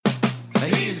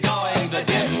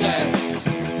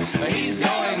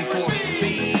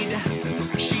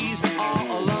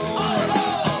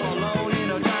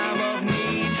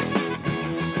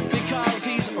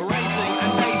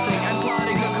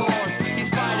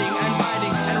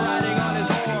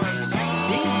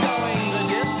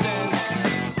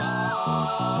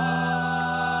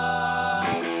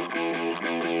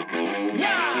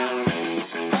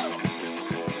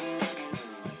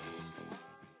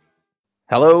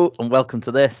Hello and welcome to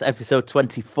this episode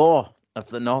 24 of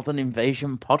the Northern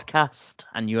Invasion podcast.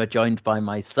 And you are joined by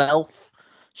myself,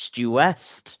 Stu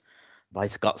West, by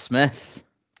Scott Smith,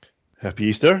 Happy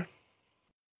Easter.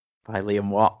 by Liam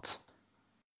Watt.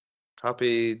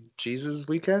 Happy Jesus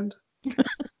weekend.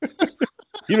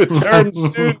 He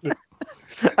returns soon.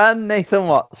 And Nathan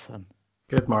Watson.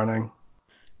 Good morning.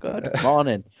 Good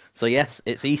morning. So yes,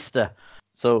 it's Easter.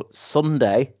 So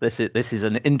Sunday, this is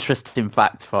an interesting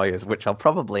fact for you, which I'll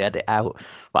probably edit out.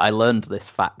 But I learned this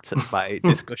fact by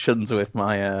discussions with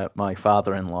my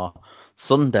father-in-law.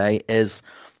 Sunday is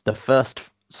the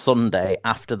first Sunday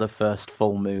after the first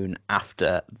full moon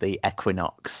after the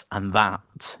equinox, and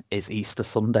that is Easter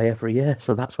Sunday every year.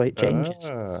 So that's why it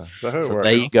changes. So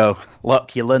there you go.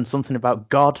 Look, you learn something about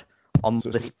God on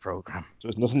this program. So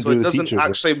it's nothing to So do it with doesn't teachers.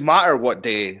 actually matter what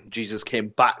day Jesus came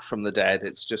back from the dead.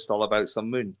 It's just all about some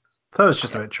moon. Thought it was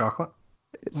just about chocolate.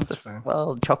 That's fine.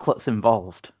 Well, chocolate's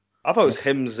involved. I thought it was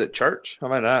hymns at church. How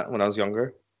about that? When I was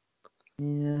younger.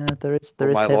 Yeah, there is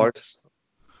Oh, my hymns.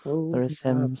 Lord. There is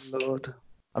hymns. Lord.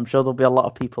 I'm sure there'll be a lot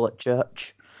of people at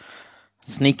church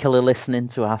sneakily listening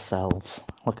to ourselves.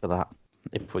 Look at that.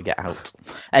 If we get out.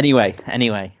 Anyway,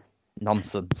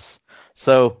 nonsense.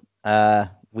 So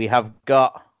we have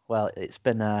got, well, it's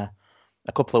been a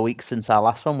couple of weeks since our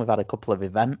last one. We've had a couple of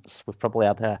events. We've probably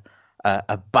had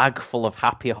a bag full of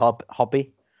happy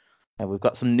hobby. We've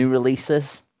got some new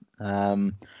releases.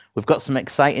 We've got some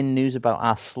exciting news about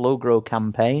our Slow Grow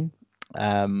campaign.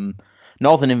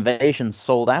 Northern Invasion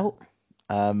sold out.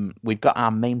 We've got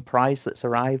our main prize that's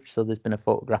arrived, so there's been a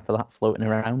photograph of that floating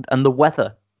around, and the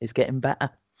weather is getting better,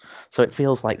 so it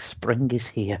feels like spring is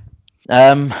here.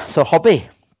 So hobby.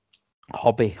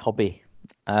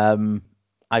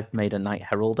 I've made a Knight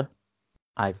Heraldor.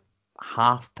 I've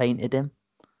half painted him.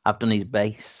 I've done his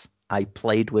base. I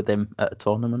played with him at a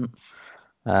tournament.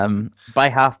 By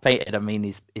half painted, I mean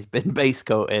he's been base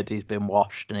coated, he's been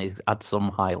washed, and he's had some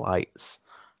highlights,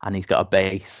 and he's got a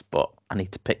base, but I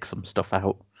need to pick some stuff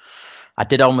out. I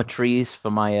did all my trees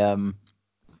for my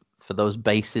for those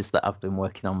bases that I've been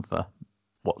working on for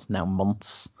what's now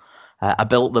months. I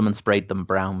built them and sprayed them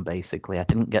brown, basically. I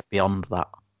didn't get beyond that,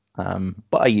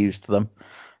 but I used them,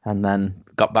 and then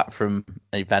got back from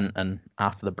an event, and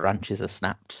half of the branches are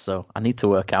snapped. So I need to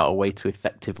work out a way to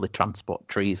effectively transport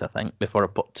trees, I think, before I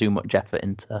put too much effort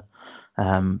into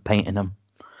painting them.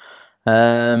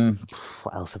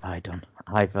 What else have I done?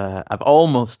 I've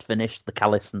almost finished the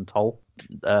Callous and Toll,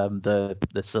 the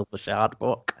Silver Shard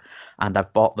book, and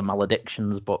I've bought the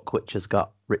Maledictions book, which has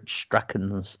got Rich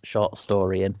Strachan's short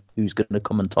story in, who's going to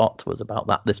come and talk to us about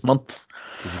that this month.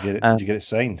 Did you get it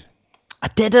signed? I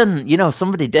didn't.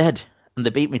 Somebody did, and they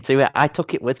beat me to it. I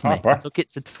took it with me. Harper? I took it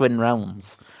to Twin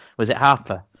Realms. Was it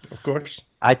Harper? Of course.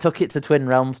 I took it to Twin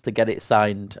Realms to get it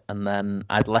signed, and then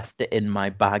I'd left it in my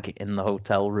bag in the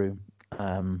hotel room.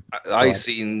 I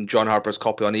seen John Harper's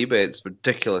copy on eBay. It's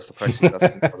ridiculous the price he's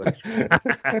asking for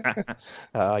it.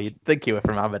 Oh, you'd think you were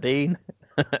from Aberdeen.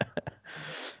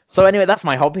 So anyway, that's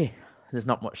my hobby. There's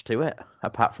not much to it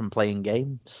apart from playing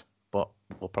games, but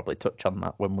we'll probably touch on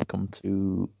that when we come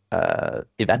to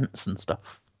events and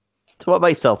stuff. So what about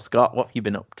yourself, Scott? What have you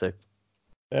been up to?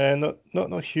 Not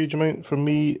a huge amount for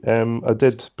me. I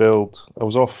did build. I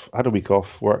was off. I had a week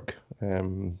off work.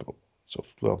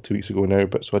 2 weeks ago now.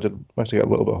 But so I did manage to get a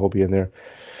little bit of hobby in there,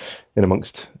 in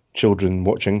amongst children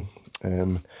watching.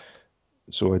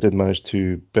 So I did manage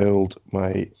to build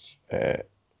my.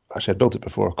 Actually, I built it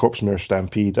before, Corpsemere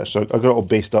Stampede. So I got it all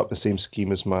based up the same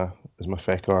scheme as my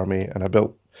Feck army, and I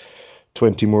built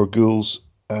 20 more ghouls,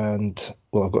 and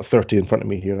well, I've got 30 in front of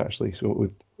me here actually.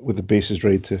 So with the bases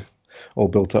ready to all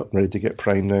built up and ready to get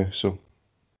prime now. So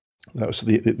that was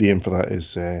the aim for that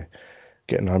is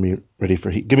get an army ready for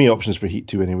heat. Give me options for heat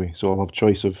 2 anyway. So I'll have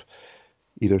choice of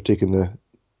either taking the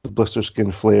blister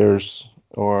skin flares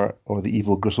or the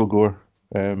evil Gristlegore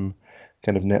kind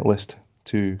of net list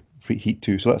to heat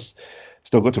 2. So that's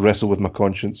still got to wrestle with my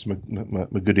conscience, my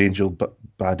good angel but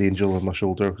bad angel on my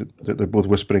shoulder. They're both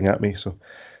whispering at me, so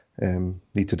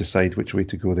need to decide which way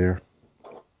to go there.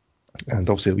 And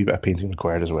obviously a wee bit of painting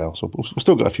required as well. So we've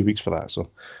still got a few weeks for that, so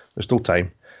there's still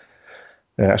time.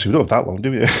 Actually, we don't have that long, do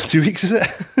we? 2 weeks, is it?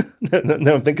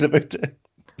 now I'm thinking about it.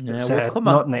 Yeah,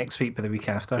 not next week, but the week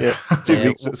after. Yeah, 2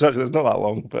 weeks. It's not that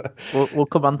long, but we'll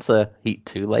come on to Heat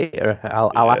 2 later.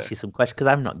 I'll ask you some questions because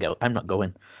I'm not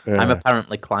going. I'm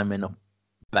apparently climbing up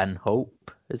Ben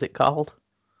Hope. Is it called?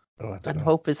 Oh, Ben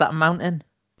Hope, is that a mountain?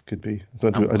 Could be. I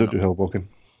don't do hill walking.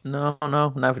 No,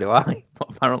 never do I. But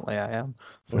apparently I am.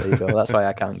 So there you go. That's why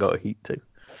I can't go to Heat 2.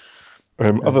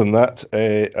 Other than that,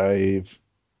 I've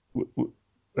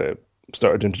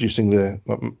started introducing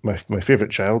my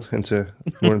favourite child into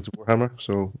Warhammer.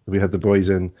 So we had the boys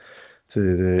in to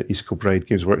the East Coast Pride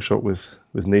Games Workshop with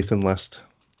Nathan last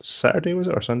Saturday, was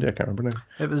it, or Sunday? I can't remember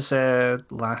now. It was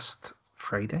last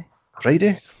Friday.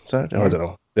 Friday? Saturday? Yeah. I don't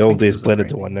know. The old think it days was bled the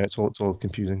into Friday. one now. It's all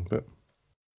confusing. But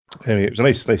anyway, it was a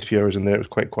nice few hours in there. It was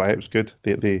quite quiet. It was good.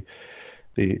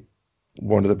 They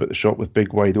wandered about the shop with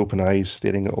big, wide open eyes,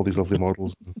 staring at all these lovely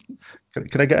models.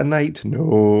 Can I get a knight?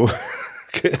 No.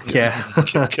 Yeah.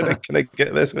 Can I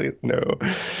get this? No.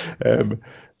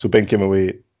 So Ben came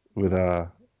away with a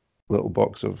little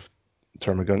box of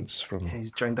Termagants from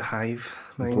He's joined the hive.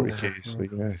 Mind. 40k. So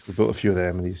yeah, we built a few of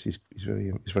them, and he's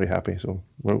very happy. So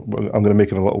I'm going to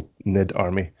make him a little Nid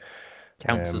army.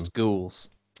 Counts as ghouls.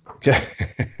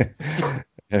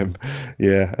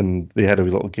 Yeah, and they had a wee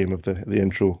little game of the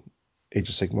intro Age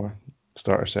of Sigmar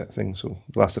starter set thing. So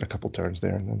it lasted a couple turns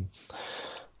there, and then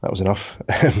that was enough.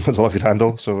 That's all I could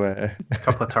handle. So A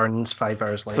couple of turns, 5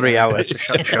 hours later. 3 hours.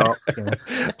 Shut shop. You know.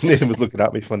 Nathan was looking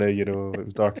at me funny, it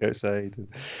was dark outside.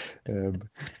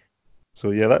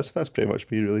 So yeah, that's pretty much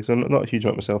me really. So not a huge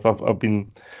amount myself.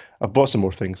 I've bought some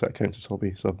more things that counts as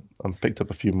hobby. So I've picked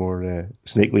up a few more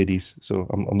snake ladies. So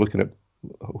I'm looking at,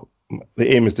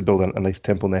 the aim is to build a nice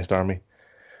Temple Nest army,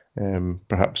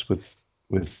 perhaps with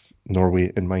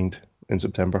Norway in mind in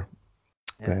September.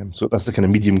 Yeah. So that's the kind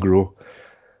of medium grow.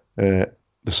 The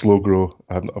slow grow,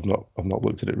 I've not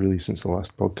looked at it really since the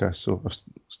last podcast, so I've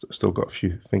still got a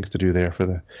few things to do there for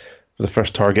the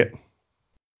first target.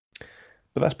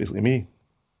 But that's basically me.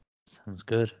 Sounds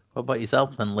good. What about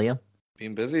yourself then, Liam?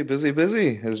 Been busy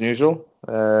as usual.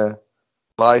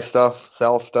 Buy stuff,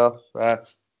 sell stuff.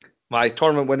 My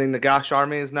tournament-winning Nagash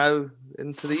army is now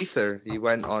into the ether. He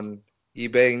went on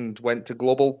eBay and went to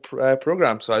global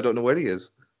program, so I don't know where he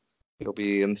is. He'll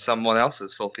be in someone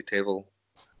else's filthy table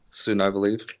soon, I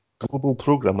believe. Global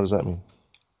program, what does that mean?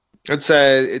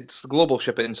 It's global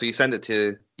shipping, so you send it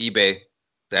to eBay,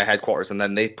 their headquarters, and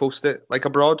then they post it like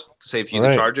abroad to save you the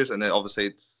Right. charges, and then obviously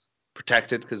it's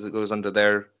protected because it goes under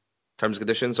their terms and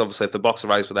conditions. Obviously, if the box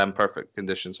arrives with them, perfect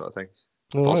condition sort of thing.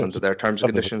 Oh, Falls right. under their terms and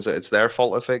Lovely. conditions that it's their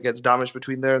fault if it gets damaged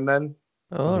between there and then.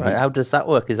 All right. How does that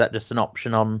work? Is that just an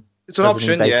option on? It's an As an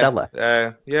option, eBay yeah. seller?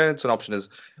 Yeah, it's an option.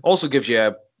 Also gives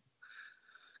you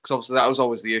because obviously that was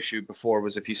always the issue before,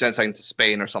 was if you send something to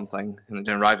Spain or something and it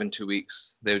didn't arrive in 2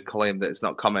 weeks, they would claim that it's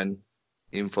not coming.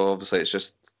 Even though obviously it's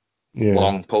just Yeah,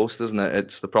 long post, isn't it?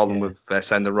 It's the problem Yeah. with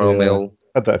sending Royal Yeah. Mail.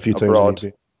 had that a few abroad. times.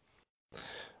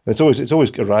 Maybe. It's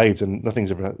always arrived, and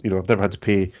nothing's ever. I've never had to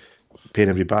pay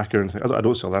anybody back or anything. I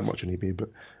don't sell that much on eBay, but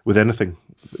with anything,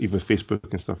 even with Facebook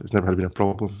and stuff, it's never had been a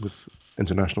problem with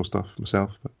international stuff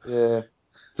myself. But Yeah.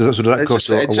 does that It's cost just-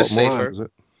 you a it's lot just more? safer. Is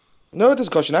it? No, it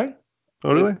doesn't cost you now.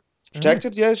 Oh, really?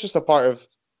 Protected, yeah. It's just a part of.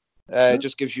 It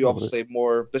just gives you Oh, obviously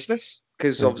more business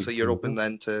because Yeah, obviously you're mhm. open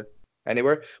then to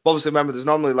anywhere. But obviously, remember, there's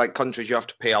normally like countries you have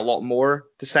to pay a lot more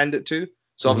to send it to.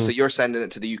 So obviously, you're sending it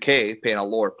to the UK, paying a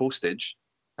lower postage,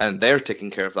 and they're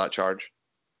taking care of that charge.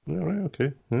 Yeah, right.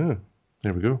 Okay. Yeah.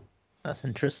 There we go. That's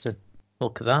interesting.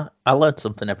 Look at that. I learn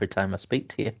something every time I speak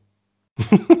to you.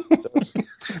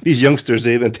 These youngsters,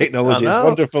 the technology is know.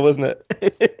 wonderful, isn't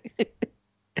it?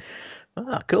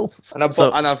 Cool. And I've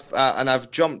So-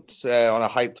 I've jumped on a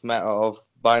hyped meta of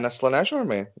buying a Slanesh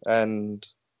army, and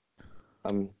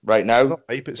I'm right now Not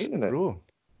hype, it's Eating it. grow.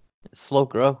 Slow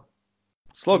grow.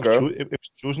 slow grow. It was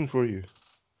chosen for you,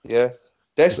 Yeah,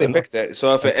 Destiny And- picked it.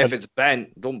 So if and- it's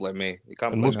bent, don't blame me. You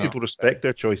can't. and blame most me. people respect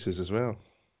their choices as well.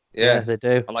 Yeah, they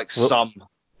do. unlike Well- some.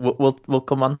 We'll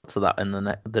come on to that in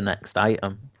the next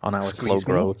item on our slow Squeeze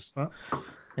me. grows. What?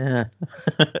 Yeah.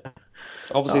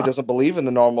 Obviously, Ah. doesn't believe in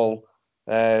the normal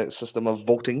system of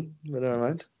voting. But never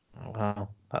mind. Wow,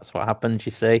 that's what happens.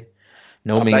 You see,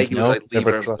 no I bet means he no. was a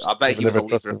Never leaver. trust- I bet he was a never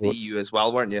trust leaver of the the votes. EU as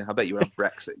well, weren't you? I bet you were a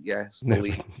Brexit. Yes, the Never-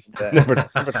 league. Never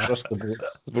trust the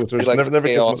voters. He likes Never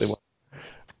give them what they chaos. want.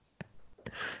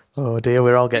 Oh dear,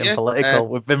 we're all getting Yeah, political.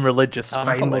 We've been religious. and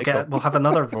Fine, political. we'll have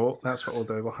another vote. That's what we'll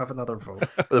do. We'll have another vote.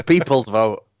 The people's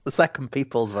vote, the second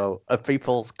people's vote, a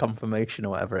people's confirmation or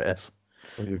whatever it is.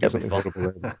 Well, you've It'll got be something fun.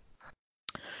 horrible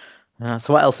then.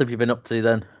 So what else have you been up to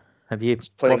then? Have you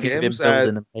playing what have you been games,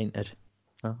 building and painted?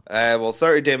 Well,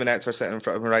 30 Daemonettes are sitting in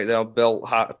front of me right now, built,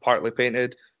 partly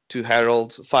painted, 2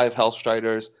 Heralds, 5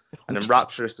 Hellstriders, and then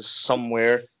Rapturous to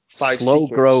somewhere. 5 Slow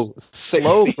Seekers, grow, 6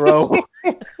 slow Spears. grow.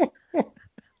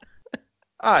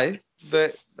 Aye,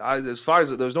 but as far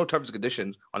as there was no terms and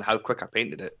conditions on how quick I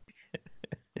painted it.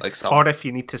 Like some. Or if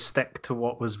you need to stick to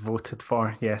what was voted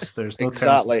for, yes, there's no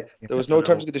Exactly. terms. There was no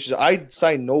terms and conditions. I'd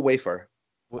sign no wafer.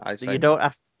 I You signed don't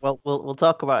have. Well, we'll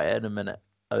talk about it in a minute.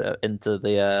 into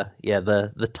the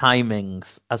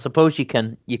timings. I suppose you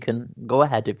can go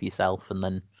ahead of yourself, and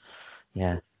then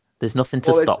there's nothing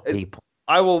to stop people.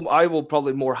 I will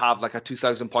probably more have like a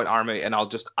 2,000 point army, and I'll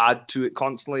just add to it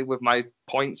constantly with my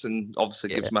points, and obviously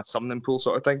gives me a summoning pool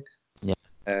sort of thing.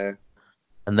 Yeah.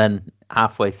 And then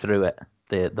halfway through it,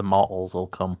 the mortals will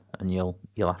come, and you'll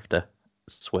have to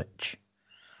switch.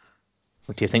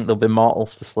 Do you think there'll be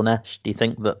mortals for Slaanesh? Do you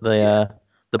think that the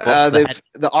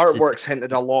artwork's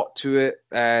hinted a lot to it?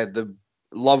 The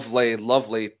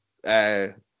lovely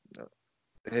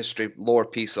history lore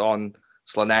piece on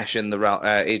Slaanesh in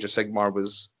the Age of Sigmar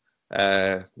was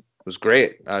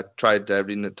great. I tried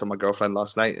reading it to my girlfriend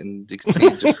last night, and you can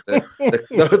see just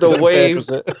the waves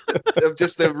of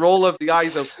just the roll of the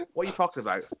eyes of what are you talking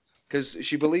about? Because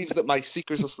she believes that my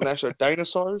Seekers of Slaanesh are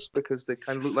dinosaurs because they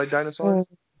kind of look like dinosaurs.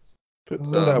 Put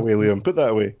that away, Liam. Put that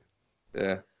away.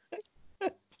 Yeah.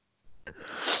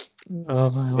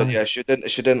 But yeah, she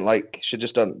didn't like. She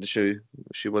just doesn't. She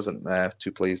wasn't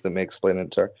too pleased at me explaining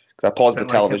it to her because I paused the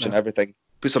television, everything,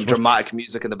 put some dramatic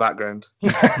music in the background.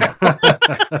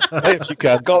 If you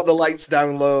can, got the lights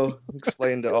down low,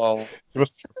 explained it all. You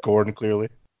must have Gordon clearly.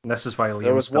 And this is why Liam's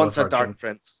there was still once a virgin. Dark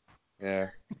Prince. Yeah.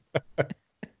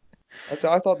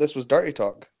 I thought this was dirty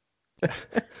talk.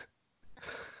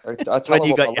 It's when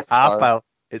you got your half out.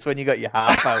 It's when you got your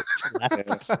half out.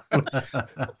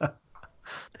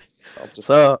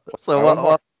 So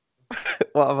what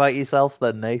about yourself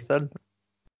then, Nathan?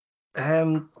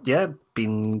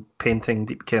 Been painting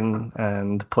Deepkin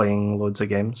and playing loads of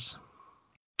games.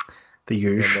 The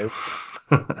usual.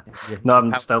 No,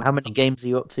 I'm still. How many games are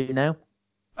you up to now?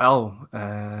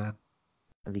 Have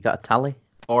you got a tally?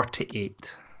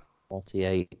 48.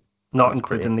 48. Not That's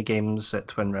including the games at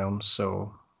Twin Realms,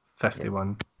 so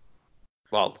 51.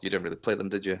 Well, you didn't really play them,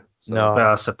 did you? So. No,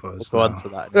 I suppose. We'll go on to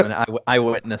that in a minute. I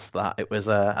witnessed that. It was,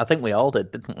 I think we all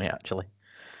did, didn't we? Actually,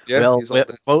 yeah.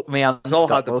 Both me and Scott all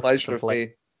had the both pleasure of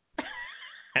me.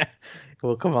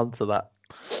 We'll come on to that.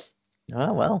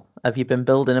 Oh well, have you been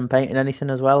building and painting anything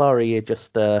as well, or are you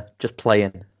just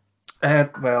playing?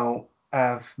 Well,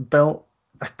 I've built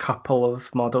a couple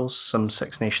of models, some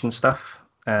Six Nations stuff,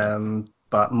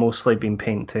 but mostly been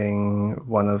painting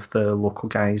one of the local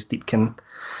guys, Deepkin.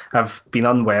 I've been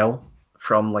unwell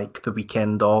from like the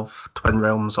weekend of Twin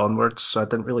Realms onwards, so I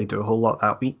didn't really do a whole lot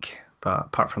that week. But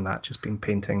apart from that, just been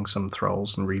painting some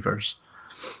Thralls and Reavers.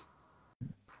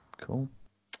 Cool.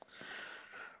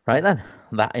 Right then,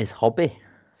 that is hobby.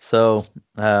 So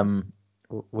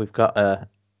we've got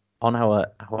on our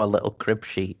little crib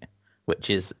sheet, which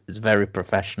is very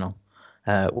professional.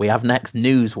 We have next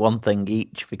news, one thing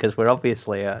each, because we're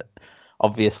obviously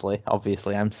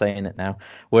I'm saying it now.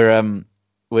 We're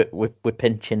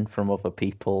pinching from other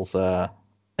people's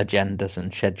agendas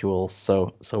and schedules.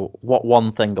 So what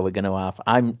one thing are we going to have?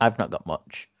 I've not got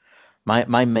much.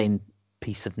 My main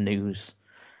piece of news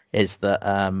is that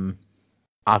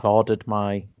I've ordered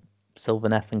my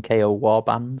Sylvaneth and KO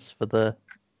warbands for the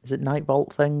Night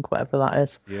Vault thing, whatever that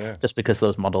is. Yeah. Just because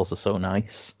those models are so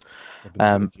nice.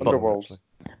 Underworld.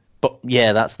 But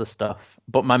yeah, that's the stuff.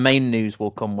 But my main news will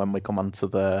come when we come onto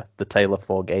the Taylor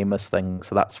 4 Gamers thing.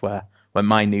 So that's when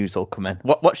my news will come in.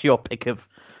 What's your pick of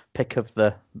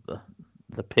the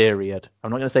period?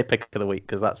 I'm not going to say pick of the week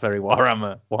because that's very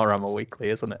Warhammer Weekly,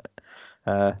 isn't it?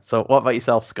 So what about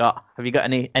yourself, Scott? Have you got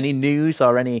any news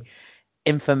or any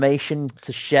information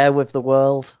to share with the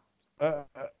world? I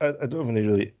don't have any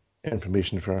really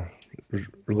information for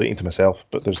relating to myself,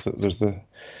 but there's the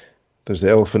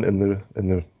elephant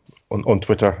on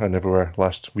Twitter and everywhere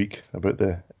last week about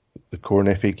the Corn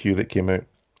FAQ that came out,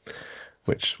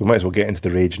 which we might as well get into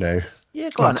the rage now. Yeah,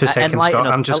 go on. 2 seconds, Scott.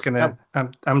 I'm just tell-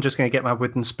 gonna get my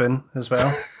wooden spoon as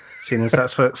well, seeing as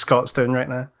that's what Scott's doing right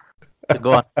now.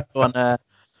 Go on.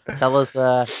 Tell us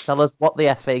what the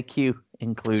FAQ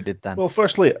included then. Well,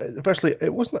 firstly,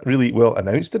 it wasn't really well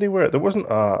announced anywhere. There wasn't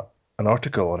an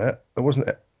article on it. There wasn't.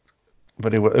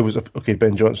 But it was okay.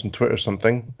 Ben Johnson Twitter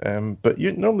something. But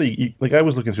I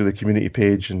was looking through the community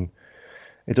page, and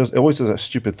it always does a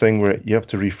stupid thing where you have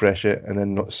to refresh it and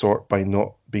then not sort by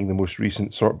not being the most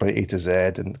recent, sort by A to Z,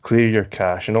 and clear your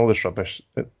cache and all this rubbish.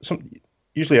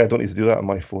 Usually I don't need to do that on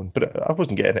my phone, but I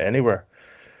wasn't getting it anywhere.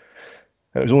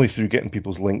 And it was only through getting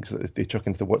people's links that they chuck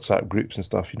into the WhatsApp groups and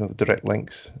stuff. The direct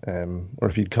links, or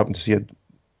if you'd come to see it,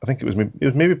 I think it was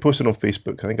maybe posted on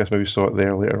Facebook. I think I maybe saw it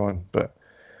there later on, but.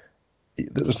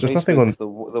 There's nothing on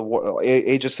the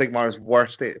Age of Sigmar's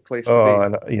worst place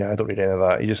to be. I don't read any of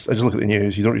that. I just look at the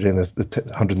news. You don't read any of the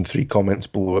 103 comments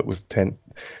below it with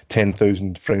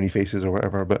 10,000 frowny faces or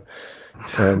whatever. But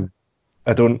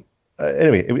I don't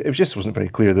anyway, it just wasn't very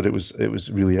clear that it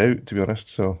was really out, to be honest.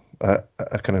 So I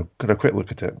kind of got a quick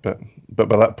look at it, but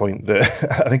by that point,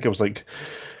 I think it was like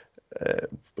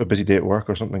a busy day at work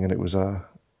or something, and it was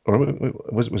or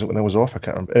was it when I was off? I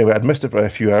can't remember. Anyway, I'd missed it by a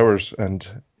few hours, and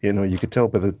you could tell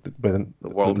by the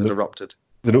world had erupted.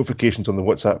 The notifications on the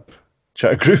WhatsApp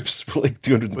chat groups were like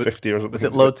 250 or something. Was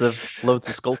it loads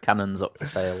of skull cannons up for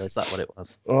sale? Is that what it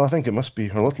was? Oh, I think it must be.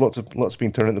 Or lots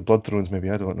being turned into blood thrones.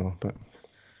 Maybe, I don't know, but.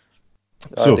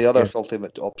 The other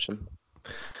ultimate option.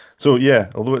 So yeah,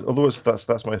 although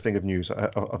that's my thing of news.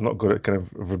 I've not got it kind of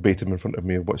verbatim in front of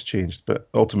me of what's changed, but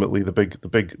ultimately the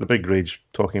big rage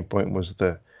talking point was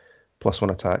the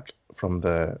 +1 attack from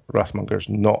the Wrathmongers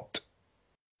not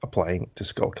applying to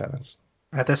skull cannons.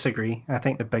 I disagree. I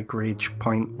think the big rage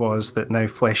point was that now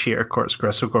Flesh Eater Court's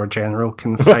Gristlegore General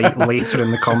can fight later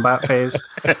in the combat phase,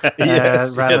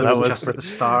 rather than just at the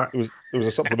start. It was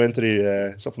a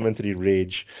supplementary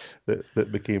rage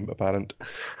that became apparent.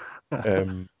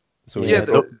 So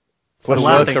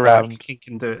around.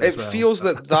 Can do it. It feels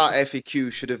that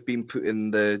FAQ should have been put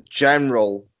in the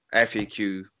general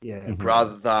FAQ,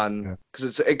 rather than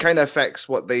because it kind of affects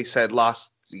what they said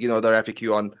last. Their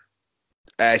FAQ on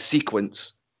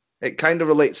sequence. It kind of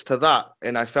relates to that,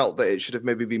 and I felt that it should have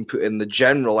maybe been put in the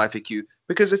general FAQ,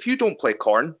 because if you don't play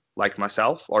Khorne like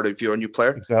myself, or if you're a new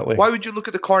player, exactly, why would you look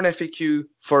at the Khorne FAQ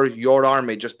for your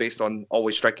army just based on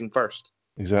always striking first?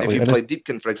 Exactly. If you play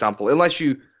Deepkin, for example, unless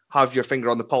you have your finger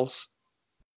on the pulse.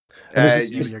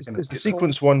 Is the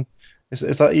sequence one?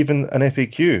 Is that even an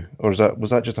FAQ, or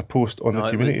was that just a post on the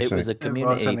community site? It was a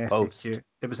community post.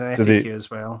 It was an FAQ as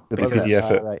well. Did they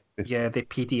PDF it? Right. Yeah, they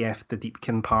PDF'd the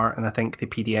Deepkin part, and I think they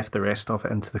PDF'd the rest of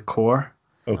it into the core.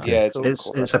 Okay. Yeah,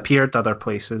 it's appeared other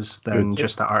places than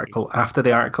just the article after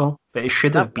the article, but it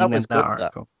should have been in that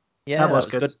article. Yeah, that was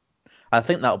good. I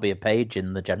think that'll be a page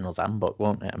in the General's Handbook,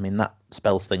 won't it? I mean, that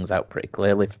spells things out pretty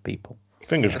clearly for people.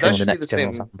 Fingers That crossed. should be the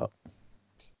same. Handbook.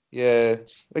 Yeah,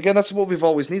 again, that's what we've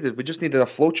always needed. We just needed a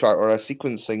flowchart or a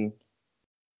sequencing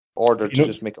order to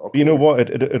just make it up. You know what?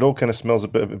 It all kind of smells a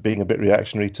bit of it being a bit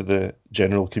reactionary to the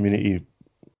general community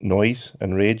noise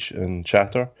and rage and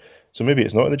chatter. So maybe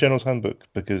it's not in the General's Handbook,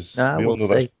 because we all know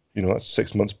that's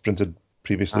 6 months printed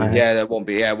previously. Yeah, that won't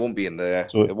be. Yeah, it won't be in the.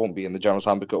 It won't be in the General's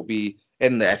Handbook. It'll be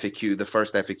in the FAQ, the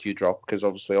first FAQ drop, because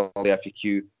obviously all the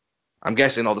FAQ. I'm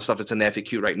guessing all the stuff that's in the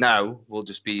FAQ right now will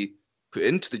just be put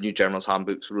into the new General's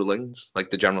Handbook's rulings, like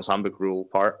the General's Handbook rule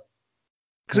part.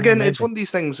 Because again, it's one of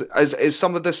these things. Is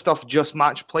some of this stuff just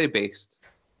match play based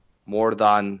more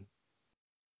than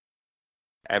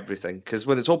everything? Because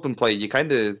when it's open play, you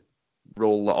kind of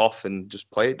roll it off and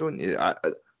just play it, don't you? I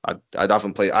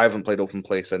haven't played open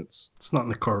play since. It's not in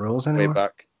the core rules way anymore.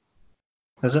 back.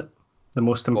 Is it the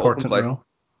most important rule?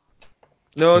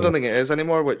 No, I don't think it is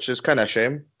anymore, which is kind of a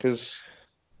shame. Because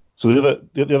so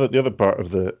the other part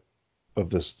of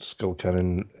this skull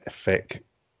cannon FAQ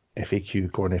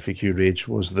Khorne FAQ rage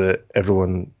was that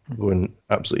everyone going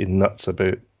absolutely nuts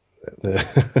about the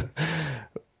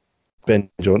Ben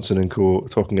Johnson and co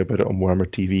talking about it on Warhammer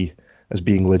TV as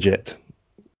being legit.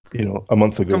 A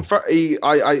month ago. As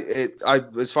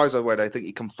far as I'm aware, I think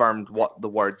he confirmed what the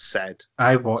word said.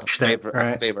 I watched it.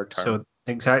 Favorite term. So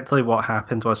exactly what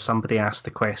happened was somebody asked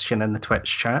the question in the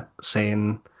Twitch chat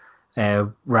saying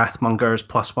Wrathmongers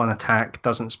 +1 attack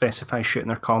doesn't specify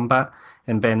shooting or combat,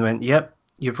 and Ben went, "Yep,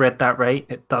 you've read that right.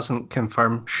 It doesn't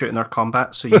confirm shooting or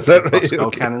combat, so you can plus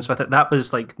skull cannons with it." That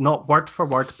was like not word for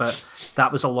word, but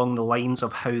that was along the lines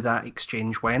of how that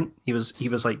exchange went. He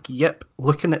was like, "Yep,"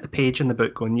 looking at the page in the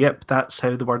book, going, "Yep, that's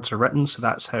how the words are written, so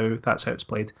that's how it's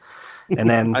played." And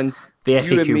then and the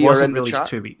FAQ wasn't released chat?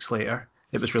 2 weeks later.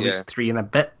 It was released 3 and a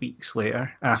bit weeks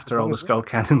later after all the skull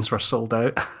cannons were sold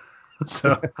out.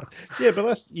 So yeah,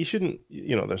 but you shouldn't.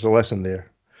 There's a lesson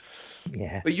there.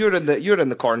 Yeah. But you're in the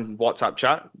Khorne WhatsApp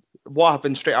chat. What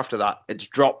happened straight after that? It's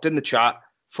dropped in the chat.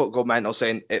 Foot go mental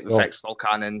saying it affects skull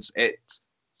cannons. They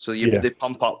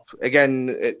pump up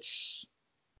again. It's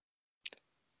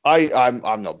I'm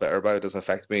not bitter about it. It doesn't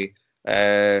affect me.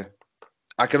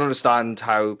 I can understand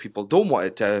how people don't want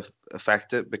it to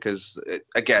affect it, because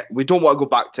again, we don't want to go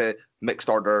back to mixed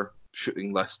order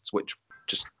shooting lists, which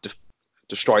just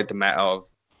destroyed the meta of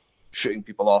shooting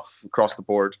people off across the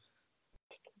board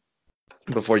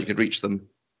before you could reach them,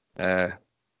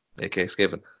 aka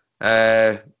Skaven.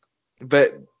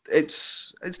 But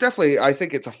it's definitely, I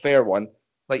think it's a fair one.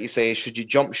 Like you say, should you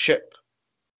jump ship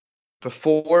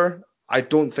before? I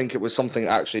don't think it was something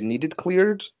that actually needed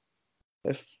cleared.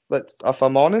 If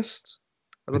I'm honest,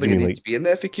 I don't think it needs to be in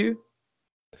the FAQ.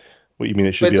 What you mean?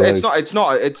 It should be allowed?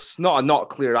 It's not a not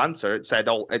clear answer. It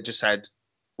just said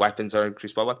weapons are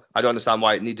increased by 1. I don't understand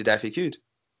why it needed FAQ'd.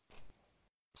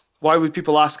 Why would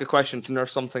people ask a question to nerf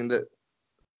something that,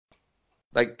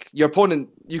 like, your opponent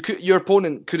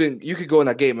couldn't, you could go in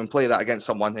a game and play that against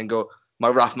someone and go, my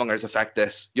Wrathmongers affect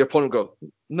this. Your opponent would go,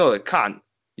 no, it can't.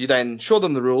 You then show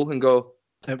them the rule and go,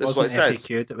 It this is what wasn't it says.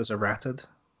 FAQ'd, it was errated.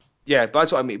 Yeah, but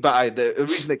that's what I mean. But the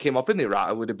reason it came up in the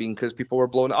errata would have been because people were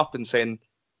blowing it up and saying,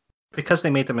 Because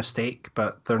they made a mistake,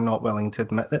 but they're not willing to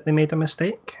admit that they made a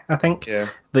mistake, I think. yeah,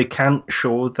 They can't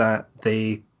show that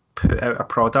they put out a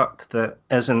product that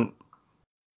isn't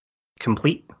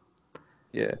complete.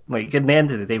 yeah. Like, at the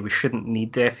end of the day, we shouldn't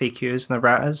need the FAQs and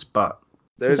erratas, but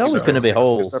There's always going to be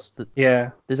holes.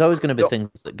 yeah. There's always going to be No. things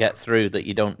that get through that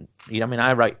you don't. I mean,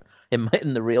 I write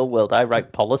in the real world. I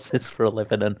write policies for a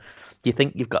living, and you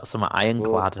think you've got some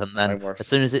ironclad, and then worse. as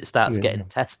soon as it starts Yeah. getting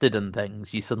tested and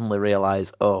things, you suddenly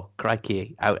realise, oh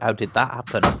crikey, how did that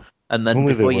happen? And then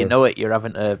Only they before you were. know it, you're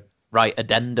having to write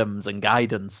addendums and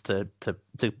guidance to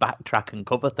backtrack and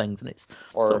cover things, and it's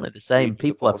certainly the same. read the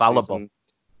People are policies fallible. and-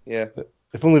 yeah,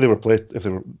 If only they were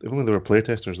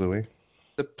playtesters, though. Eh?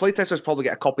 the playtesters probably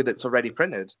get a copy that's already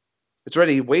printed. It's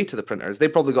already way to the printers. They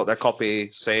probably got their copy,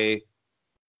 say,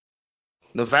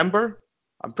 November.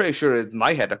 I'm pretty sure in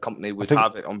my head a company would think-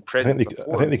 have it on I print. think they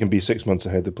before. can be 6 months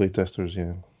ahead. The playtesters,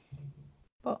 yeah.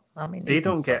 But I mean, They even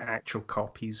don't so- get actual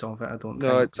copies of it, I don't No,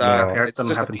 think. it's, I've no, heard it's them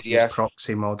just a having to use PDF.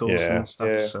 proxy models Yeah, and stuff,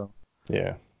 yeah. so...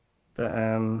 Yeah. But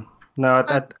no,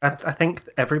 I think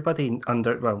everybody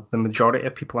the majority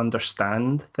of people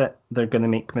understand that they're going to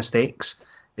make mistakes.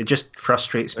 It just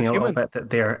frustrates me They're a little human. bit that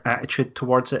their attitude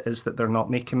towards it is that they're not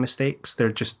making mistakes.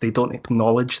 They don't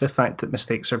acknowledge the fact that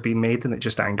mistakes are being made, and it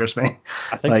just angers me.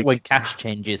 I think like- when cash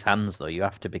changes hands, though, you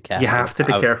have to be careful. You have to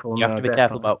be about- careful. You have no, to be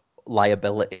careful definitely. about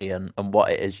liability and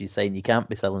what it is you're saying. You can't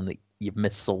be selling that you've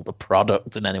missold the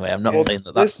product in any way. I'm not Well, saying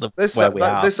that's this where we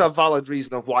are. is a valid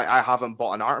reason of why I haven't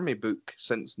bought an army book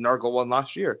since Nurgle won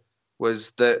last year.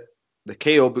 Was that the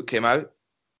KO book came out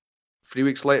 3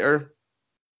 weeks later,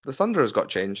 the Thunderers got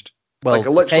changed. Well, like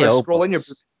the literally, KO scroll in your book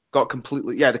books- got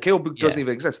completely. Yeah, the KO book doesn't Yeah.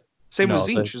 even exist. Same with No,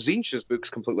 the- Zinch. Zinch's book's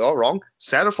completely all wrong.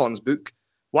 Seraphon's book.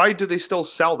 Why do they still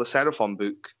sell the Seraphon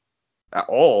book at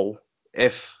all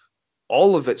if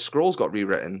all of its scrolls got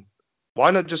rewritten?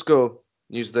 Why not just go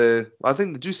use the? I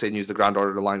think they do say use the Grand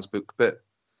Order Alliance book, but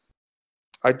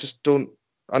I just don't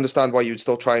understand why you'd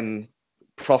still try and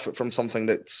profit from something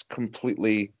that's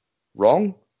completely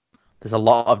wrong. There's a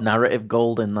lot of narrative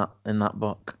gold in that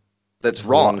book. That's There's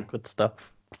a lot wrong. of good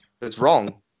stuff. It's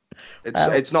wrong.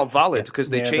 It's not valid because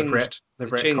they Yeah, changed. they've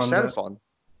They changed retconned it. Seraphon.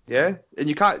 Yeah, and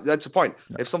you can't. That's the point.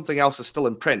 No. If something else is still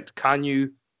in print, can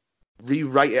you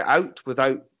rewrite it out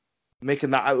without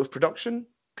making that out of production?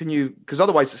 Can you? Because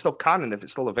otherwise, it's still canon if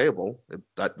it's still available.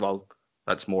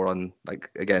 That's more on like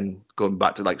again going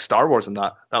back to like Star Wars and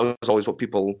that. That was always what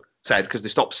people said because they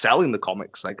stopped selling the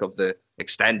comics like of the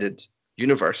extended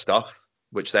universe stuff,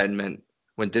 which then meant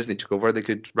when Disney took over, they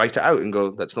could write it out and go,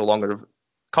 that's no longer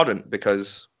current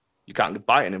because you can't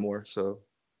buy it anymore. So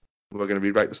we're going to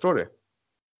rewrite the story.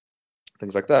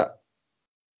 Things like that.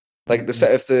 Like the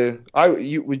set,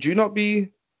 would you not be?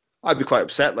 I'd be quite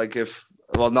upset. Like if,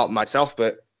 well, not myself,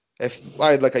 but if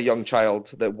I had like a young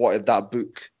child that wanted that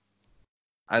book,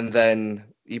 and then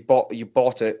you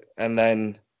bought it, and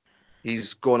then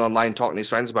he's going online talking to his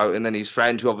friends about it, and then his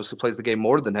friend who obviously plays the game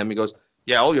more than him, he goes,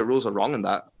 "Yeah, all your rules are wrong in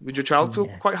that." Would your child feel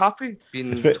Yeah. quite happy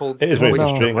being It's told? it is very wasted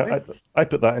their frustrating. money? I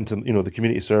put that into the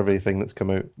community survey thing that's come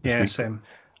out this Yeah, week. same.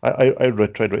 I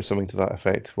tried to write something to that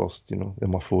effect whilst in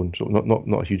my phone. So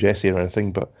not a huge essay or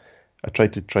anything, but I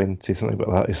tried to try and say something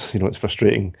about that. It's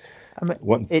frustrating. I mean,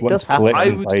 Want it to does happen. collect I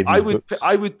and would, buy I these would, books.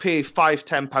 I would pay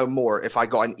 £5-10 more if I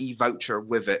got an e-voucher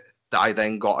with it that I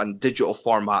then got in digital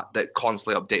format that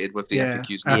constantly updated with the Yeah,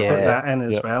 FAQs. I Yeah. put that in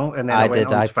as Yeah. well, and then I I went did,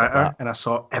 on I put Twitter that. and I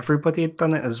saw everybody had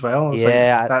done it as well. I was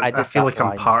Yeah, like, I did feel that like I'm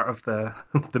blind. part of the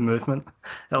the movement.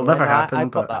 It'll Yeah, never no, happen, I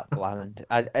but put that blind.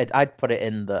 I'd put it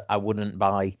in that I wouldn't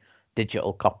buy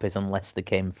digital copies unless they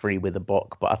came free with a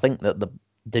book. But I think that the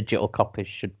digital copies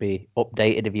should be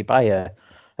updated. If you buy a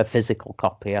physical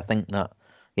copy, I think that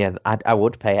I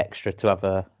would pay extra to have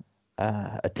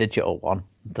a digital one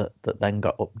that then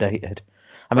got updated.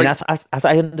 I mean, Like- as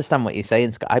I understand what you're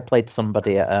saying, Scott. I played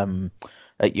somebody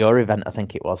at your event, I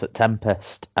think it was at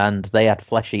Tempest, and they had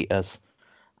Flesh Eaters,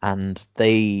 and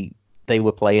they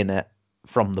were playing it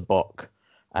from the book,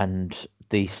 and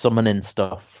the summoning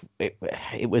stuff.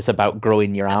 It was about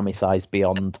growing your army size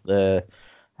beyond the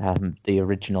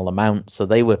original amount. So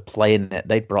they were playing it.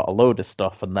 They'd brought a load of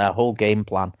stuff, and their whole game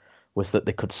plan was that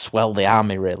they could swell the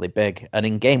army really big. And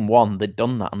in game one, they'd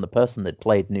done that, and the person they'd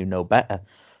played knew no better.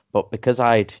 But because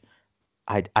I'd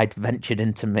I'd ventured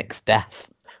into mixed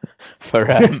death for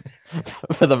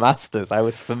for the Masters. I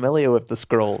was familiar with the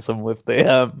scrolls and with the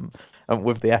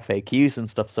FAQs and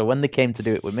stuff. So when they came to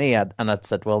do it with me, I'd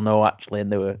said, well, no, actually,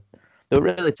 and they were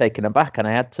really taken aback, and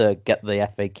I had to get the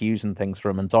FAQs and things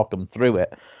from them and talk them through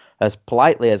it as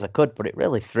politely as I could, but it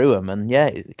really threw them, and yeah,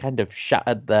 it kind of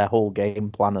shattered their whole game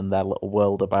plan and their little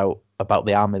world about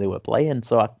the army they were playing.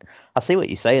 So I see what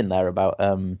you're saying there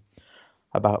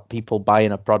about people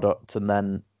buying a product and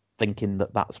then thinking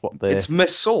that that's what it's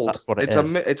missold. That's what it's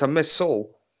a missold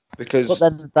because. But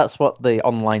then that's what the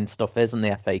online stuff is, and the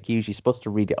FAQs. You're supposed to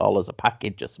read it all as a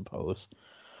package, I suppose.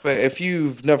 But if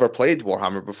you've never played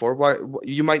Warhammer before, why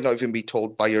you might not even be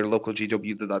told by your local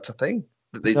GW that that's a thing,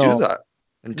 that they do that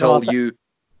until you.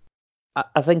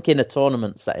 I think in a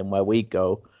tournament setting where we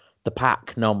go, the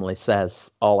pack normally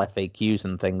says all FAQs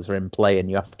and things are in play,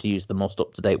 and you have to use the most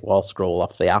up-to-date war scroll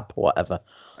off the app or whatever.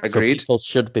 Agreed. So people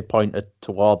should be pointed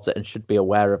towards it and should be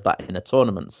aware of that in a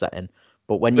tournament setting.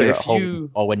 But when you're at home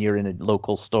or when you're in a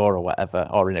local store or whatever,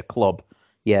 or in a club,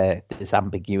 yeah, there's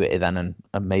ambiguity then,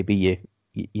 and maybe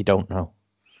you don't know.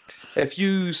 If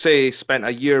you, say, spent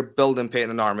a year building, painting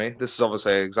an army, this is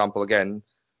obviously an example again,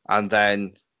 and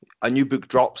then a new book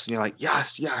drops, and you're like,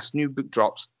 yes, new book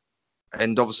drops.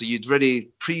 And obviously you'd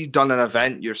already pre-done an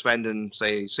event, you're spending,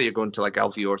 say you're going to like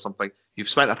LVO or something, you've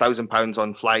spent £1,000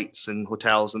 on flights and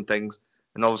hotels and things,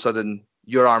 and all of a sudden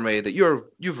your army that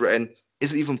you've written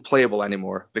isn't even playable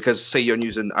anymore because, say, you're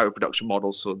using out-of-production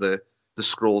models, so the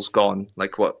scroll's gone,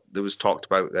 like what there was talked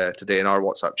about today in our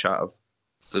WhatsApp chat of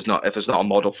if there's not a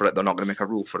model for it, they're not going to make a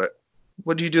rule for it.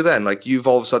 What do you do then? Like, you've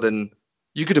all of a sudden,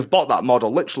 you could have bought that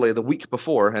model literally the week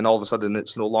before, and all of a sudden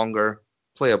it's no longer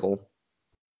playable.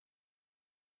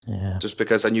 Yeah. Just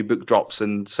because a new book drops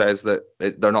and says that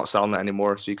they're not selling it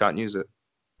anymore, so you can't use it.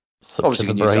 Such Obviously,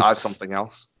 you can use it as something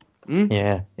else.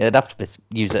 Yeah, it'd have to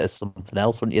use it as something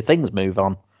else, wouldn't you? Things move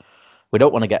on. We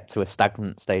don't want to get to a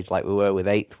stagnant stage like we were with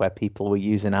 8th, where people were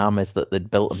using armies that they'd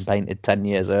built and painted 10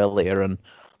 years earlier, and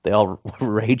they all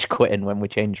rage quitting when we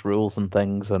changed rules and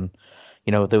things. And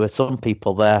there were some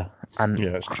people there, and yeah,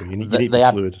 that's true. You need to be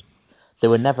fluid. They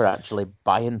were never actually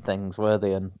buying things, were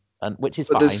they? And which is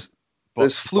fine.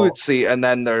 There's fluency, and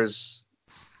then there's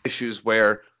issues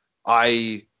where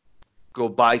I go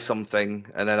buy something,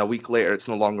 and then a week later it's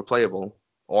no longer playable,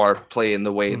 or play in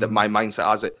the way that my mindset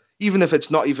has it. Even if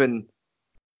it's not even,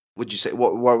 would you say,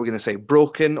 what are we going to say,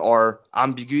 broken or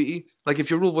ambiguity? Like, if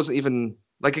your rule wasn't even,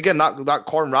 like, again, that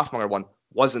Khorne Wrathmonger one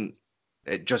wasn't,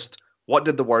 it just, what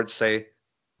did the words say?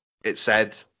 It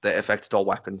said that it affected all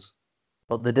weapons.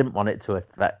 But they didn't want it to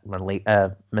affect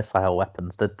missile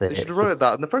weapons, did they? They should have wrote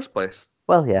that in the first place.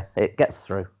 Well, yeah, it gets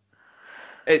through.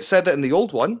 It said that in the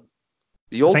old one.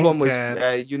 The old one was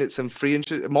units in 3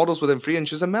 inches, models within 3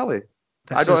 inches of melee.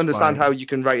 I don't understand how you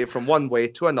can write it from one way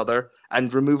to another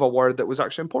and remove a word that was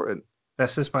actually important.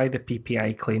 This is why the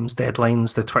PPI claims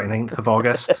deadline's the 29th of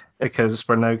August, because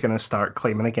we're now going to start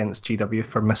claiming against GW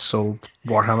for missold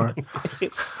Warhammer.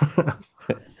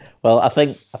 Well, I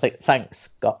think thanks,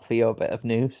 Scott, for your bit of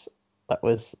news. That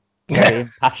was a very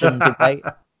impassioned debate,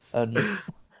 and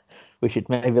we should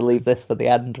maybe leave this for the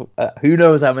end. Who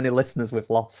knows how many listeners we've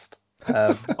lost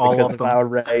because of our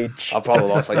rage. I've probably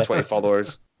lost like 20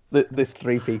 followers. There's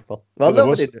 3 people. Well,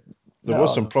 there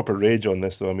was some proper rage on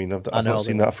this, though. I mean, I've not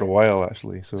seen that for a while,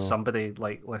 actually. So somebody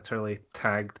literally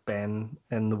tagged Ben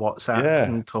in the WhatsApp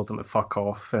and told him to fuck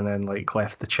off, and then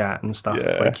left the chat and stuff.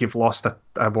 Yeah. Like, you've lost a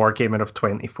wargamer of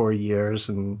 24 years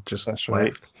and just That's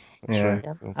left. right.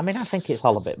 Yeah. I mean, I think it's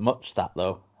all a bit much, that,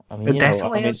 though. I mean, it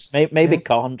definitely is. Maybe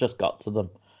Khorne just got to them.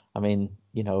 I mean,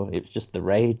 it's just the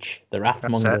rage. The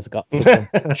Wrathmonger's got to them.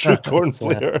 True Khorne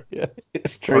Slayer. Yeah,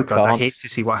 it's true. Oh God, I hate to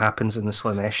see what happens in the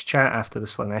Slaanesh chat after the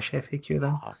Slaanesh FAQ.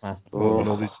 Then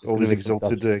all these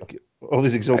exalted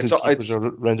keepers are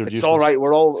rendered It's useless. all right.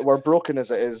 We're broken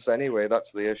as it is anyway.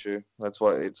 That's the issue. That's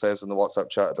what it says in the WhatsApp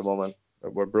chat at the moment.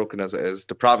 We're broken as it is.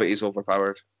 Depravity is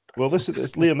overpowered. Well,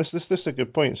 Liam, this is a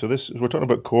good point. So we're talking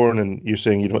about Khorne, and you're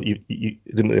saying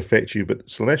it didn't affect you, but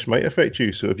Slaanesh might affect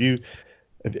you. So if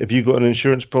you got an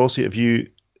insurance policy, have you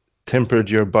tempered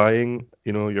your buying,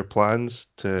 your plans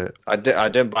to? I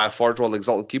didn't buy a Forge World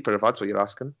Exalted Keeper, if that's what you're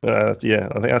asking. Yeah, I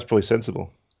think that's probably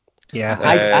sensible. Yeah,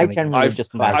 I generally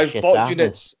just buy I've bought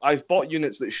units. I've bought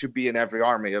units that should be in every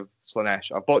army of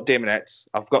Slaanesh. I've bought Daemonettes.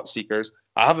 I've got Seekers.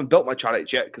 I haven't built my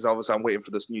Chariots yet because obviously I'm waiting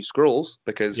for this new scrolls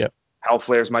because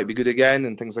Hellflares might be good again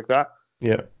and things like that.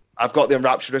 Yeah, I've got the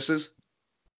Enrapturouses.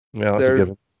 Yeah, that's a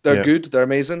given. They're good. They're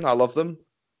amazing. I love them.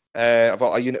 I've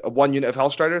got one unit of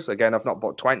Hellstriders. Again, I've not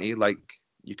bought 20 like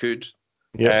you could.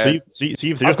 Yeah. Uh, So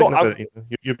you're I've thinking got- of it.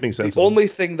 You're being The sensible. only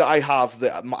thing that I have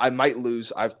that I might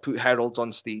lose, I've put heralds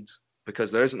on steeds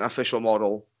because there isn't an official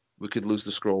model. We could lose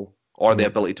the scroll or the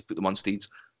ability to put them on steeds,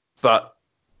 but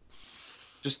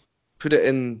just put it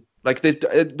in. Like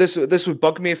this would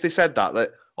bug me if they said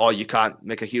that oh, you can't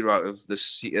make a hero out of the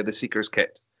Seeker's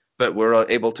kit, but we're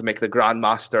able to make the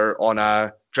Grandmaster on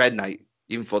a Dread Knight,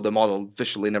 even though the model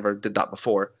officially never did that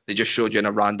before. They just showed you in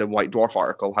a random White Dwarf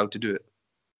article how to do it.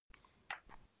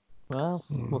 Well,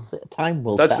 we'll see. Time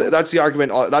will That's tell. that's the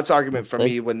argument. That's the argument for We'll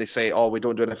see. me when they say, "Oh, we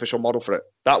don't do an official model for it."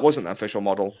 That wasn't an official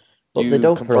model. But You they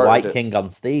don't for a White converted it. King on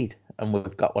Steed, and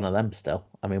we've got one of them still.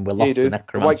 I mean, we're Yeah, you lost do. the The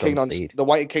Necromancer White King on on Steed. the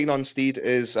White King on Steed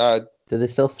is Do they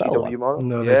still sell GW one? model.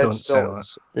 No, yeah, they don't it's still, sell it.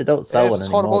 They don't sell it's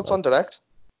one horrible. anymore. It's on direct.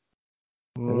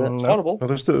 It's No. horrible. Well,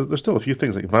 there's still a few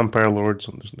things like Vampire Lords.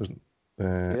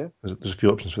 There's a few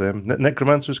options for them.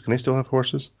 Necromancers, can they still have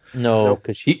horses? No, Nope.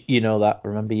 because you know that.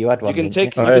 Remember, you had You one. can didn't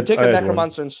take you? you can take I a had one.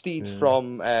 Necromancer and Steed Yeah.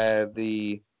 from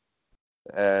the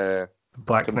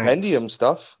Black compendium Knights.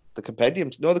 stuff. The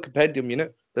compendium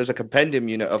unit. There's a compendium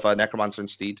unit of a Necromancer and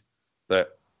Steed,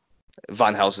 but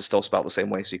Van Hels is still spelled the same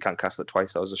way, so you can't cast it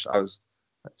twice. I was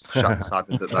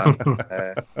saddened at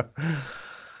that.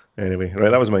 Anyway, right,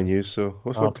 that was my news. So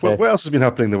Okay. what else has been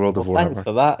happening in the world of Well, Warhammer? thanks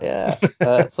for that.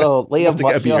 Yeah. So, We'll have Liam, to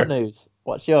get a what's your beer. news?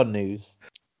 What's your news?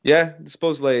 Yeah,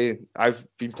 supposedly I've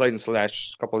been playing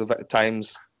Slanesh a couple of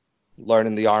times,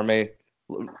 learning the army,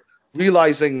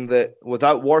 realizing that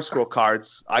without War Scroll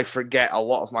cards, I forget a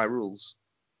lot of my rules.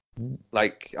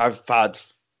 Like I've had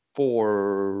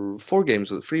four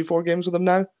games with 4 games with them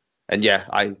now, and yeah,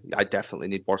 I definitely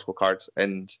need War Scroll cards,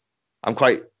 and I'm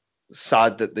quite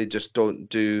sad that they just don't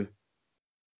do.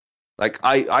 Like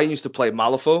I used to play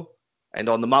Malifaux. And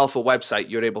on the Malifaux website,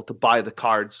 you're able to buy the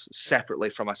cards separately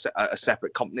from a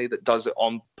separate company that does it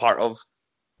on part of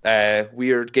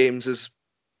Weird Games'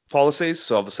 policies.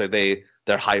 So obviously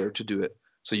they're hired to do it.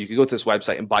 So you can go to this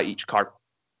website and buy each card,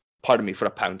 for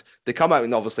 £1. They come out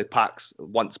in obviously packs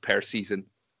once per season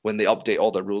when they update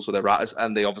all the rules with erratas,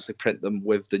 and they obviously print them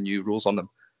with the new rules on them.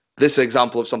 This is an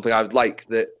example of something I would like,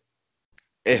 that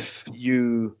if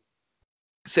you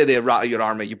say they errata your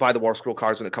army, you buy the War Scroll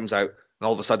cards when it comes out, and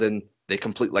all of a sudden they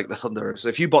complete like the Thunderers. So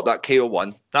if you bought that KO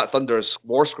one, that Thunderers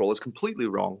War Scroll is completely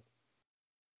wrong.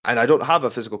 And I don't have a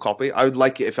physical copy. I would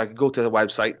like it if I could go to the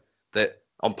website that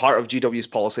on part of GW's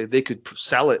policy, they could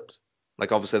sell it.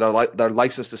 Like obviously they're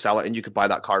licensed to sell it, and you could buy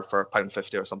that card for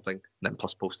 £1.50 or something, and then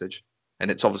plus postage. And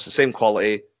it's obviously the same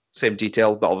quality, same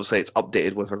detail, but obviously it's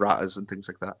updated with erratas and things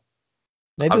like that.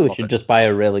 Maybe I'd we love should it. just buy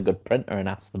a really good printer and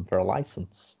ask them for a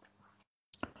license.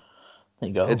 There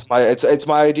you go. It's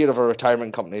my idea of a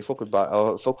retirement company. Folk would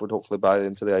hopefully buy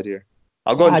into the idea.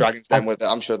 I'll go on Dragon's Den with it.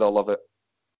 I'm sure they'll love it.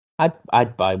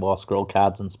 I'd buy War Scroll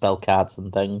cards and spell cards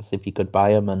and things if you could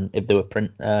buy them, and if they were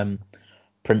print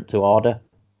to order.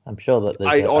 I'm sure that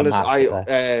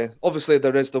there's obviously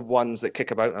there is the ones that kick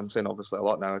about. I'm saying obviously a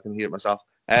lot now. I can hear it myself.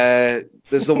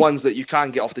 There's the ones that you can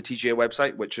get off the TGA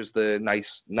website, which is the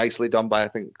nicely done by I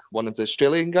think one of the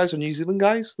Australian guys or New Zealand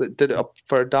guys that did it up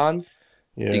for Dan.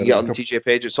 Yeah, You can get on the TGA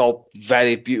page. It's all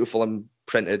very beautiful and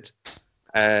printed.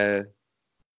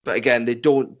 But again, they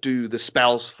don't do the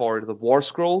spells for the War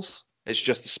Scrolls. It's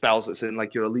just the spells that's in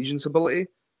like your Allegiance ability.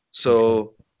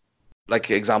 So, like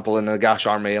example in the Gash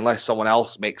army, unless someone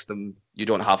else makes them, you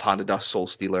don't have Hand of Dust, Soul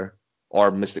Stealer,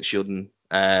 or Mystic Shield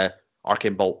and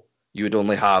Arcane Bolt. You would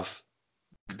only have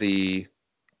the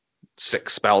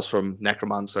 6 spells from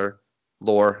Necromancer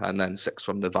lore and then 6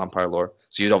 from the Vampire lore.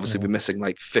 So you'd obviously be missing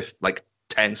like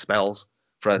 10 spells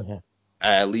for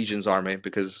Legion's army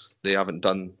because they haven't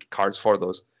done cards for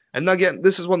those. And again,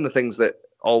 this is one of the things that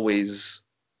always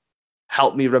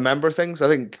help me remember things. I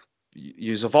think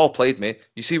you have all played me.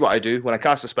 You see what I do when I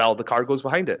cast a spell, the card goes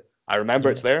behind it. I remember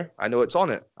it's there. I know it's on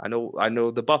it. I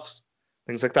know the buffs,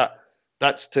 things like that.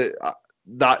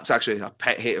 That's actually a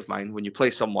pet hate of mine when you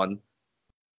play someone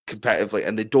competitively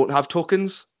and they don't have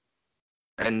tokens.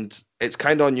 And it's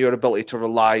kind of on your ability to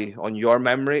rely on your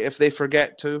memory if they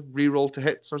forget to re-roll to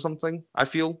hits or something, I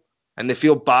feel. And they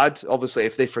feel bad, obviously,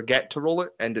 if they forget to roll it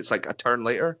and it's like a turn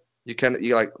later.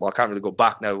 You're like, well, I can't really go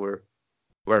back now. Where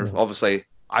obviously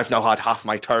I've now had half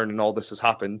my turn and all this has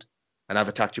happened and I've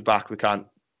attacked you back. We can't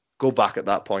go back at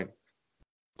that point.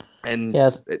 And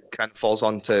it kind of falls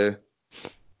onto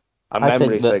a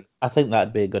memory thing. I think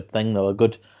that'd be a good thing, though. A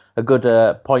good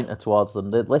pointer towards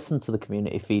them. They'd listen to the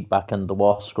community feedback, and the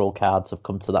War Scroll cards have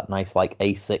come to that nice like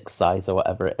A6 size or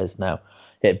whatever it is now.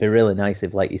 It'd be really nice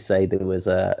if, like you say, there was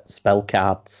spell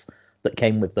cards that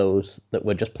came with those that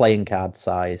were just playing card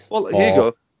size. Well, here you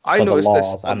go. I noticed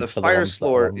this on the Fire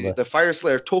Fire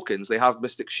Slayer tokens. They have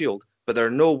Mystic Shield. but there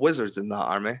are no wizards in that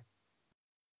army.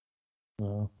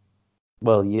 No.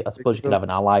 Well, I suppose you could have an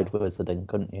allied wizard in,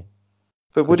 couldn't you?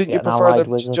 But wouldn't you get an prefer allied them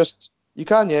to wizard? just? You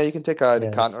can, yeah, you can take a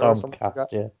Yeah, canter or something like Stormcast, that.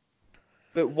 yeah.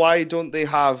 But why don't they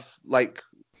have like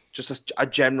just a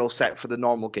general set for the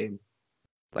normal game,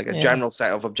 like a general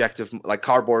set of objective, like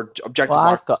cardboard objective Well,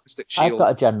 markers, stick shield? I've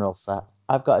got a general set.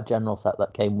 I've got a general set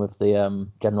that came with the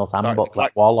General's Handbook,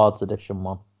 like- that Warlords edition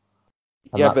one.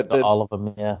 And Yeah, that's but got all of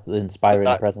them, yeah, the inspiring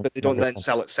presents. but they don't then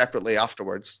sell it separately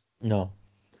afterwards. No.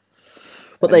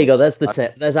 But there you go. There's the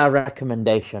tip. There's our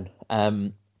recommendation.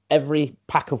 Every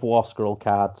pack of War Scroll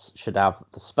cards should have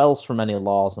the spells from any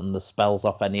laws and the spells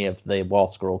off any of the War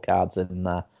Scroll cards in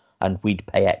there, and we'd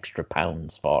pay extra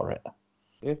 £pounds for it.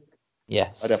 Yeah.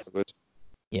 Yes. I definitely would.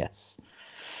 Yes.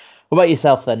 What about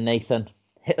yourself then, Nathan?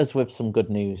 Hit us with some good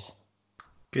news.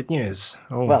 Good news.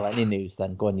 Oh, Well, any news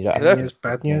then. Go on. You don't have good to- news,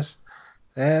 bad news.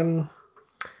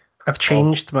 I've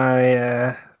changed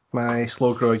my my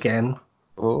slow grow again.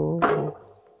 Oh.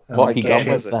 I'm What have you Again,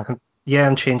 gone is with it? then? Yeah,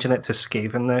 I'm changing it to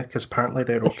Skaven now because apparently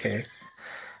they're okay.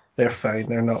 They're fine.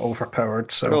 They're not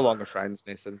overpowered. So We're no longer friends,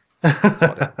 Nathan. no,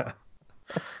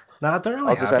 I don't really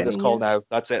I'll just have end this any call news. now.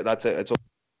 That's it. That's it. It's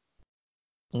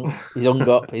He's hung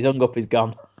up. He's hung up. He's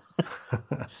gone.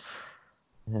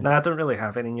 No, I don't really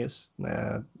have any news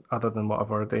other than what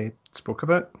I've already spoke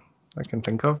about. I can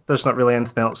think of. There's not really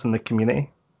anything else in the community.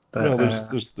 That,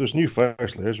 No, there's new Fire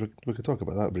Slayers. We could talk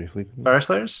about that briefly. Fire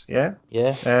Slayers, yeah.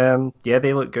 Yeah. Yeah,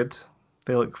 they look good.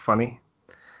 They look funny.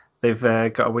 They've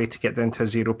got a way to get down to a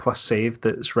 0+ save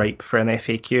that's ripe for an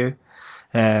FAQ.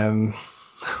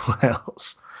 What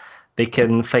else? They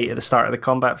can fight at the start of the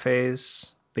combat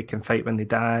phase. They can fight when they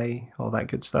die. All that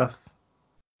good stuff.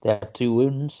 They have 2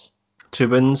 wounds. 2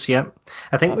 wounds, yeah.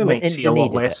 I think we might They see a lot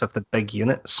needed less it. of the big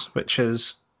units, which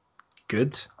is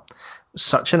good.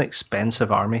 Such an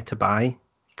expensive army to buy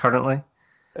currently.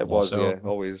 It was, So- yeah.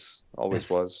 Always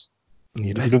was.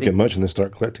 You don't get much in the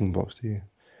start collecting box, do you?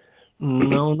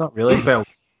 No, not really. Well,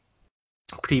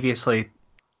 previously,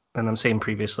 and I'm saying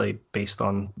previously based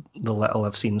on the little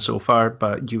I've seen so far,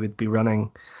 but you would be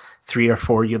running 3 or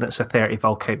 4 units of 30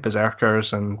 Volkite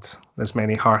Berserkers and as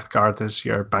many Hearthguard as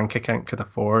your bank account could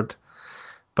afford.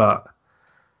 But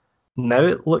now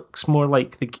it looks more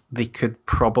like they could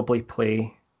probably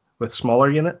play with smaller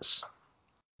units.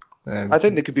 I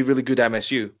think they could be really good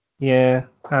MSU Yeah,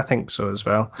 I think so as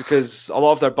well. because a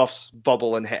lot of their buffs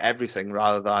bubble and hit everything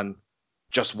rather than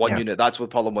just one Yeah. unit. That's what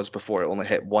the problem was before. It only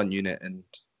hit one unit,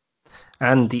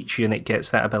 And each unit gets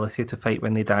that ability to fight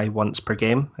when they die once per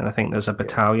game. And I think there's a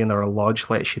battalion or a lodge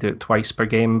lets you do it twice per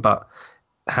game. But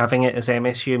having it as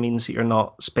MSU means that you're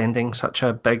not spending such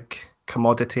a big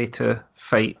commodity to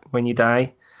fight when you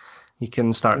die. You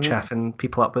can start chaffing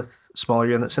people up with smaller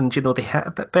units. And, you know, they hit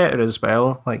a bit better as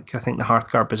well. Like, I think the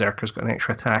Hearthguard Berserker's got an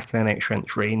extra attack and an extra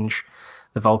inch range.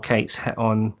 The Volkites hit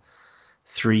on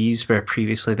 3s, where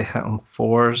previously they hit on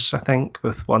 4s, I think,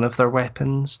 with one of their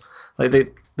weapons. Like,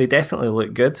 they definitely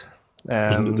look good.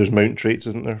 There's mount traits,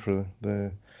 isn't there, for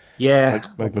the Yeah,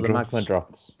 magma The drops? magma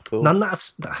drops. Cool. none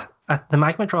that the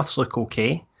magma droths look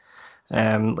okay.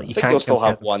 Like you think can't you'll still compare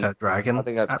have them one. to a dragon. I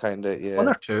think that's kind of, yeah. one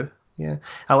or two. Yeah,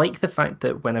 I like the fact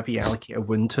that whenever you allocate a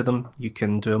wound to them, you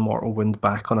can do a mortal wound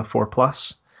back on a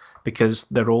 4+, because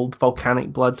their old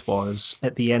volcanic blood was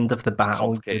at the end of the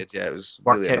battle. Complicated, you'd yeah. It was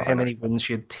work really out how annoying. many wounds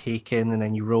you'd taken, and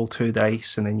then you roll 2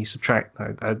 dice, and then you subtract.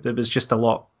 It was just a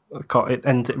lot,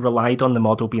 and it relied on the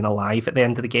model being alive at the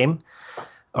end of the game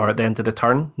or at the end of the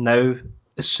turn. Now,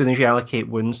 as soon as you allocate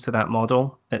wounds to that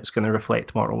model, it's going to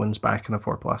reflect mortal wounds back in the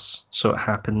 4+, so it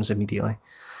happens immediately.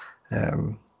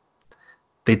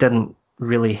 They didn't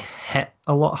really hit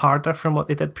a lot harder from what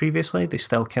they did previously. They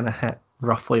still kind of hit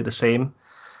roughly the same,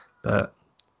 but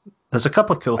there's a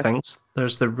couple of cool things.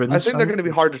 There's the rune. I think they're going to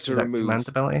be harder to that remove. command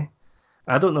ability.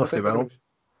 I don't know I if they think they're will.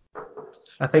 gonna-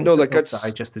 I think No, they'll like, it's- die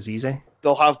just as easy.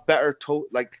 They'll have better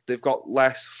like they've got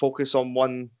less focus on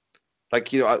one.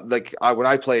 Like, you know, when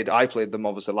I played them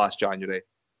obviously last January,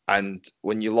 and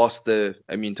when you lost the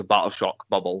immune to battle shock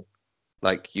bubble,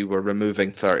 like you were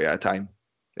removing 30 at a time.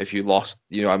 If you lost,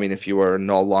 you know, I mean, if you were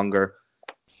no longer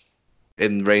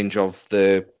in range of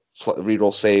the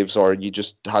reroll saves, or you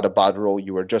just had a bad roll,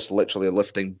 you were just literally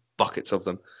lifting buckets of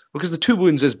them. Because the 2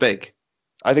 wounds is big.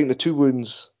 I think the 2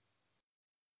 wounds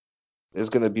is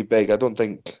going to be big. I don't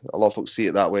think a lot of folks see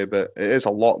it that way, but it is a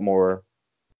lot more.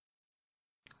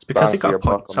 It's because they bang for got a your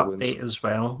buck points on the wounds. update as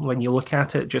well. When you look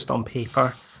at it just on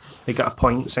paper, they got a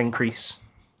points increase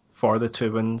for the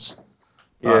 2 wounds.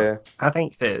 But Yeah. I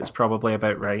think that it's probably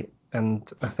about right,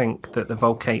 and I think that the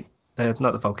Volkite,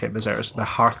 not the Volkite Berserkers, the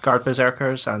Hearthguard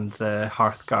Berserkers and the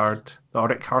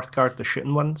Auric Hearthguard, the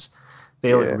shooting ones,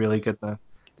 They look really good now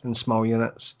in small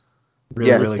units.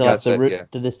 Really, Yeah, Do they really still good. have the yeah.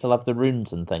 Do they still have the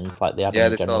runes and things like they had Yeah,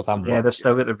 in they still General have the Sandbox? Yeah, they've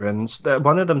still got the runes.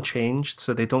 One of them changed,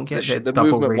 so they don't get the The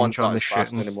double movement one's range on not the as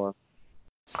fast shooting. anymore.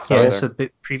 Yeah, Sorry so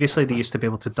previously they used to be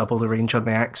able to double the range on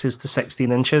the axes to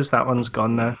 16 inches. That one's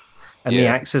gone now. And the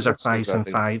Yeah, axes are that's 'cause 5s I and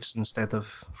think- 5s instead of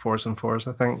 4s and 4s,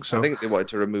 I think. So I think they wanted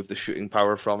to remove the shooting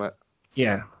power from it.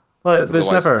 yeah. Well, it was Otherwise, it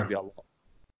would never. be a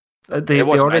lot. They It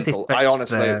was already mental. fixed I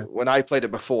honestly, the. when I played it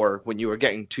before, when you were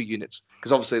getting 2 units,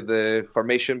 because obviously the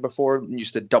formation before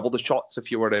used to double the shots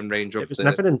if you were in range of It was the.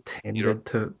 never intended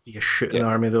to be a shooting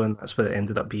army, though, and that's what it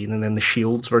ended up being. And then the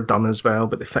shields were dumb as well,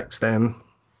 but they fixed them.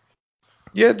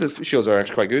 Yeah, the shields are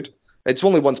actually quite good. It's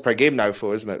only once per game now,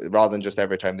 isn't it? Rather than just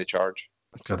every time they charge.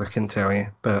 God, I can tell you,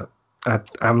 but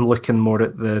I'm looking more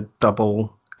at the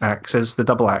double axes. The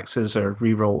double axes are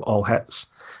reroll all hits,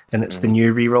 and it's the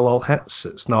new reroll all hits.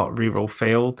 It's not reroll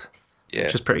failed, Yeah,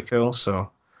 which is pretty cool. So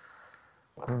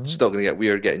still gonna get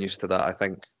weird getting used to that. I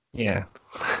think yeah,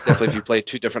 definitely if you play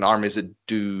 2 different armies that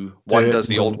do one it does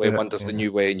the and old don't way, do it, one does the yeah.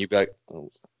 new way, and you'd be like, oh.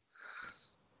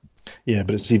 Yeah,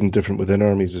 but it's even different within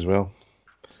armies as well.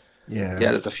 Yeah.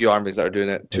 Yeah, there's a few armies that are doing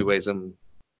it 2 ways, and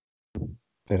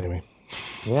Anyway.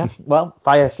 Yeah. Well,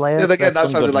 Fire Slayer. yeah, again,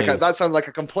 there's some good news. that sounded like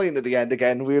a complaint at the end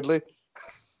again. Weirdly,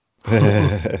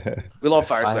 Yeah, we love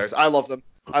Fire Slayers. I love them.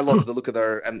 I love the look of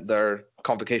their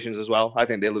convocations as well. I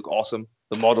think they look awesome.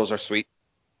 The models are sweet.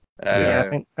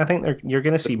 I think you're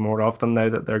going to see more of them now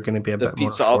that they're going to be a bit more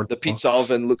affordable. The pizza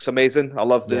oven looks amazing. I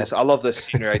love this. I love this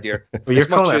scenery idea. Well, you're As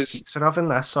much calling it a as- pizza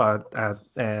oven? I saw a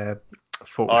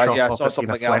Photoshop yeah, I of saw it being a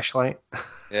something else. flashlight.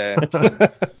 Yeah,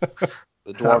 the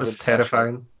That dwarven was flashlight.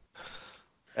 terrifying.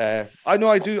 I know.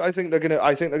 I do. I think they're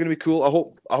gonna be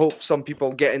cool. I hope some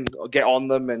people get on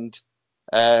them, and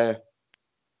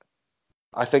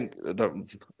I think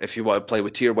if you want to play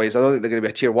with tier ways, I don't think they're going to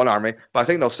be a tier 1 army, but I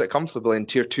think they'll sit comfortably in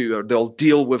tier 2, or they'll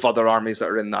deal with other armies that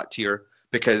are in that tier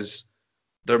because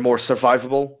they're more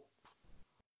survivable.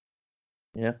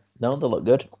 Yeah, no, they look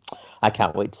good. I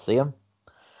can't wait to see them.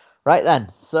 Right then,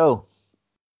 so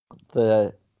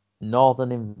the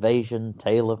Northern Invasion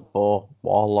Tale of 4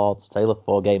 Warlords, Tale of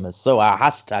 4 Gamers. So our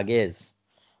hashtag is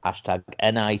hashtag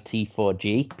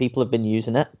NIT4G. People have been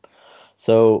using it.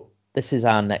 So this is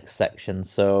our next section.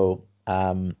 So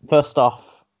first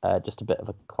off, just a bit of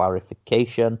a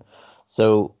clarification.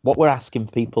 So what we're asking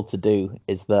people to do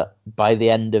is that by the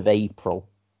end of April,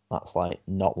 that's like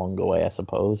not long away, I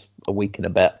suppose, a week and a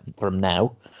bit from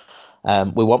now,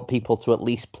 we want people to at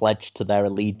least pledge to their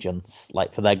allegiance,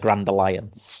 like for their Grand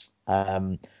Alliance.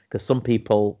 Because some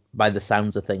people, by the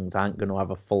sounds of things, aren't going to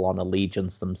have a full-on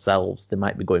allegiance themselves. They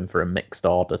might be going for a mixed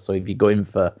order. So if you're going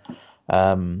for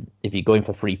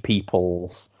Free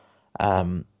Peoples,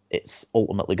 it's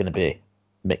ultimately going to be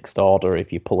mixed order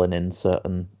if you're pulling in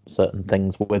certain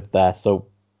things with there. So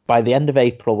by the end of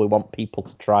April, we want people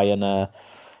to try and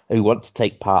who want to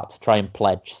take part to try and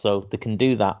pledge. So they can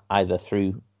do that either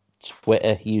through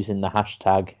Twitter using the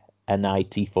hashtag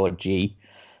NIT4G,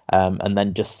 and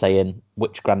then just saying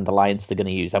which Grand Alliance they're going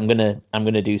to use. I'm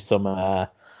gonna do some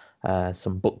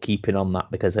bookkeeping on that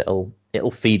because it'll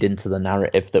feed into the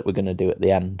narrative that we're going to do at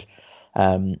the end.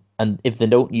 And if they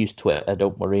don't use Twitter,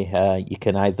 don't worry. You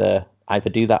can either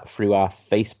do that through our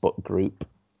Facebook group,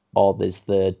 or there's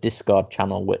the Discord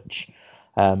channel, which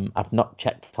I've not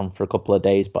checked on for a couple of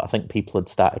days, but I think people had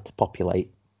started to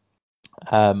populate.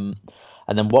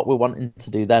 And then what we're wanting to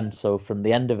do then, so from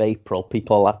the end of April,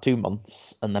 people will have 2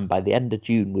 months, and then by the end of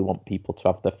June, we want people to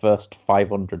have their first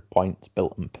 500 points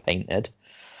built and painted,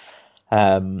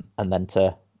 and then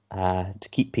to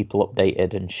keep people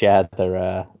updated and share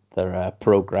their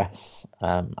progress,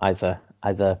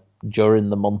 either during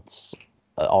the months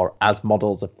or as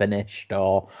models are finished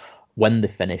or when they're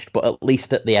finished, but at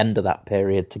least at the end of that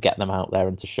period to get them out there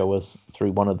and to show us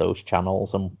through one of those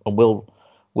channels, and we'll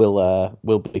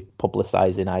be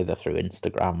publicizing either through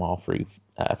Instagram or through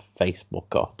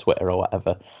Facebook or Twitter or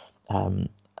whatever,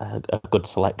 a good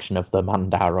selection of them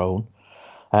and our own.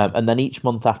 And then each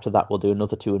month after that, we'll do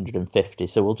another 250.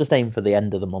 So we'll just aim for the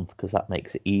end of the month because that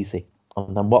makes it easy.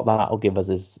 And then what that'll give us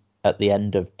is at the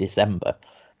end of December,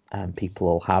 people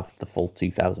will have the full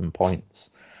 2,000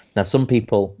 points. Now, some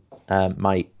people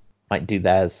might do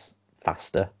theirs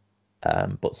faster.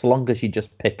 But so long as you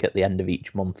just pick at the end of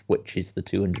each month which is the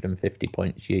 250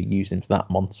 points you're using for that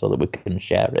month so that we can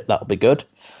share it, that'll be good.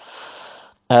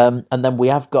 And then we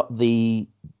have got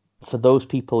for those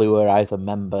people who are either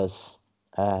members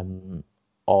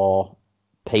or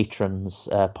patrons,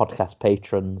 podcast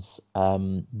patrons,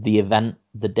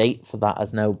 the date for that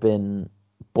has now been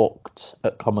booked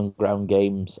at Common Ground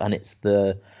Games, and it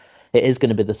is going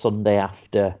to be the Sunday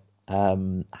after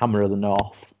Hammer of the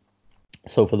North.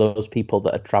 So for those people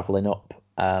that are travelling up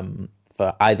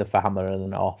for Hammer of the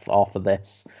North or for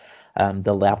this,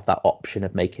 they'll have that option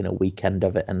of making a weekend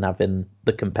of it and having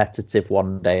the competitive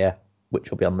one day, which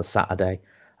will be on the Saturday,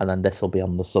 and then this will be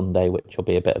on the Sunday, which will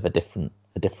be a bit of a different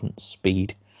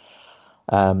speed.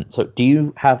 So do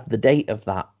you have the date of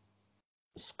that,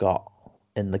 Scott,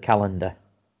 in the calendar?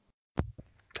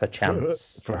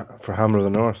 Perchance. For Hammer of the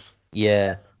North.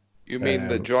 Yeah. You mean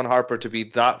that John Harper to be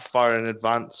that far in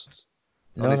advance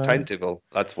on his timetable?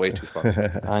 That's way too far.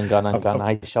 Hang on.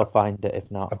 I shall find it if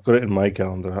not. I've got it in my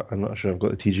calendar. I'm not sure I've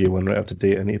got the TGA one right up to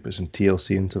date. I need to put some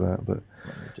TLC into that, but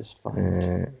let me just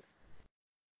find.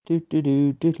 Look at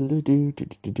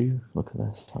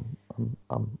this.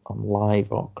 I'm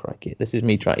live. Oh crikey! This is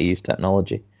me trying to use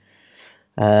technology.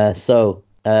 So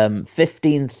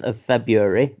 15th of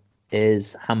February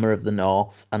is Hammer of the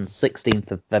North, and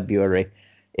 16th of February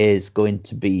is going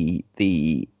to be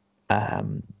the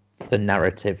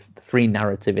free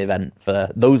narrative event for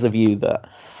those of you that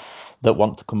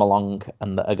want to come along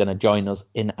and that are going to join us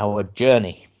in our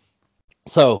journey.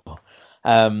 So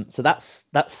that's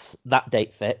that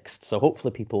date fixed. So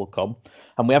hopefully people will come,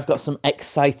 and we have got some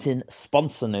exciting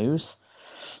sponsor news.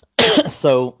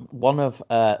 So one of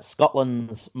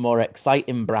Scotland's more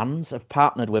exciting brands have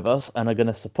partnered with us and are going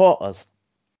to support us.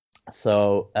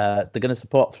 So they're going to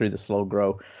support through the slow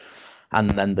grow, and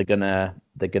then they're gonna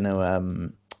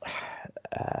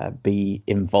be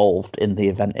involved in the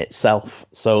event itself.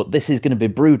 So this is going to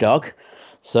be Brewdog.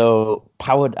 So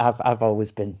powered. I've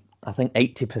always been. I think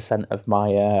 80% of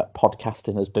my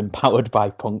podcasting has been powered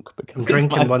by Punk, because I'm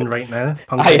drinking one right now.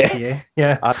 Punk IPA.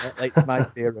 Yeah, it's my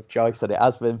beer of choice, and it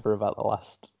has been for about the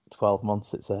last 12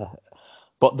 months.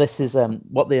 But this is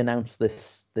what they announced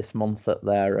this month at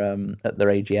their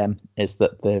AGM is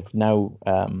that they've now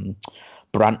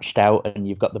branched out, and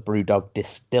you've got the Brewdog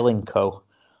Distilling Co.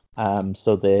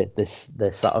 So they're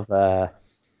sort of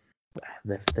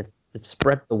they've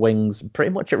spread the wings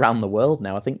pretty much around the world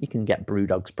now. I think you can get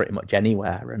Brewdogs pretty much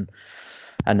anywhere,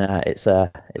 and it's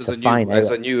a fine.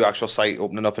 There's a new actual site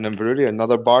opening up in Inverurie,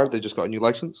 another bar. They just got a new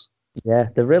license. Yeah,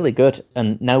 they're really good.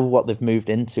 And now what they've moved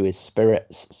into is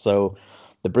spirits. So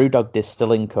the Brewdog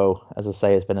Distilling Co., as I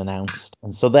say, has been announced,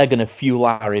 and so they're going to fuel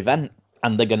our event,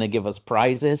 and they're going to give us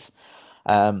prizes.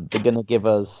 They're going to give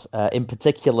us, in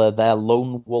particular, their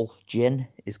Lone Wolf Gin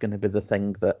is going to be the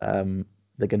thing that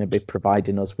they're going to be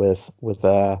providing us with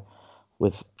a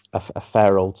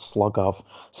fair old slog of.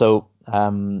 So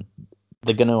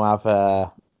they're going to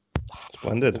have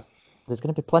splendid. There's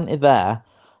going to be plenty there.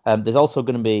 There's also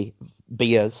going to be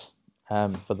beers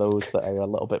for those that are a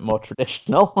little bit more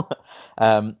traditional,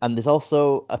 and there's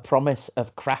also a promise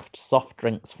of craft soft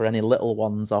drinks for any little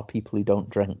ones or people who don't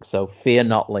drink. So fear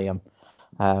not, Liam.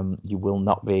 You will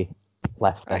not be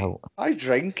left out. I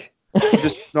drink. I'm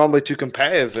just normally too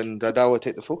competitive, and that would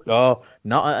take the focus. Oh,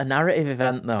 not at a narrative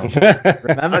event, though.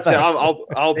 Remember, that's it.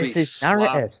 I'll this be is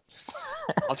narrative.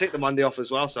 I'll take the Monday off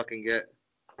as well, so I can get.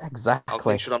 Exactly. I'll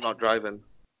make sure I'm not driving.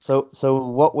 So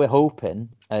what we're hoping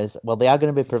is, well, they are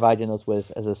going to be providing us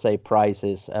with, as I say,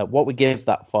 prizes. What we give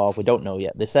that for, we don't know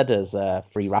yet. They said as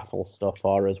free raffle stuff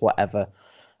or as whatever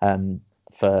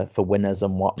for winners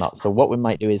and whatnot. So what we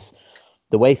might do is,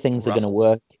 the way things are going to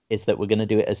work is that we're going to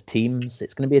do it as teams.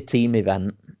 It's going to be a team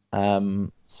event.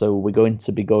 So we're going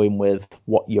to be going with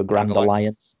what your Grand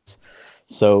Alliance is.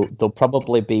 So there'll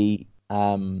probably be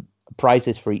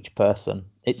prizes for each person.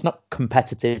 It's not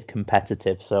competitive,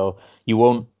 so you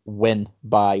won't win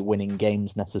by winning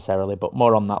games necessarily, but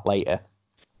more on that later.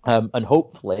 And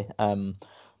hopefully,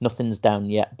 nothing's down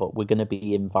yet, but we're going to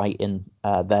be inviting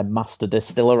their master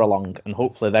distiller along, and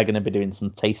hopefully they're going to be doing some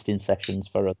tasting sessions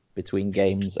for us between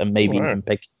games, and maybe even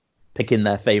picking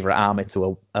their favourite army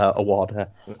to award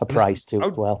a prize to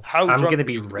as well. I'm going to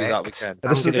be wrecked. That weekend.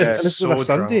 This is so a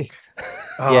Sunday.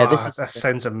 Oh, yeah, that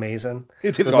sounds amazing.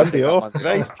 Monday off,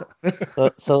 Christ.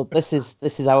 So this is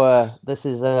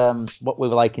what we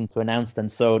were liking to announce then.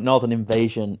 So Northern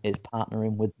Invasion is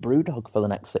partnering with Brewdog for the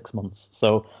next 6 months.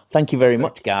 So thank you very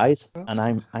much, guys, and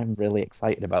I'm really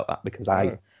excited about that because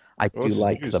I do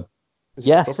like them.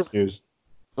 Yeah, news.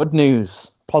 Good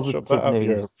news, positive news.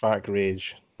 Your fat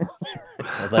rage.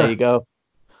 Well, there you go.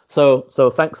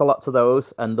 So thanks a lot to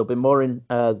those, and there'll be more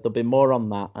on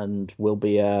that, and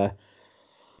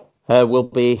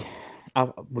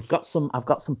I've got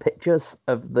some pictures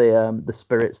of the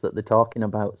spirits that they're talking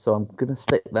about, so I'm gonna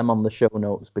stick them on the show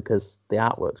notes because the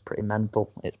artwork's pretty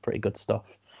mental. It's pretty good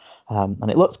stuff, and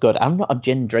it looks good. I'm not a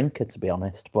gin drinker, to be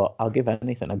honest, but I'll give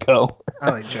anything a go. I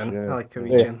like gin. I like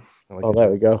gin. There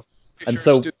we go. And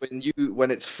so when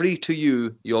it's free to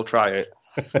you, you'll try it.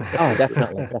 Oh,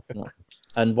 definitely, definitely.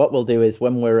 And what we'll do is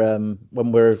when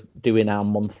we're doing our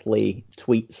monthly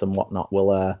tweets and whatnot,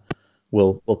 we'll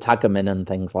tag them in and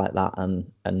things like that,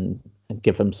 and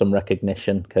give them some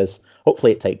recognition, because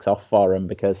hopefully it takes off for them.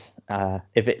 Because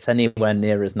if it's anywhere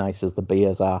near as nice as the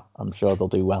beers are, I'm sure they'll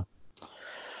do well.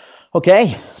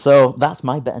 Okay, so that's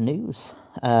my bit of news,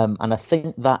 and I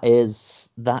think that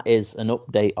is an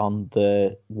update on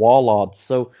the Warlords.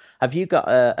 So, have you got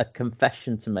a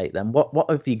confession to make then? What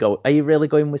have you got? Are you really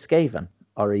going with Skaven,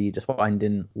 or are you just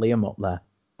winding Liam up there?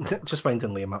 Just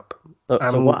winding Liam up.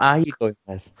 So what are you going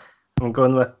with? I'm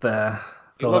going with the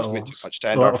loves little, me too much to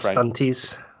the end our little friend.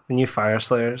 stunties, the new Fire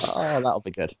Slayers. Oh, that'll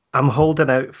be good. I'm holding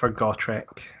out for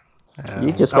Gotrek.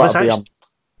 You just want to be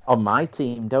on my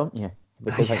team, don't you?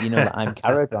 Because you know that I'm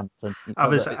Caradhran. So I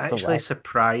was actually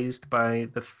surprised by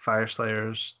the Fire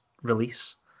Slayers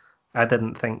release. I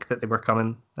didn't think that they were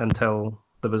coming until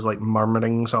there was like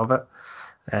murmurings of it.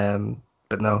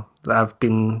 But no, I've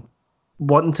been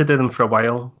wanting to do them for a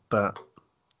while, but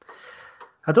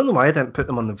I don't know why I didn't put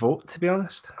them on the vote, to be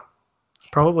honest.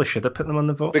 Probably should have put them on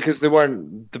the vote. Because they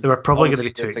weren't... They were probably going to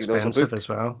be too expensive as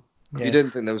well. Yeah. You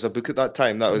didn't think there was a book at that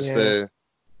time? That was the...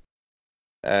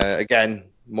 again,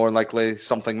 more likely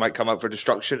something might come out for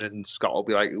Destruction and Scott will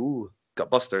be like, ooh, got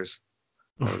Busters.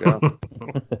 There we go.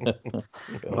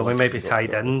 Well, we may be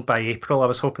tied in by April. I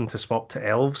was hoping to swap to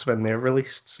Elves when they're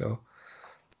released, so...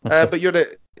 But so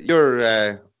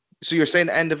you're saying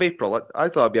end of April? I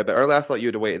thought it'd be a bit early. I thought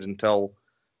you'd have waited until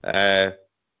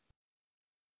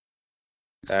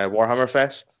Warhammer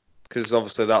Fest, because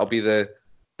obviously that'll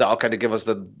kind of give us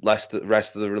the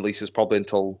rest of the releases probably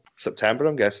until September,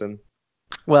 I'm guessing.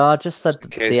 Well, I just said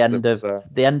the end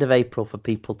of April for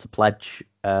people to pledge.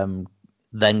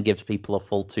 Then gives people a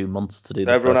full 2 months to do.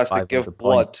 Everyone has to give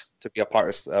blood to be a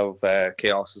part of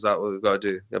Chaos. Is that what we've got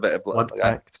to do? A bit of blood.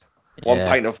 One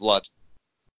pint of blood.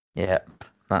 Yep,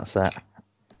 that's it.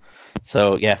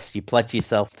 So yes, you pledge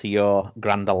yourself to your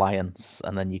Grand Alliance,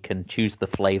 and then you can choose the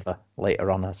flavour later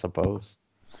on, I suppose.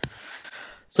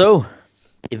 So,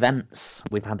 events.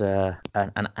 We've had an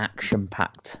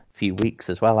action-packed few weeks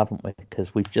as well, haven't we?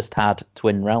 Because we've just had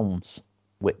Twin Realms,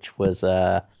 which was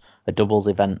a doubles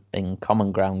event in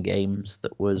Common Ground Games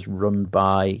that was run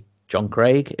by John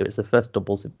Craig. It was the first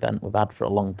doubles event we've had for a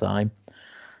long time.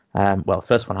 Well,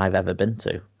 first one I've ever been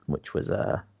to, which was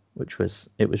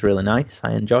really nice.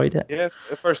 I enjoyed it. Yeah,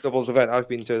 the first doubles event I've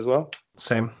been to as well.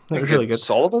 Same. It was really good.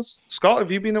 All of us. Scott,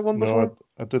 have you been at one before? No,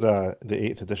 I did the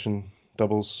 8th edition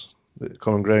doubles at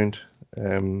Common Ground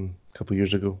a couple of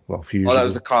years ago. Well, a few years ago. Oh, that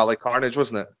was the Cali Carnage,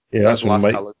 wasn't it? Yeah, that was the last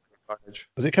Cali Carnage.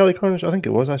 Was it Cali Carnage? I think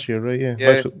it was actually, right?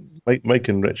 Yeah. Mike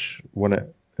and Rich won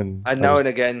it. And I now and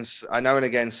again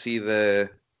see the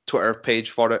Twitter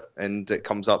page for it, and it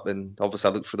comes up, and obviously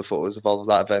I look for the photos of all of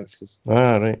that events.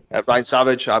 Right. Ryan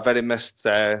Savage, I very missed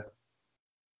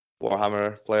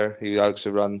Warhammer player. He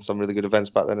actually ran some really good events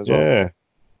back then as well.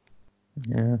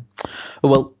 Yeah.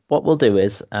 Well, what we'll do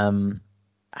is,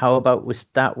 how about we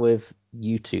start with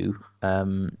you two,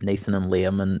 Nathan and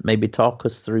Liam, and maybe talk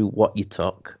us through what you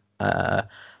took,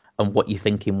 and what your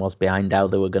thinking was behind how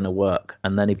they were going to work.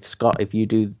 And then if you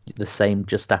do the same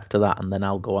just after that, and then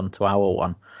I'll go on to our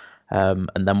one, and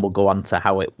then we'll go on to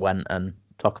how it went and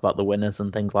talk about the winners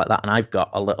and things like that. And I've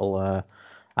got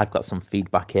I've got some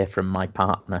feedback here from my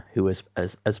partner who has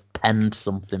penned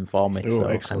something for me.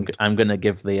 I'm going to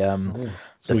give the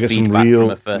feedback from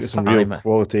a first timer. Real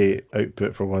quality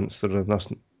output for once. There are enough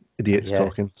idiots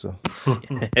talking. So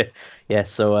yeah.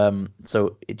 So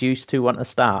do you two want to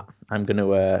start? I'm going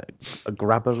to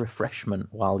grab a refreshment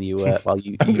while you you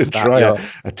start. Try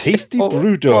a tasty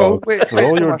brew dog for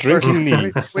all your drinking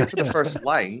needs. Wait for the first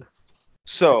line.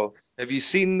 So, have you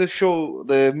seen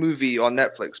the movie on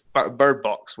Netflix, Bird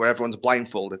Box, where everyone's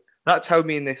blindfolded? That's how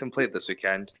me and Nathan played this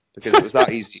weekend, because it was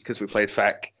that easy, because we played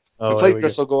Feck. We played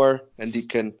Gristlegore and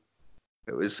Deepkin.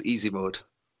 It was easy mode.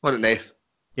 Wasn't it, Nath?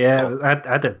 Yeah,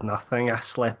 I did nothing. I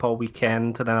slept all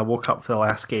weekend, and then I woke up for the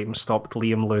last game, stopped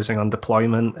Liam losing on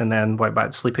deployment, and then went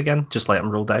back to sleep again. Just let him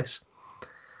roll dice.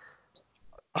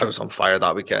 I was on fire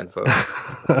that weekend, folks.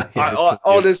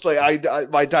 Honestly,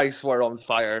 my dice were on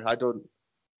fire.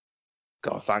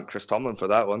 Gotta thank Chris Tomlin for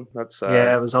that one. That's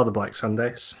it was all the Black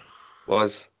Sundays.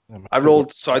 I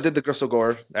rolled, so I did the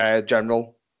Gristlegore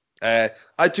general. I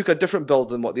took a different build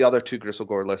than what the other two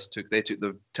Gristlegore lists took. They took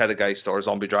the Terrorgeist or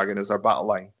Zombie Dragon as their battle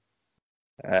line.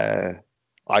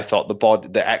 I thought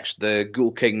the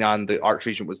Ghoul King and the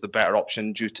Archregent was the better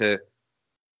option due to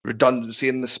redundancy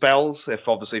in the spells. If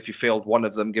you failed one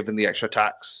of them, given the extra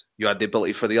attacks, you had the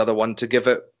ability for the other one to give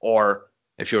it. Or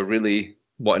if you're really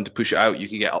wanting to push it out, you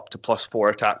could get up to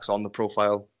 +4 attacks on the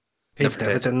profile. Paid Never did.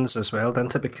 dividends as well,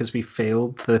 didn't it? Because we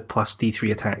failed the plus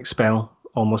D3 attack spell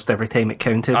almost every time it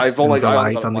counted. I only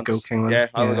relied got it on the once. Ghoul King one. Yeah,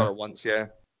 I only got it once. Yeah,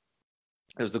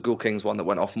 it was the Ghoul King's one that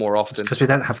went off more often. Because we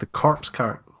didn't have the corpse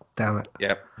cart. Damn it.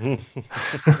 Yeah,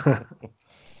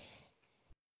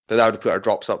 but that would put our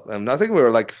drops up. And I think we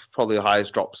were like probably the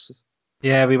highest drops.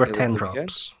 Yeah, we were It was 10 the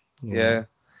drops. Yeah.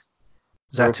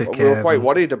 Zatuk, We were quite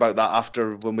worried about that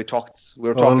after when we talked. We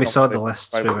were well, talking. when we saw the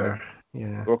obviously, lists, we were.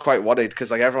 Yeah. we were quite worried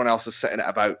because like everyone else was sitting at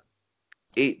about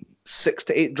 6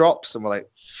 to 8 drops, and we're like,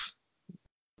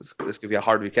 this could be a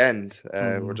hard weekend.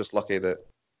 We're just lucky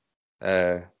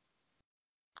that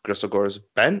Gristlegor's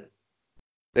bent.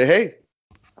 Hey,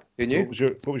 you knew?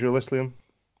 What was your list, Liam?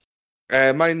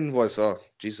 Mine was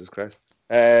Jesus Christ.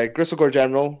 Gristlegor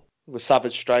General with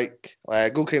Savage Strike,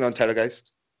 Ghoul King on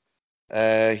Terrorgeist.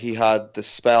 He had the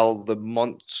spell, the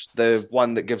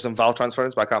one that gives him Val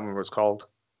Transference, but I can't remember what it's called.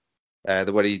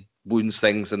 The where he wounds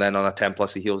things, and then on a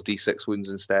 10+ he heals D6 wounds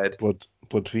instead.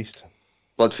 Blood Feast.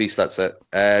 Blood Feast, that's it.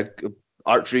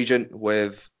 Archregent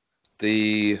with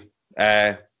the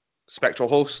Spectral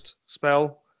Host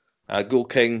spell. Ghoul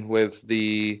King with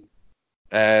the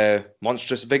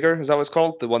Monstrous Vigor, is that what it's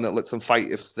called? The one that lets them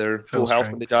fight if they're full health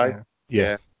when they die.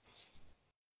 Yeah.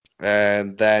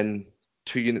 And then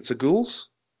 2 units of ghouls.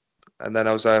 And then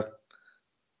I was a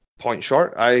point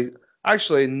short. I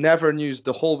actually never used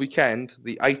the whole weekend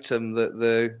the item that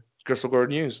the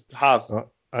Gristlegor used have.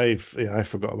 I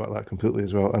forgot about that completely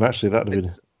as well. And actually, that would have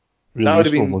been really that would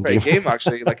have useful been a pretty game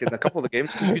actually, like in a couple of the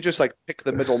games, because you could just like pick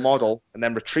the middle model and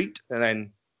then retreat, and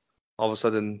then all of a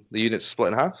sudden the units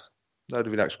split in half. That would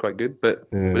have been actually quite good, but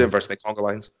we didn't verse any conga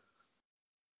lines.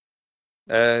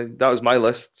 That was my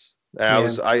list. I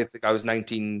think I was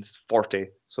 1940,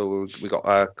 so we got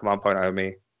a command point out of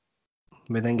me.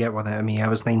 We didn't get one out of me. I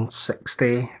was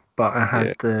 960, but I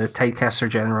had the Tidecaster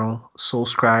General, Soul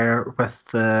Scryer with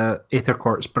the Aether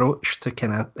Quartz Brooch to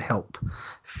kind of help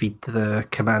feed the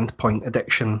command point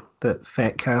addiction that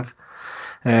Feck have.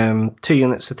 2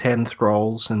 units of 10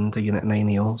 Thralls and a unit of 9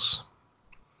 Eels.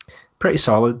 Pretty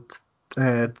solid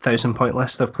 1,000 point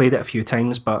list. I've played it a few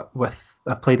times, but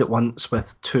I played it once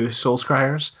with 2 Soul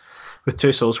Scryers. With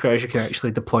 2 Soul Scryers, you can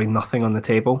actually deploy nothing on the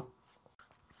table,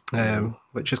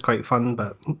 which is quite fun.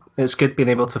 But it's good being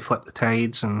able to flip the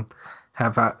tides and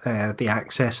have the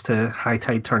access to High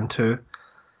Tide turn 2.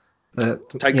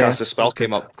 Tidecaster spell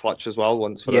came up clutch as well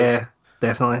once for us. Yeah,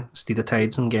 definitely. Steed of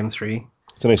Tides in game 3.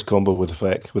 It's a nice combo with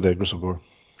Effect with the Gristlegor.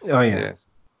 Oh yeah.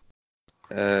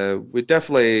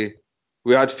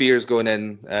 We had fears going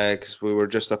in because we were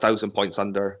just 1,000 points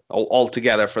under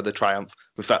altogether for the Triumph.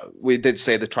 We did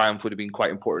say the Triumph would have been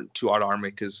quite important to our army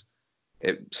because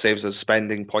it saves us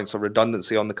spending points of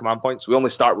redundancy on the command points. We only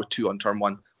start with 2 on turn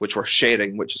 1, which we're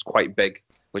sharing, which is quite big,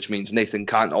 which means Nathan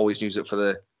can't always use it for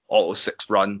the auto 6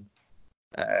 run.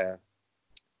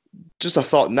 Just a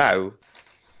thought now,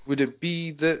 would it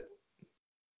be that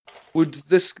would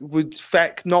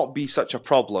Feck not be such a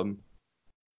problem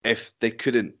if they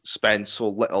couldn't spend so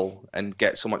little and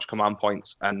get so much command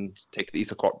points and take the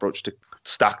Aether Quartz Brooch to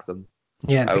stack them?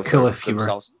 Yeah, it'd be cool if you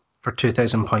were for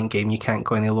 2,000 point game, you can't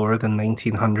go any lower than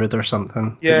 1,900 or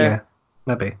something. Yeah,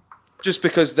 maybe. Just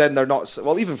because then they're not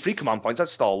even 3 command points.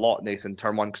 That's still a lot, Nathan.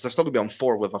 Turn 1 because they're still gonna be on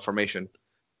 4 with a formation.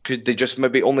 Could they just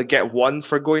maybe only get 1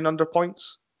 for going under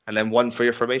points and then 1 for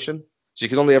your formation? So you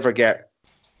could only ever get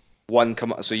 1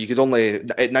 command. So you could only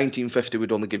at 1950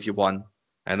 would only give you 1,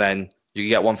 and then you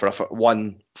get 1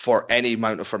 for any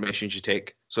amount of formations you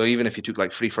take. So even if you took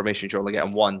like 3 formations, you're only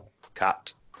getting 1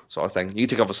 capped sort of thing. You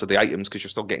take obviously the items because you're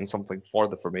still getting something for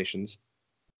the formations.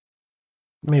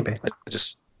 Maybe.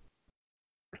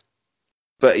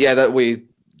 But yeah, that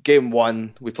game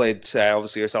 1 we played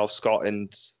obviously yourself, Scott,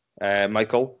 and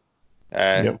Michael.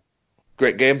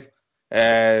 Great game.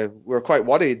 We're quite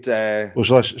worried. Well,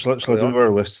 shall I do our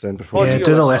list then before? Yeah,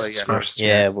 do the lists first.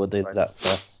 Yeah, we'll do that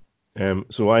first.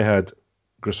 So I had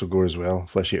Gristlegor as well,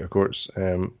 Flesh Eater Quartz.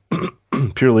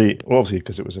 Purely, obviously,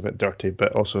 because it was a bit dirty,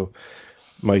 but also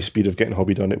my speed of getting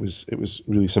hobby done. It was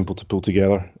really simple to pull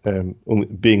together. Only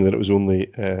being that it was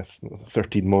only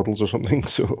 13 models or something.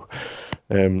 So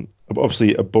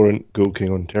obviously, Abhorrent, Ghoul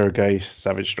King on Terrorgeist,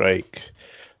 Savage Strike,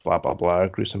 blah blah blah,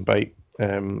 Gruesome Bite.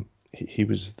 He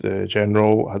was the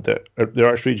general. Had the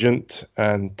Archregent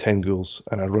and 10 ghouls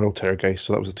and a Royal Terrorgeist.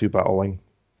 So that was a 2 battle line.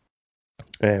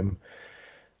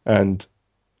 And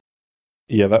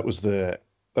yeah, that was the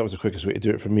quickest way to do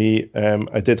it for me.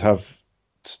 I did have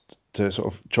to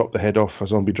sort of chop the head off a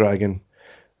zombie dragon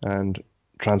and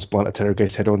transplant a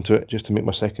Terrorgeist head onto it just to make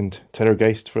my second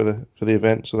Terrorgeist for the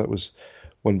event. So that was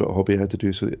one bit of hobby I had to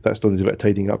do, so that still needs a bit of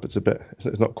tidying up. It's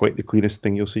not quite the cleanest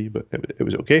thing you'll see, but it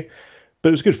was okay. But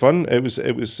it was good fun. It was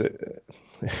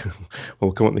well,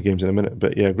 we'll come on to the games in a minute,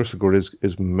 but yeah, Gristlegore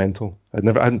is mental. I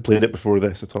hadn't played it before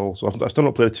this at all, so I've still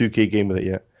not played a 2K game with it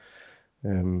yet.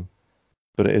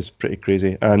 But it is pretty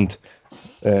crazy. And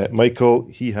Michael,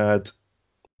 he had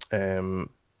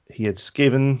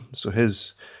Skaven, so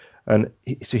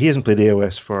he hasn't played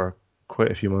AOS for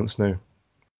quite a few months now.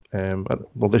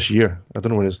 Well, this year. I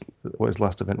don't know what his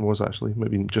last event was actually.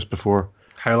 Maybe just before.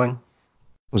 Howling.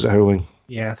 Was it Howling?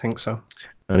 Yeah, I think so.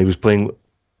 And he was playing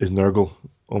his Nurgle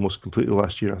almost completely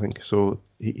last year, I think. So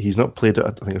he's not played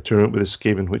at, I think, a tournament with his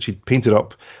Skaven, which he painted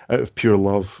up out of pure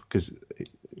love because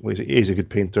he's a good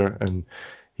painter and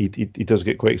he does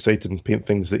get quite excited and paint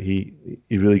things that he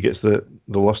really gets the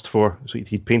lust for. So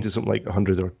he painted something like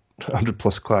 100 or 100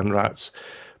 plus clan rats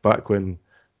back when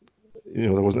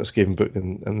there wasn't a Skaven book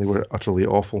and they were utterly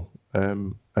awful.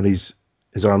 And his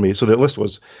army. So the list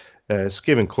was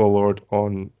Skaven Clawlord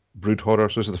on Brood Horror.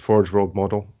 So this is the Forge World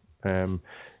model.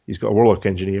 He's got a Warlock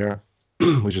Engineer,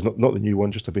 which is not the new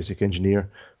one, just a basic engineer.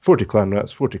 40 clan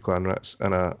rats,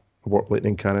 and a Warp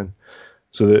Lightning Cannon.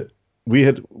 So that we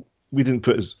didn't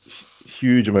put as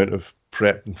huge amount of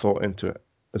prep and thought into it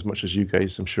as much as you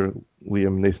guys. I'm sure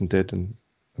Liam, Nathan did, and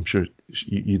I'm sure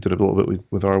you did a little bit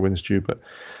with Arwen, Stu. But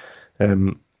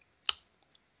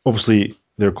obviously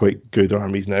they're quite good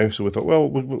armies now, so we thought, well,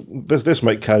 this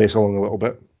might carry us along a little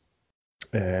bit.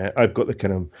 I've got the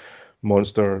kind of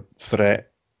monster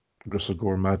threat,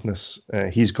 Gristlegore madness.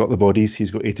 He's got the bodies. He's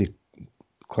got 80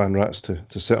 clan rats to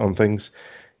sit on things.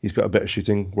 He's got a bit of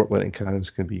shooting. Warp Lightning Cannons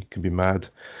can be mad.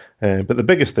 But the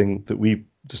biggest thing that we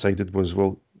decided was,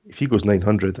 well, if he goes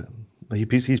 900,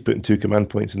 he's putting 2 command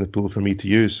points in the pool for me to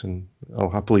use, and I'll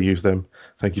happily use them.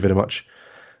 Thank you very much.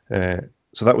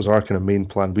 So that was our kind of main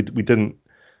plan. We didn't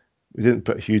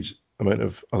put a huge amount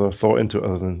of other thought into it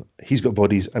other than he's got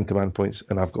bodies and command points,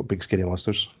 and I've got big scary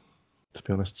monsters, to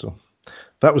be honest. So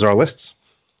that was our lists.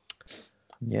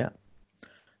 Yeah.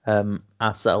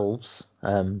 Ourselves.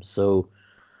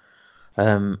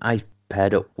 I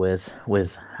paired up with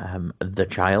the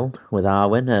child, with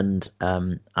Arwen,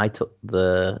 and I took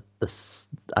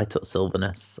I took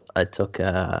Sylvaneth. I took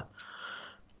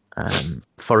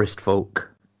Forest Folk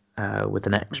with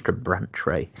an extra branch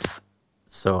wraith.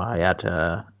 So I had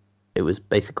it was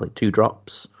basically 2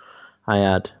 drops. I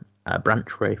had a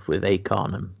branch wraith with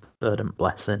Acorn and Verdant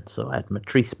Blessing. So I had my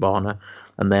Tree Spawner,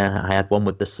 and then I had one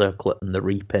with the Circlet and the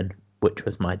Reaping, which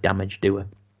was my damage doer.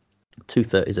 2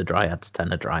 30s of Dryads,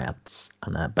 10 of Dryads,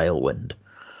 and a Balewind,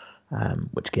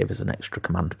 which gave us an extra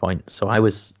command point. So I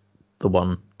was the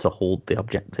one to hold the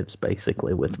objectives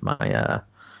basically with my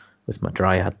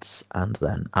Dryads, and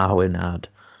then Arwen had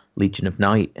Legion of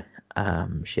Night.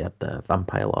 She had the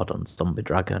Vampire Lord on Zombie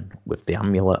Dragon with the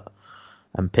Amulet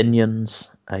and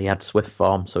Pinions. He had Swift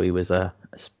Form, so he was a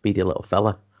speedy little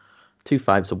fella. 2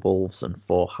 5s of Wolves and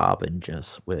 4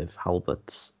 Harbingers with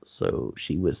Halberds, so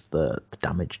she was the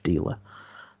damage dealer.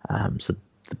 So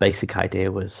the basic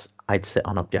idea was I'd sit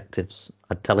on objectives,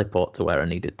 I'd teleport to where I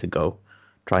needed to go,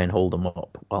 try and hold them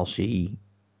up while she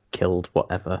killed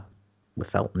whatever we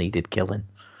felt needed killing.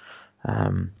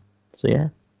 So yeah,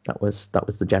 that was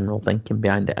the general thinking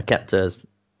behind it. I kept hers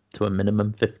to a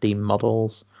minimum 15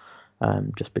 models,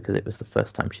 just because it was the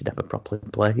first time she'd ever properly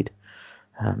played.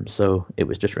 So it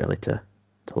was just really to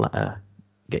let her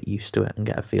get used to it and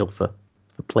get a feel for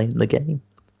playing the game.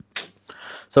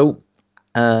 So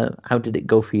how did it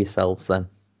go for yourselves then?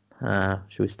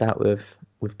 Should we start with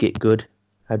Get Good?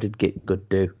 How did Get Good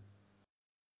do?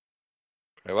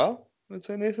 Very well, I'd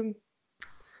say, Nathan.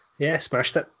 Yeah,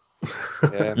 smashed it.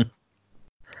 Yeah.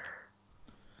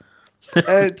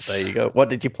 There you go. What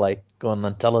did you play? Go on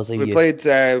then, tell us. We played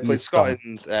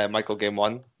Scotland, Michael, game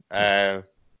 1.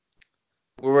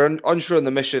 We were unsure on the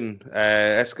mission.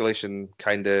 Escalation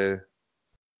kind of...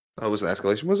 Oh, it wasn't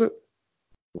Escalation, was it?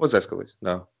 Was Escalation?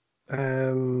 No.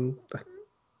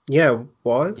 Yeah, it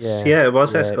was. Yeah, it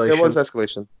was Escalation. It was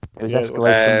Escalation. It was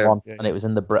Escalation 1, yeah. and it was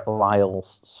in the Brittle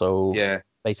Isles, so Yeah.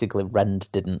 basically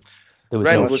Rend didn't... There was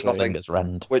Rend no was such nothing. thing as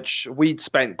Rend. Which we'd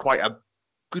spent quite a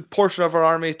good portion of our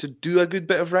army to do a good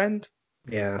bit of Rend.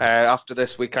 Yeah. After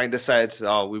this, we kind of said,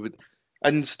 we would...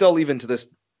 And still, even to this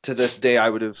day, I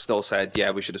would have still said,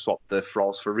 yeah, we should have swapped the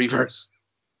Thralls for Reavers.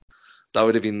 That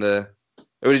would have been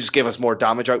it would have just gave us more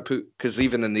damage output, because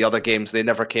even in the other games, they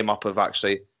never came up of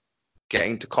actually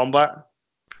getting to combat.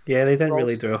 Yeah, they didn't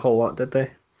really do a whole lot, did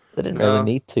they? They didn't really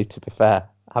need to be fair,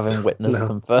 having witnessed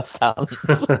them firsthand.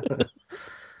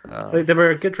 They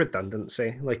were a good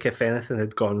redundancy. Like, if anything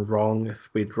had gone wrong, if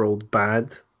we'd rolled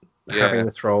bad, having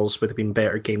the thralls would have been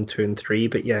better game 2 and 3.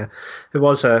 But yeah, it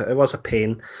was a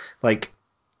pain. Like,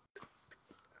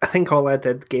 I think all I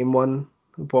did game 1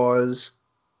 was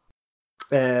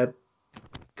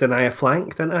deny a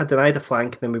flank, didn't I? Denied a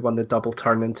flank, and then we won the double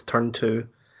turn into turn 2.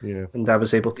 Yeah. And I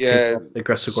was able to take off the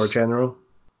Grissogor General.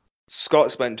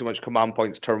 Scott spent too much command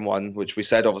points turn 1, which we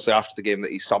said obviously after the game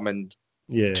that he summoned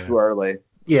too early.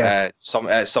 Yeah.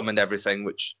 Summoned everything,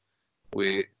 which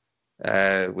we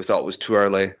thought was too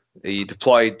early. He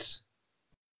deployed.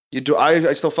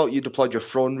 I still felt you deployed your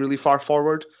throne really far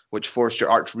forward, which forced your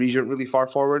Archregent really far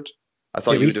forward. I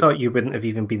thought you wouldn't have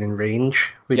even been in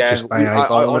range. I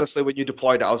honestly, when you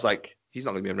deployed it, I was like, he's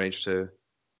not going to be in range to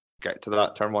get to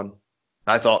that turn 1. And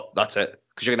I thought that's it,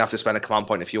 because you're going to have to spend a command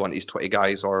point if you want these 20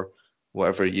 guys or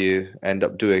whatever you end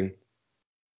up doing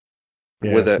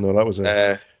with it. No, that was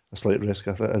a slight risk.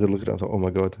 I did look at it and thought, oh my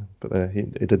god, but he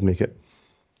did make it.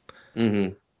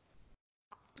 Mm-hmm.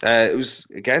 It was,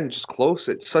 again, just close.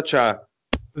 It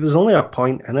was only a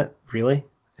point in it, really,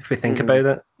 if we think about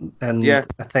it. And I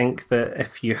think that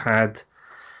if you had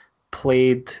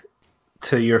played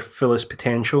to your fullest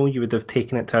potential, you would have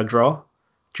taken it to a draw,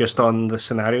 just on the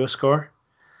scenario score.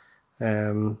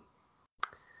 But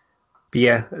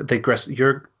yeah,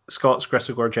 your Scott's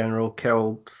Grissogor General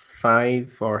killed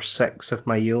 5 or 6 of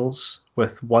my eels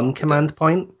with 1 command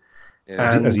point.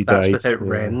 Yeah. And as he that's died, without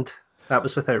Rend. That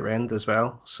was without Rend as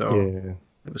well. So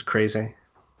it was crazy.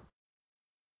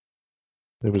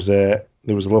 There was a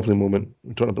lovely moment.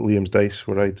 We're talking about Liam's dice,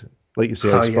 where I'd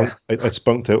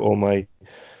spunked out all my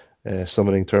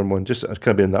summoning turn 1. Just I'd kind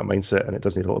of been in that mindset, and it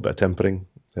does need a little bit of tempering,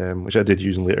 which I did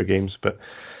use in later games. But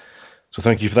so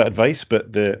thank you for that advice.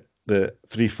 But the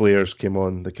 3 flares came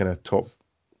on the kind of top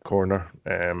corner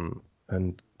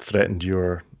and threatened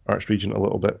your Archregent a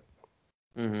little bit.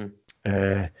 Mm-hmm.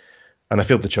 And I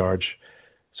failed the charge.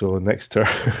 So next turn,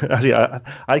 actually,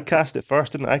 I cast it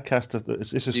first, didn't I? Cast it.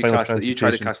 You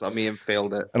tried to cast it on me and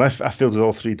failed it. And I failed with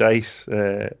all 3 dice.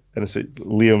 And so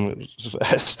Liam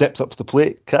steps up to the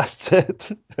plate, casts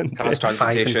it, and cast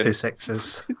transmutation. 5 and 2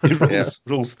 sixes. He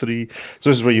rolls 3. So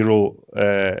this is where you roll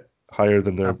higher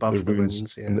than their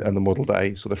wounds and the model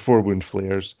die. So they're 4 wound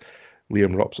flares.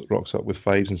 Liam rocks up with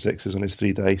 5s and 6s on his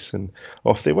 3 dice, and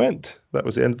off they went. That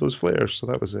was the end of those flares. So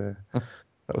that was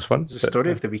fun. The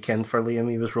story of the weekend for Liam.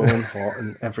 He was rolling hot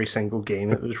in every single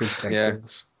game. It was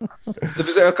ridiculous.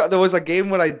 There was a game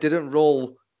where I didn't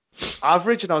roll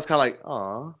average, and I was kind of like,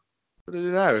 "Oh, what do I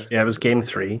do now?" Yeah, it was game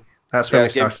 3. That's when we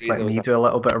started letting me do a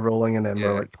little bit of rolling, and then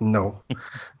we're like, "No,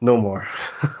 no more."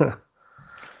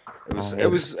 It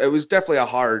was definitely a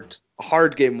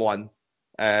hard game 1.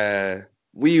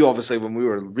 We obviously, when we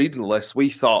were reading the list, we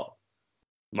thought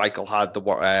Michael had the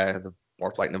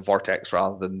Warp Lightning Vortex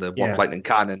rather than the Warp Lightning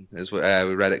Cannon, as we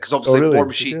read it, because obviously War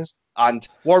Machines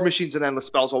and Endless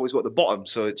Spells always go at the bottom,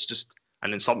 so it's just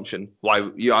an assumption. Why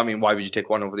would you take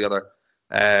one over the other?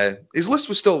 His list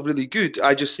was still really good.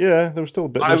 There was still a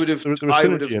bit. There was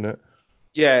synergy in it.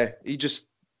 Yeah,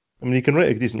 I mean, you can write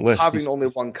a decent list. Having only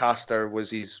 1 caster was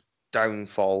his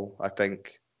downfall, I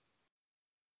think.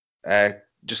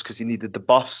 Just because he needed the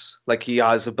buffs, like he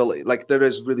has ability, like there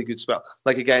is really good spell.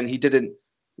 Like again, he didn't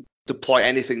deploy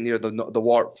anything near the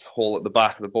warp hole at the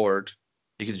back of the board.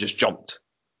 He could have just jumped,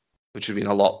 which would have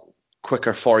been a lot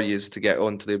quicker for you to get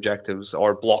onto the objectives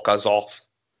or block us off.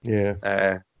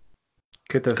 Yeah.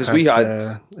 Because we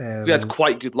had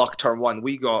quite good luck turn 1.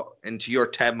 We got into your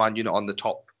 10-man unit on the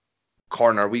top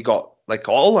corner. We got like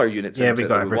all our units. Yeah, we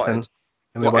got everything.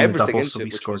 And we won everything the double, so we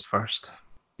scored first.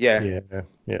 Yeah.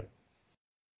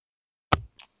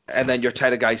 And then your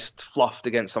Terrorgeist fluffed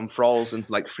against some thralls and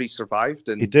like 3 survived.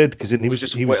 And he did, because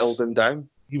he whittled him down.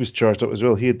 He was charged up as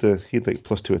well. He had like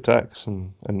 +2 attacks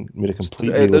and made a complete.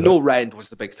 The no rend was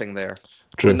the big thing there.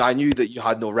 True. When I knew that you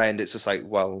had no rend, it's just like,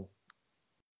 well,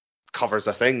 covers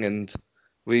a thing, and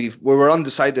we were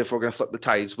undecided if we're going to flip the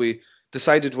tides. We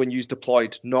decided when you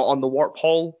deployed not on the warp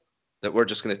hole that we're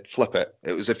just going to flip it.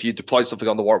 It was if you deployed something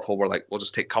on the warp hole, we're like, we'll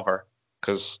just take cover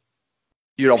because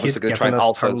you're obviously going to try and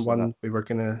alpha. Turn 1, we were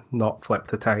going to not flip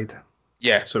the tide.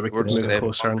 Yeah, so we could move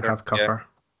closer and have cover.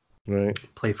 Yeah.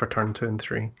 Right. Play for turn 2 and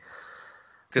 3.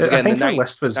 Because again, the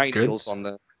list was 9 good. Eels on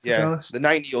the the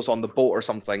 9 Eels on the boat or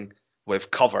something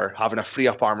with cover, having a free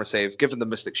up armor save, giving the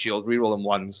Mystic Shield, rerolling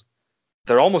 1s.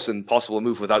 They're almost impossible to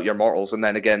move without your mortals, and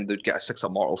then again they'd get a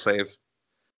 6-up mortal save.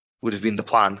 Would have been the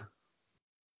plan.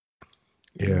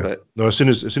 Yeah. But, no, as soon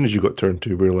as you got turn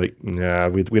 2, we were like, yeah,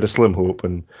 we had a slim hope,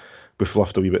 and we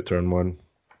fluffed a wee bit turn 1.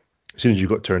 As soon as you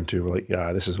got turn 2, we're like,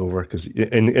 yeah, this is over, because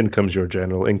in comes your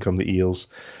general, in come the eels,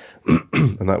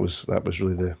 and that was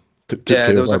really the took Yeah,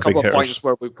 care there was our a couple big of hitters. points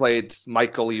where we played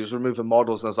Michael. He was removing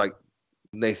models, and I was like,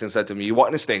 Nathan said to me, "You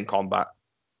want to stay in combat?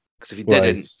 Because if he Well,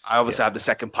 didn't, I obviously had the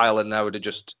second pile, and I would have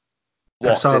just I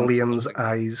walked saw into Liam's something."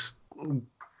 eyes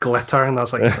glitter, and I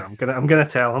was like, "No, I'm gonna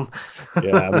tell him."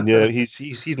 Yeah, I mean, yeah,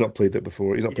 he's not played it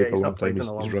before. He's not played for a he's long not played time.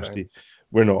 in a He's long rusty. time.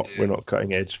 We're not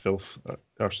cutting edge filth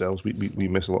ourselves. We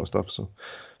miss a lot of stuff. So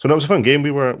that was a fun game.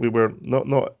 We were not we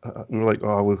were like,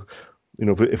 oh, well, you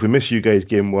know, if we miss you guys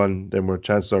game one, then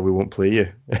chances are we won't play you.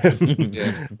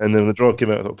 Yeah. And then the draw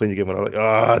came out. I thought playing you game one. I was like,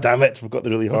 oh damn it, we've got the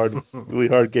really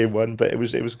hard game one. But it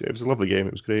was a lovely game.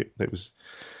 It was great. It was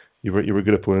you were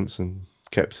good opponents and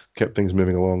kept things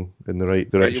moving along in the right Are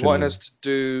direction. you wanting us to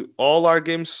do all our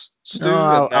games, Stu? No,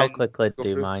 and I'll then quickly go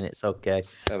do through? mine. It's okay.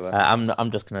 Ever.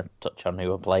 I'm just gonna touch on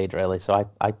who I played really. So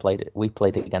I played it. We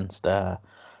played it against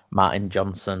Martin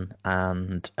Johnson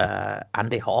and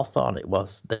Andy Hawthorne.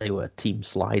 They were Team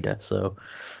Slider, so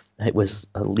it was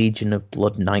a Legion of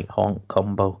Blood Nighthaunt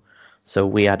combo. So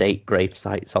we had 8 grave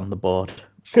sites on the board,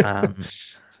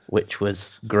 which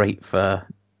was great for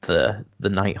the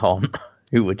Nighthaunt,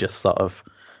 who were just sort of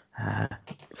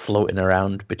floating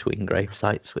around between grave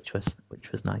sites, which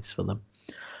was nice for them.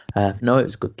 No, it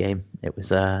was a good game. It was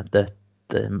the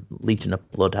Legion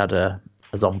of Blood had a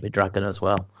zombie dragon as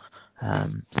well.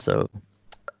 So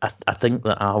I think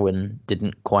that Arwen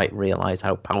didn't quite realise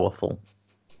how powerful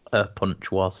her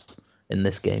punch was in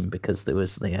this game because there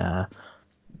was the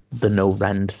no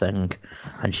rend thing,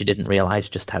 and she didn't realise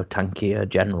just how tanky her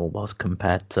general was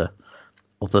compared to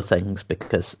other things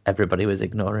because everybody was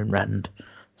ignoring rend.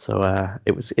 So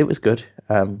it was good.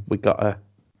 We got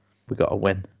a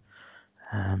win.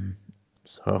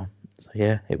 So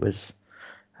yeah, it was.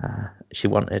 She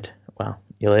wanted. Well,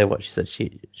 you'll hear what she said.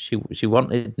 She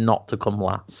wanted not to come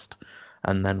last,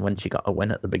 and then when she got a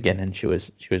win at the beginning, she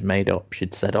was made up.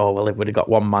 She'd said, "Oh well, if we'd have got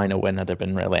one minor win, I'd have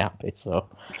been really happy." So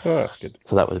that's good.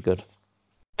 So that was good.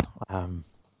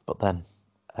 But then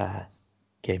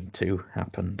game 2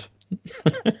 happened.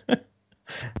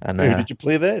 And Who did you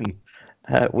play then?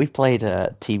 we played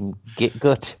Team Get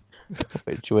Good,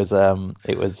 which was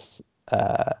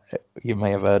you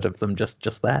may have heard of them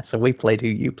just there. So we played who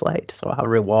you played. So our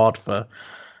reward for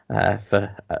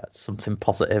something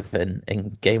positive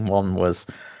in game 1 was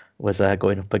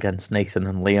going up against Nathan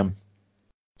and Liam,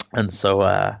 and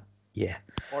so yeah.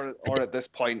 Or at this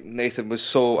point, Nathan was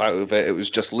so out of it, it was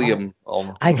just Liam.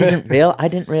 I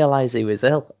didn't realize he was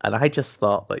ill, and I just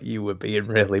thought that you were being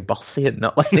really bossy and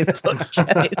not letting him touch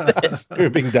anything. You were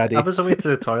being daddy. I was away to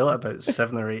the toilet about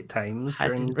 7 or 8 times. I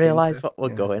during didn't game realize 2. what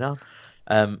was going on,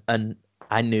 and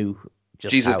I knew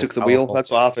just Jesus how took the powerful- wheel. That's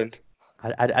what happened.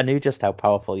 I knew just how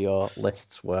powerful your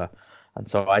lists were, and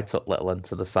so I took Littleton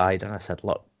to the side and I said,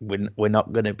 "Look, we're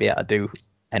not going to be able to do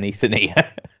anything here."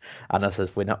 And I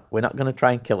says, "We're not going to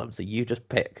try and kill him. So you just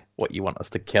pick what you want us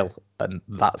to kill, and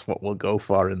that's what we'll go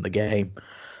for in the game."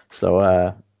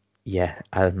 So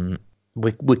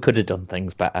we could have done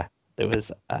things better. There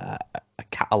was a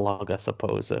catalogue, I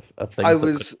suppose, of things that could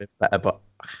have been better, but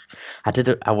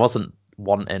I wasn't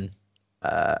wanting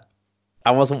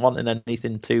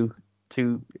anything too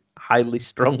highly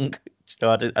strung. So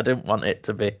I didn't want it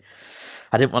to be.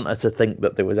 I didn't want her to think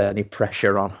that there was any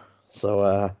pressure on.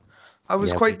 So I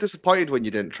was quite disappointed when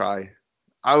you didn't try.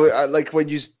 I like when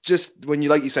you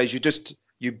like you said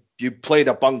you played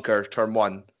a bunker turn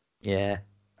 1. Yeah.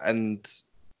 And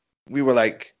we were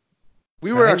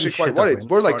actually quite worried.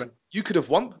 We're like, it. you could have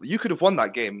won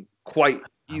that game quite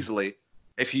easily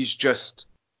if he's just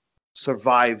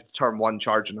survived turn 1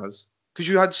 charging us. Because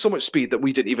you had so much speed that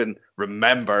we didn't even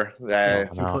remember.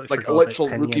 Completely Like forgot literal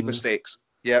about rookie pinions. mistakes.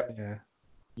 Yep. Yeah.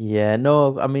 Yeah,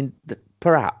 no, I mean,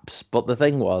 perhaps, but the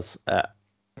thing was, at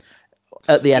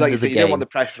the end Like you of said, the you didn't game, want the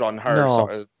pressure on her. No.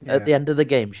 Sort of. at the end of the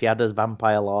game, she had us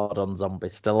Vampire Lord on Zombie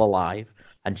still alive,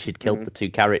 and she'd killed the 2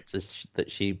 characters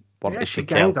that she wanted She to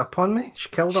kill. ganged up on me. She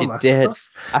killed all She my did.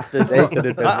 stuff. After Nathan had been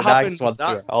That the nice happened- one to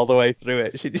that- her all the way through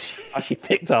it, she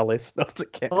picked all his stuff to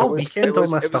kill. Oh, weekend, all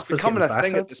my it was stuff was becoming a getting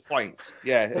thing at battered. this point.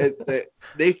 Yeah,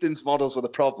 Nathan's models were the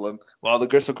problem, while the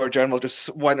Gristlegore General just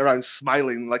went around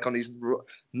smiling like on his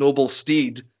noble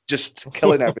steed, just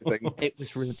killing everything. It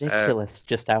was ridiculous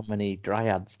just how many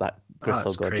dryads that that's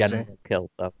Gristlegore crazy. General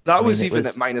killed. Though. That I mean, was it even was-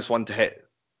 at -1 to hit.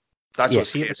 That's Yeah. what's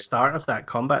See, at the scary. start of that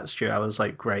combat, Stu, I was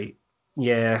like, right,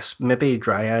 yes, maybe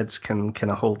Dryads can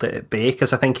kind of hold it at bay,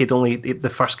 because I think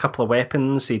the first couple of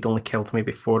weapons, he'd only killed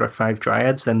maybe 4 or 5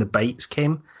 Dryads, then the bites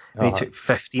came, and he Oh. took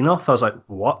 15 off. I was like,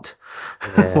 what?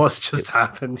 Yeah, What's just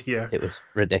happened here? It was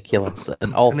ridiculous,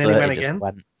 and all And then he 30 went just again?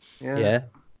 went. Yeah. Yeah.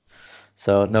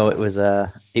 So no, it was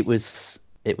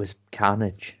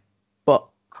carnage. But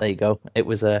there you go. It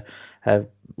was a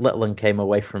Littleton came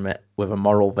away from it with a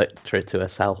moral victory to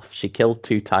herself. She killed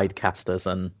 2 Tidecasters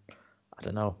and, I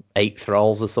don't know, 8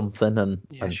 Thralls or something. And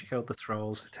she killed the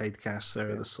Thralls, the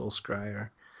Tidecaster, the Soul Scryer.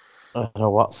 I don't know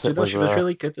what she was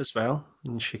really good as well.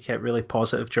 And she kept really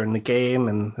positive during the game,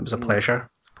 and it was a pleasure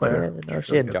to play her. Yeah, no,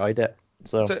 she enjoyed it.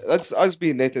 So that's as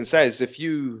being Nathan says.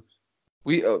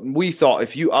 We thought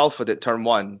if you alphaed at turn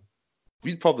 1,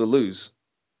 we'd probably lose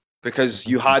because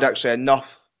you had actually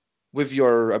enough with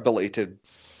your ability to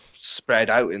spread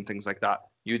out and things like that.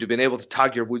 You'd have been able to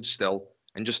tag your wood still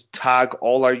and just tag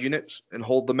all our units and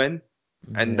hold them in,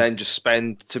 and then just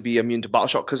spend to be immune to battle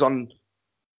shock. Because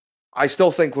I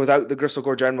still think without the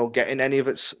Gristlegore General getting any of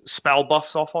its spell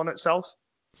buffs off on itself,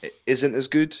 it isn't as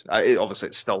good. Obviously,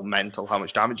 it's still mental how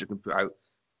much damage you can put out.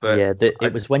 But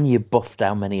it was when you buffed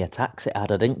how many attacks it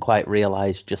had. I didn't quite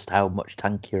realise just how much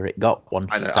tankier it got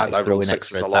once you started throwing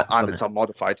extra attacks a lot, and it's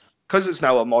unmodified. Because it's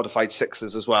now a modified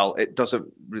 6s as well, it doesn't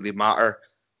really matter.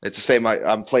 It's the same.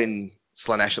 I'm playing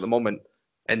Slaanesh at the moment,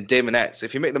 and Daemonettes,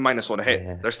 if you make them -1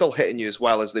 hit, they're still hitting you as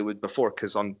well as they would before,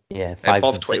 because on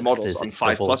above 20 models on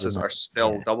 5+s are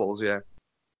still doubles,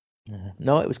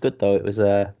 No, it was good though. It was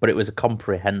but it was a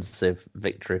comprehensive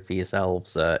victory for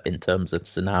yourselves in terms of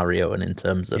scenario and in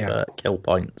terms of kill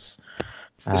points.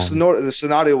 The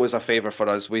scenario was a favour for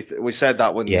us. We said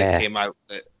that when they came out,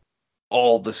 that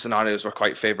all the scenarios were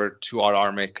quite favoured to our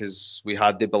army because we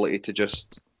had the ability to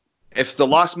just. If the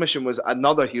last mission was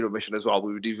another hero mission as well,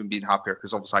 we would even be happier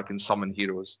because obviously I can summon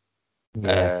heroes.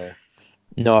 Yeah.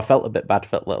 No, I felt a bit bad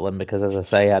for Littleton because, as I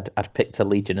say, I'd picked a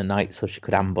Legion of Knights so she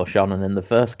could ambush on, and in the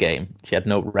first game she had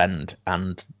no rend,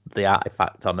 and the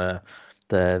artifact on the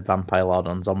Vampire Lord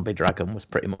on Zombie Dragon was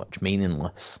pretty much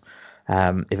meaningless.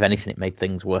 If anything, it made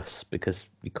things worse because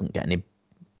you couldn't get any,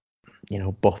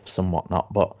 buffs and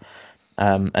whatnot. But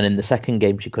and in the second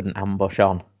game she couldn't ambush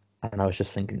on, and I was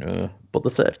just thinking, but the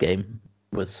third game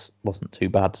wasn't too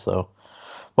bad. So,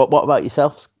 what about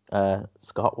yourself,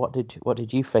 Scott? What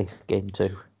did you face game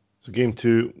 2? So game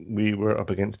 2, we were up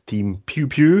against Team Pew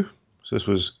Pew. So this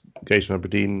was guys from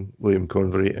Aberdeen, William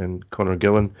Convery and Connor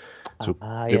Gillen. So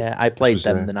I played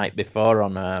them the night before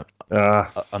on a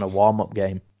warm-up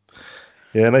game.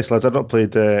 Yeah, nice lads. I'd not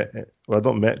played. I'd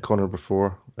not met Connor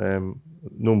before.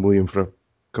 Known William for a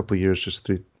couple of years, just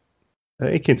through.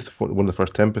 He came to one of the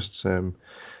first Tempests, and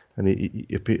he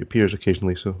appears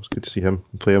occasionally, so it's good to see him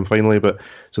and play him finally. But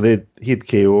so he had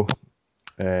KO,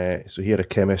 so he had a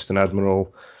Chemist, an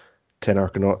Admiral, 10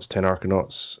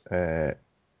 Arcanauts,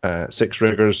 6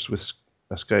 Riggers with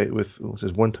a Sky with what's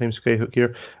his 1-time Skyhook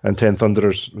here, and 10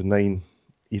 Thunderers with 9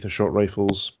 Ether Short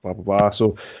Rifles, blah blah blah.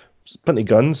 So plenty of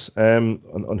guns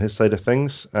on his side of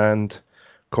things, and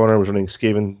Connor was running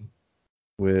Skaven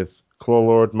with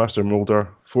Clawlord, Master Molder,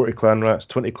 40 Clan Rats,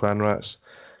 20 Clan Rats,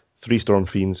 3 Storm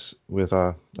Fiends with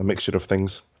a mixture of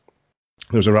things.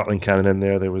 There was a Rattling Cannon in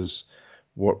there. There was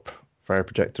Warp Fire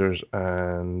Projectors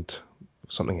and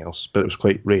something else, but it was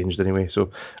quite ranged anyway.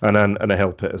 So and a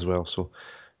Hell Pit as well. So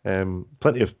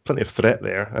plenty of threat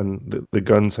there, and the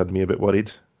guns had me a bit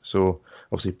worried. So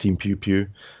obviously Team Pew Pew.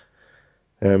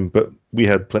 But we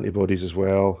had plenty of bodies as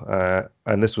well,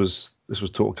 and this was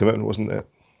total commitment, wasn't it?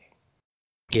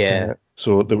 Yeah.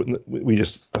 So we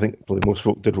just, I think probably most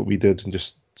folk did what we did and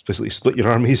just basically split your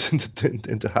armies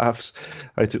into halves.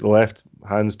 I took the left,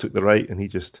 Hans took the right, and he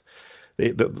just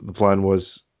the plan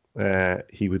was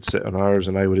he would sit on ours,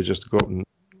 and I would have just got and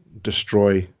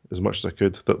destroy as much as I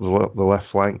could the left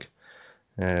flank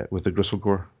with the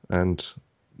Gristlegore and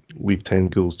leave 10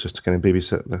 ghouls just to kind of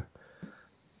babysit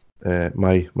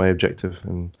my objective,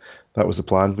 and that was the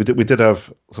plan. We did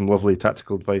have some lovely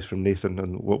tactical advice from Nathan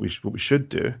on what we should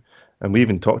do, and we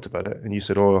even talked about it. And you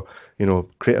said,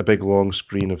 create a big long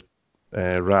screen of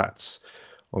rats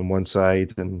on one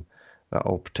side, and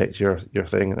that'll protect your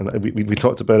thing. And we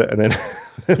talked about it, and then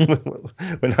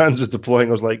when Hans was deploying,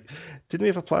 I was like, didn't we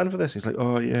have a plan for this? He's like,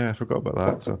 oh yeah, I forgot about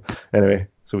that. So anyway,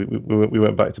 so we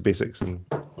went back to basics and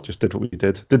just did what we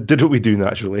did what we do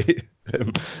naturally.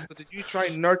 But did you try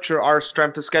and nurture our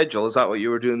strength of schedule? Is that what you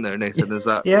were doing there, Nathan? Is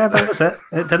that? Yeah, that was it.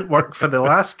 It didn't work for the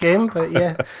last game, but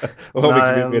yeah. Well,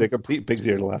 we made a complete pigs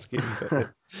here in the last game.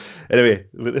 But anyway,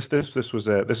 this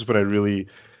is when I really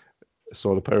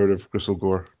saw the power of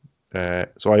Gristlegore.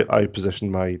 So I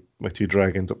positioned my 2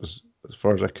 dragons up as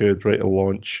far as I could right at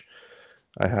launch.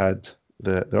 I had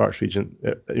the Archregent.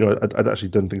 I'd actually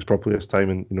done things properly this time,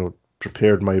 and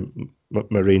prepared my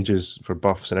ranges for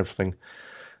buffs and everything.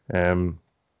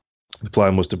 The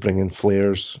plan was to bring in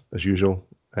flares as usual.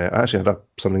 I actually had a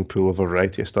summoning pool of a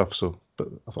variety of stuff, but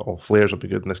I thought, flares will be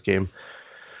good in this game.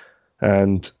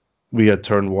 And we had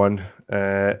turn 1.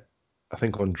 I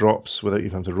think on drops without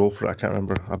even having to roll for it. I can't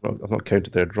remember. I've not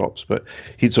counted their drops, but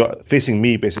he'd so facing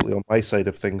me basically on my side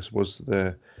of things was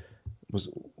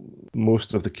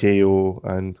most of the KO,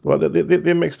 and well,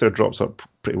 they mixed their drops up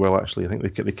pretty well actually. I think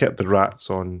they kept the rats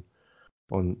on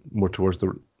more towards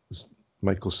the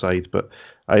Michael's side, but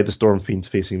I had the Storm Fiends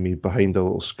facing me behind a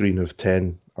little screen of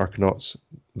 10 Arcanauts.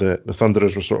 The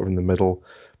Thunderers were sort of in the middle,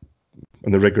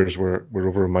 and the Riggers were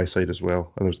over on my side as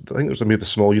well. And I think there was maybe the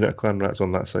small unit of Clan Rats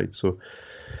on that side. So,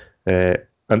 and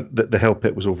the Hell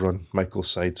Pit was over on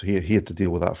Michael's side, so he had to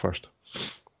deal with that first.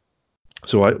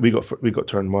 So we got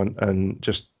turn one, and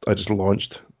I just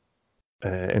launched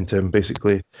into him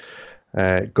basically.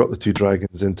 Got the 2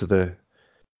 dragons into the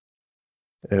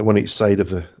one each side of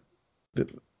the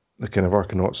kind of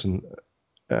Arcanauts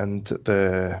and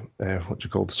the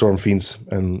the Storm Fiends,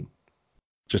 and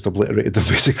just obliterated them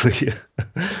basically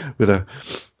with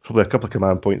probably a couple of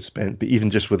command points spent, but even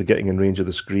just with getting in range of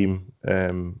the Scream,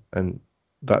 and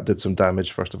that did some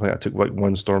damage first. I think I took like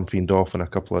 1 Storm Fiend off and a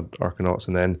couple of Arcanauts,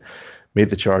 and then made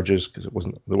the charges because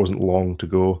there wasn't long to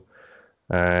go.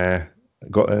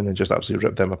 Got in and just absolutely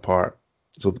ripped them apart.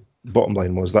 So the bottom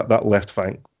line was that left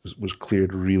flank was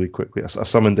cleared really quickly. I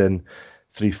summoned in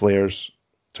 3 flares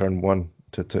turn 1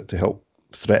 to help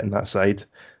threaten that side,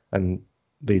 and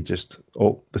they just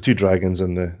the 2 dragons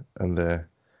and the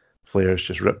flares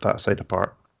just ripped that side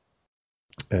apart.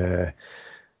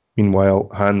 Meanwhile,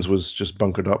 Hans was just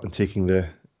bunkered up and taking the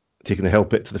Hell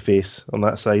Pit to the face on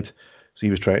that side. So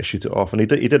he was trying to shoot it off, and he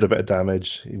did a bit of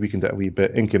damage. He weakened it a wee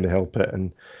bit. In came the Hell Pit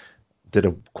and did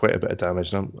quite a bit of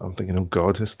damage. And I'm thinking, oh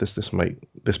god, this might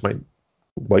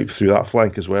wipe through that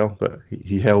flank as well. But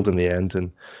he held in the end, and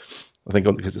I think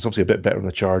because it's obviously a bit better on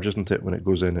the charge, isn't it? When it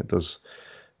goes in, it does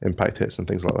impact hits and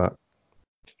things like that.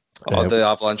 The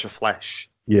avalanche of flesh.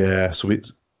 Yeah, so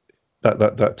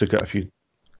that took out a few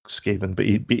Skaven, but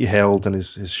he held, and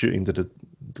his shooting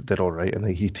did all right, and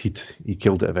he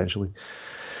killed it eventually.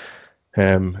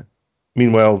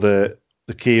 Meanwhile, the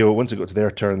KO, once it got to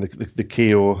their turn, the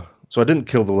KO. So I didn't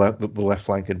kill the left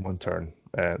flank in one turn.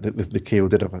 The KO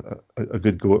did have a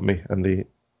good go at me, and they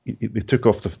took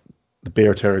off the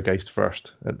Bear Terrorgeist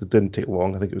first. It didn't take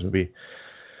long. I think it was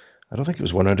I don't think it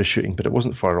was 1 round of shooting, but it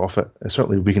wasn't far off it. It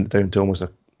certainly weakened it down to almost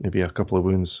maybe a couple of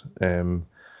wounds. And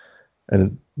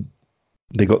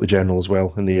they got the general as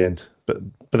well in the end. But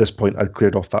by this point, I'd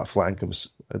cleared off that flank and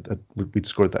we'd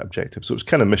scored that objective. So it was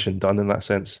kind of mission done in that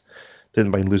sense.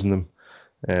 Didn't mind losing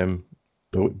them.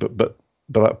 But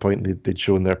by that point, they'd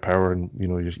shown their power, and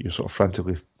you're sort of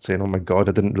frantically saying, "Oh my god,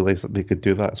 I didn't realize that they could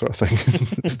do that," sort of thing.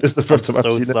 This is the first time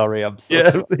I've seen sorry. it. I'm so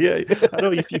sorry. Yeah. I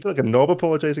know you feel like a knob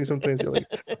apologizing sometimes. You're like,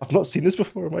 "I've not seen this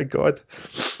before. Oh my god."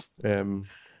 So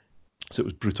it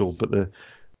was brutal. But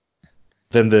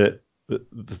then the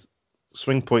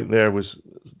swing point there was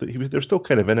that they're still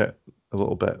kind of in it a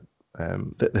little bit.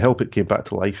 The Hell Pit came back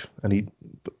to life, and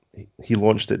he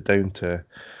launched it down to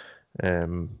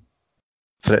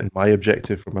threaten my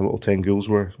objective where my little 10 ghouls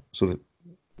were, so that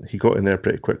he got in there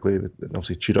pretty quickly.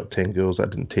 Obviously chewed up 10 ghouls.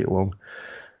 That didn't take long.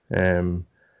 And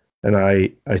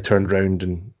I turned around,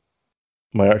 and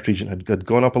my Archregent had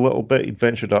gone up a little bit. He'd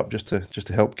ventured up just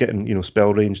to help get in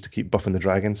spell range to keep buffing the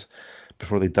dragons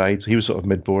before they died. So he was sort of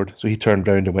mid-board. So he turned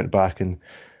around and went back and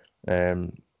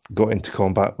got into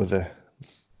combat with the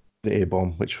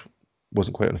A-bomb, which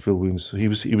wasn't quite on full wounds. So he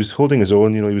was holding his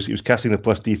own. He was casting the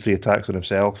plus D3 attacks on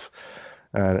himself,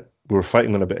 and we were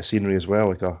fighting on a bit of scenery as well,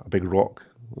 like a big rock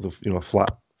with a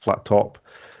flat top,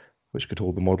 which could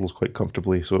hold the models quite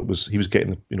comfortably. So he was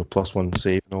getting +1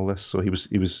 save and all this. So he was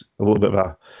a little bit of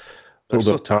a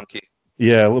little bit tanky.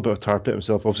 Yeah, a little bit of a tar pit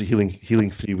himself. Obviously healing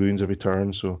 3 wounds every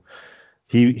turn. So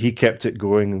he kept it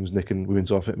going and was nicking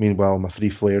wounds off it. Meanwhile, my 3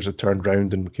 flares had turned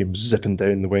round and came zipping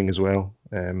down the wing as well.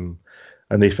 And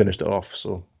they finished it off.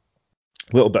 So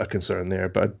a little bit of concern there,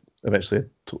 but eventually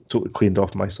totally cleaned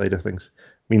off my side of things.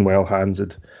 Meanwhile, Hans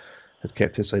had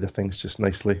kept his side of things just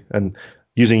nicely. And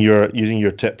using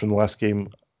your tip from the last game,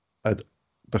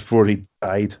 before he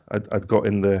died, I'd got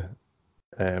in the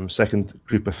second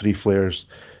group of 3 flares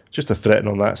just to threaten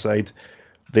on that side.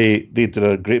 They did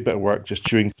a great bit of work just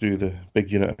chewing through the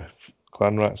big unit of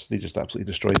Clan Rats. They just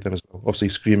absolutely destroyed them as well. Obviously,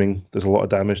 screaming, there's a lot of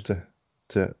damage to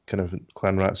kind of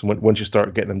Clan Rats. And once you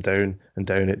start getting them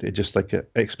down, it just like an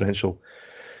exponential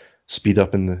speed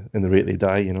up in the rate they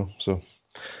die, So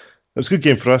it was a good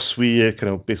game for us. We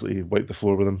kind of basically wiped the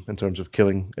floor with them in terms of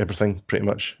killing everything pretty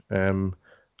much. And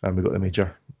we got the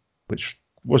major, which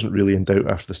wasn't really in doubt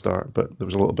after the start, but there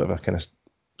was a little bit of a kind of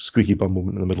squeaky bum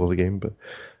moment in the middle of the game. But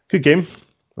good game,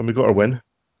 and we got our win.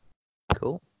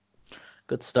 Cool.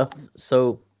 Good stuff.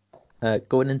 So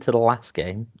Going into the last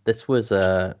game, this was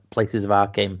Places of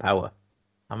Arcane Power.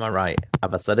 Am I right?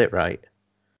 Have I said it right?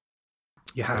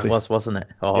 You It have was, wasn't it?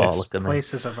 Oh, Yes. look at me.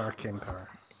 Places of Arcane Power.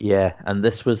 Yeah, and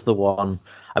this was the one.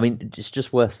 I mean, it's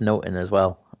just worth noting as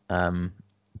well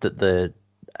that the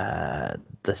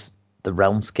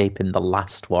realmscape in the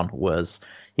last one was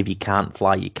if you can't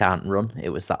fly, you can't run. It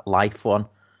was that life one,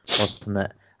 wasn't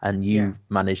it? And you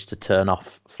managed to turn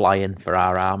off flying for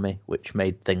our army, which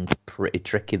made things pretty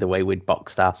tricky the way we'd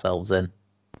boxed ourselves in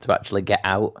to actually get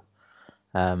out.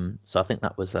 So I think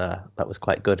that was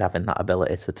quite good having that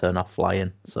ability to turn off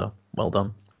flying. So well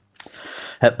done.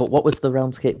 But what was the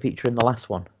realmscape feature in the last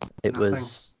one? It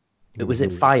Nothing. was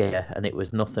it fire, and it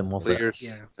was nothing, was it? Clear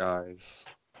Yeah. skies.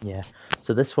 Yeah.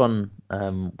 So this one,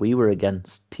 we were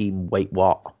against Team Wait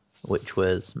What, which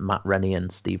was Matt Rennie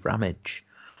and Steve Ramage.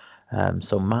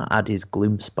 So Matt had his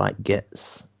Gloomspike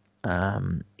Gits.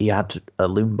 He had a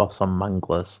Loom Boss on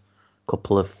Manglers, a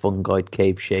couple of Fungoid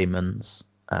Cave Shamans,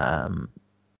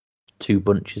 2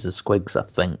 bunches of Squigs, I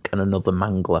think, and another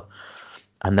Mangler.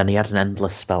 And then he had an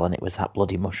endless spell, and it was that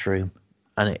bloody mushroom.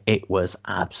 And it was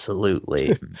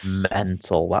absolutely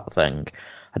mental, that thing.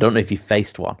 I don't know if you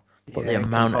faced one, but the it can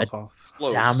amount of pop off.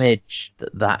 Close. damage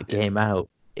that came out,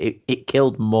 it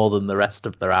killed more than the rest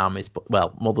of their armies, but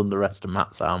well, more than the rest of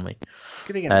Matt's army. It's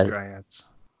good against Dryads.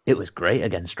 It was great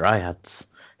against Dryads.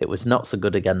 It was not so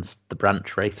good against the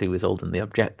Branch Wraith who was holding the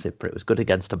objective, but it was good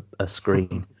against a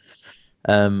screen.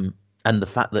 And the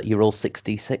fact that you roll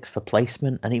 66 for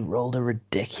placement, and he rolled a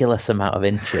ridiculous amount of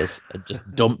inches and just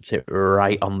dumped it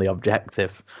right on the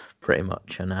objective, pretty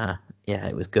much. And yeah,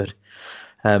 it was good.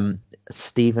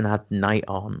 Stephen had Knight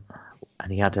on,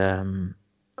 and he had a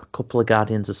couple of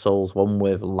Guardians of Souls, one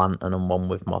with Lantern and one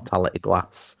with Mortality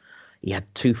Glass. He had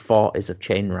 2 40s of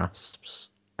Chain Rasps,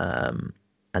 and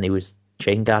he was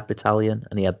Chain Guard Battalion,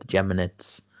 and he had the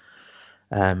Geminids.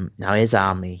 Now his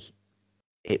army,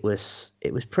 it was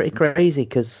pretty crazy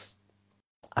because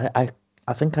I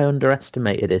think I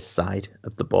underestimated his side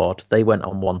of the board. They went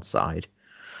on one side,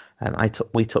 and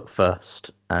we took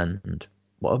first. And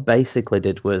what I basically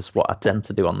did was what I tend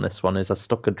to do on this one is I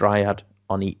stuck a Dryad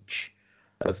on each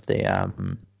of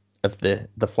the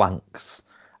flanks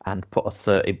and put a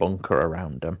 30 bunker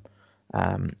around them.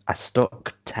 I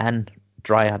stuck 10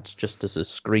 Dryads just as a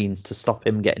screen to stop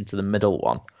him getting to the middle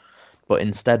one, but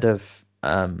instead of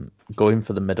going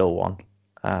for the middle one,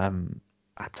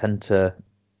 I tend to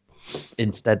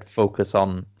instead focus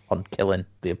on killing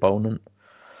the opponent.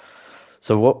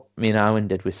 So what me and Owen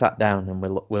did, we sat down and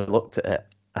we looked at it,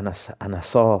 and I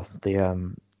saw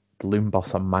the Loom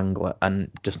Boss on Mangler,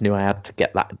 and just knew I had to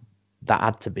get that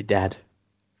had to be dead.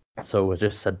 So I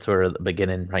just said to her at the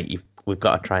beginning, right, we've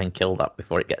got to try and kill that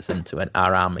before it gets into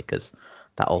our army, because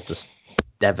that'll just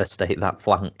devastate that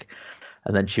flank.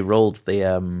 And then she rolled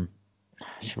something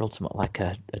like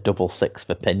a double 6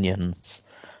 for pinions,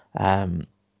 and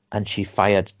she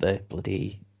fired the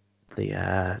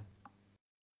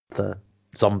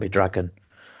zombie dragon,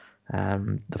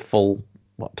 the full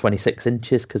 26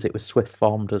 inches, because it was swift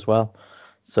formed as well.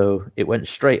 So it went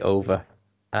straight over.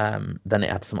 Then it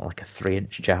had something like a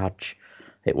 3-inch charge.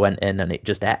 It went in and it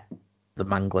just ate the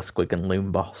Mangler Squig and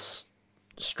Loom Boss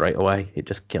straight away. It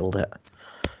just killed it.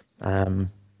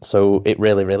 So it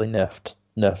really, really nerfed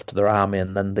their army.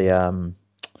 And then the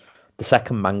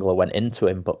second Mangler went into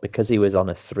him, but because he was on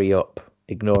a 3-up,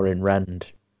 ignoring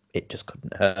Rend, it just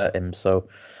couldn't hurt him. So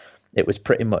it was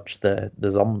pretty much the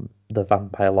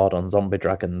Vampire Lord on Zombie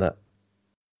Dragon that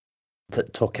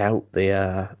took out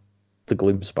the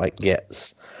Gloomspike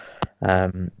Gits.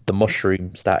 The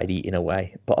mushroom started eating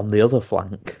away, but on the other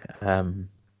flank,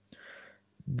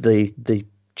 the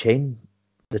chain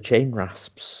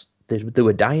rasps, they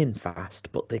were dying fast,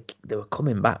 but they were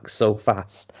coming back so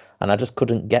fast, and I just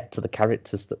couldn't get to the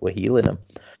characters that were healing them.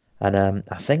 And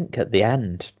I think at the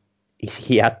end,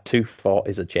 he had 2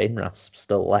 40s of chain rasps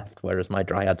still left, whereas my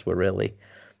Dryads were really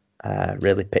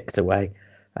picked away.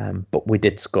 But we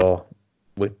did score.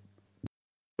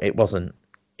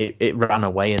 It ran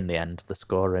away in the end, the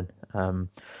scoring.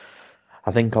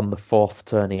 I think on the 4th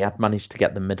turn he had managed to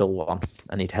get the middle one,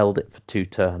 and he'd held it for 2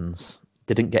 turns.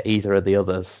 Didn't get either of the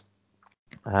others.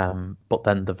 But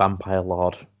then the Vampire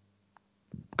Lord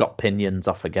got pinions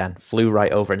off again, flew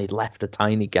right over, and he'd left a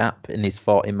tiny gap in his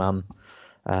 40-man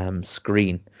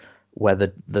screen where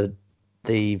the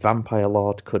Vampire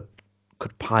Lord could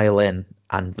pile in,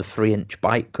 and the 3-inch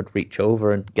bite could reach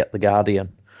over and get the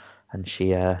Guardian. And she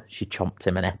chomped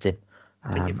him and ate him.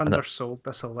 I think you've undersold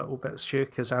this a little bit, Stu,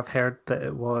 because I've heard that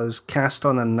it was cast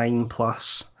on a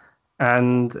 9+,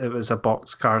 and it was a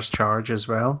Boxcar's charge as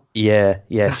well. Yeah.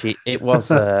 It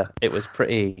was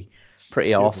pretty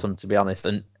pretty awesome, to be honest.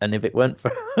 And if it weren't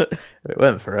for if it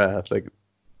weren't for her,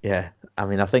 yeah, I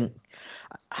mean,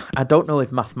 I don't know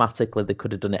if mathematically they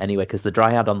could have done it anyway, because the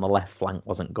Dryad on the left flank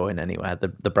wasn't going anywhere.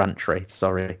 The Branch Wraith,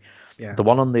 sorry. Yeah. The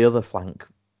one on the other flank,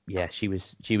 yeah, she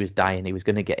was dying. He was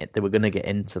going to get it. They were going to get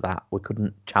into that. We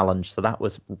couldn't challenge, so that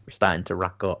was starting to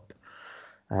rack up.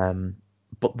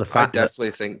 But the fact I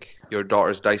definitely think your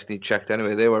daughter's dice need checked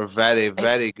anyway. They were very,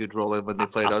 very good rolling when they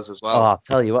played us as well. Oh, I'll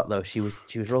tell you what though, she was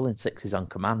rolling sixes on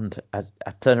command.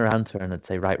 I'd turn around to her and I'd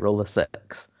say, right, roll a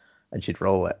 6, and she'd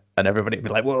roll it, and everybody would be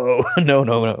like, whoa,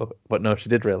 no. But no, she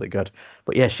did really good.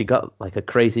 But yeah, she got like a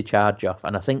crazy charge off,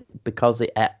 and I think because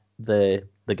it ate the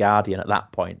Guardian at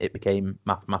that point, it became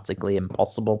mathematically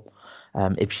impossible.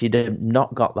 If she'd have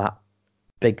not got that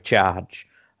big charge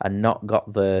and not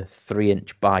got the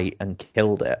 3-inch bite and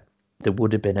killed it, there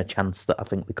would have been a chance that I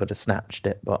think they could have snatched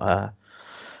it. But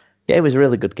yeah, it was a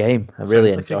really good game. I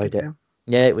really enjoyed it. Game.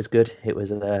 Yeah, it was good. It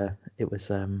was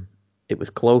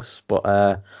close,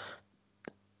 but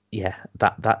yeah,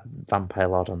 that Vampire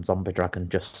Lord on Zombie Dragon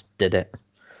just did it.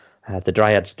 The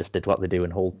Dryads just did what they do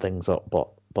and hold things up, but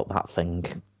that thing,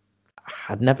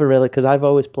 I'd never really, because I've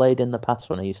always played in the past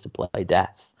when I used to play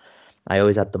Death, I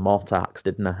always had the Mortarks,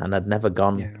 didn't I? And I'd never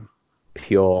gone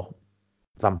pure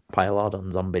Vampire Lord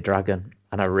on Zombie Dragon,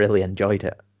 and I really enjoyed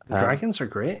it. The dragons are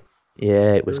great.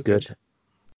 Yeah, it was really good.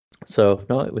 So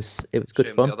no, it was good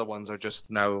fun. The other ones are just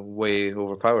now way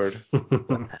overpowered.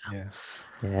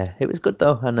 Yeah, it was good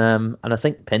though, and I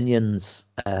think Pinions,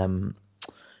 it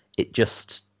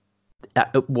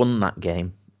won that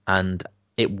game, and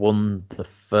it won the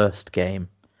first game,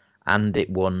 and it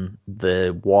won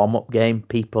the warm-up game.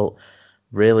 People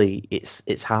really,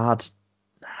 it's hard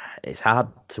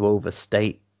to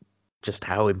overstate just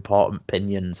how important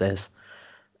Pinions is.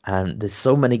 And there's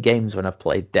so many games when I've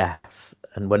played Death,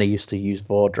 and when I used to use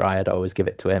Vordry, I'd always give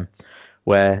it to him,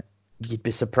 where you'd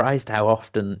be surprised how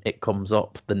often it comes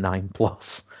up, the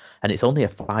 9+, and it's only a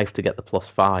 5 to get the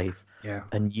 +5. Yeah.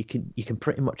 And you can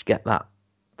pretty much get that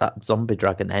zombie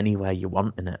dragon anywhere you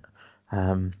want in it.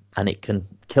 And it can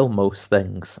kill most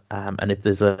things. And if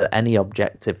there's any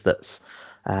objective that's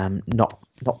not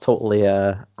totally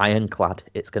ironclad,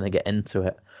 it's going to get into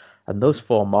it. And those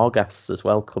 4 Morghasts as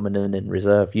well coming in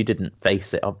reserve, you didn't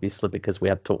face it, obviously, because we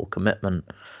had total commitment.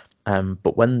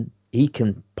 But when he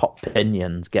can pop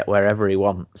Pinions, get wherever he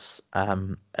wants,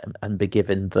 and be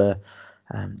given the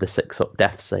 6-up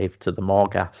death save to the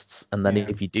Morghasts, and then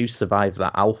if you do survive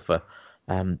that alpha,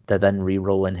 they're then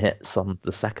re-rolling hits on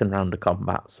the second round of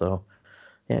combat. So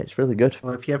yeah, it's really good.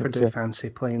 Well, if you ever do fancy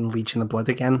playing Legion of Blood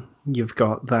again, you've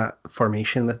got that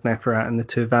formation with Neferat and the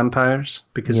 2 vampires,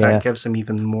 because that gives them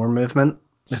even more movement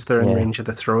if they're in range of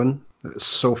the throne. It's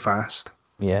so fast.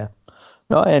 Yeah.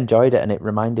 No, I enjoyed it, and it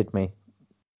reminded me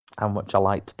how much I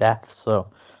liked Death,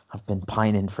 so I've been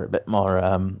pining for a bit more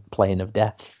playing of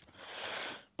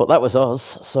Death. But that was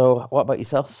us. So what about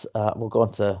yourselves? We'll go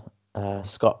on to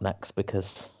Scott next,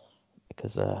 because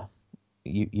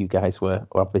you guys were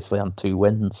obviously on 2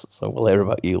 wins, so we'll hear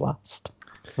about you last.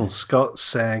 Well,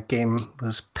 Scott's game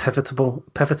was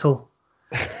pivotal.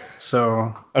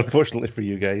 So unfortunately for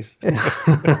you guys,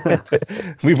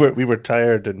 we were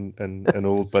tired and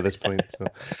old by this point.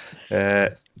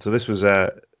 So this was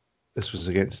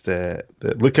against the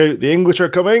look out, the English are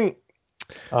coming.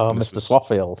 Oh, Mr.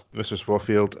 Swaffield. Mr.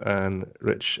 Swaffield and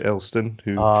Rich Elston,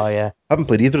 who haven't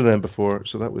played either of them before,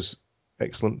 so that was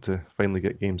excellent to finally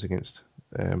get games against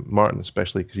Martin,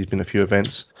 especially because he's been a few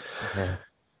events.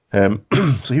 So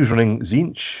he was running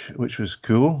Tzeentch, which was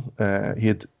cool. He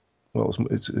had,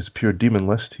 it's pure demon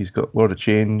list. He's got Lord of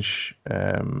Change.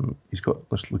 He's got,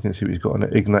 let's look and see what he's got on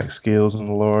it. Ignax Scales on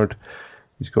the Lord.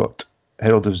 He's got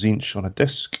Herald of Tzeentch on a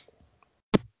disc.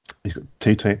 He's got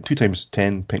 2 times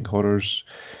 10 pink horrors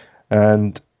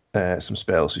and some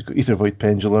spells. He's got Ether Void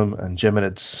Pendulum and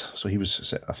Geminids, so he was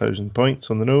set 1,000 points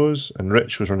on the nose. And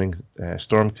Rich was running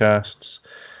Stormcasts.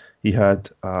 He had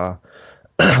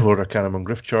Lord Arcanum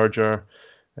Gryph-Charger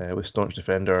with Staunch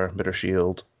Defender, Mirror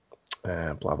Shield,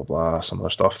 blah blah blah, some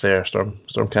other stuff there,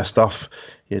 Stormcast stuff.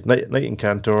 He had Knight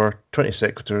Incantor, 20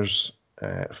 Sequitors,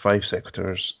 5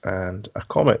 Sequitors, and a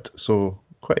Comet. So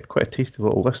quite a tasty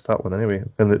little list, that one, anyway.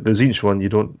 And the Tzeentch one, you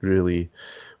don't really,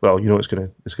 it's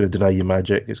gonna deny you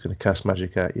magic, it's gonna cast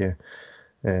magic at you.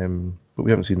 But we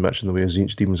haven't seen much in the way of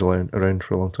Tzeentch demons around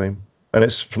for a long time. And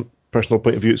it's, from a personal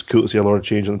point of view, it's cool to see a Lord of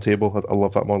Change on the table. I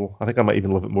love that model. I think I might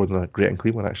even love it more than a Great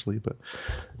Unclean one, actually. But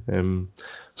so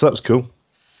that was cool.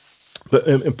 But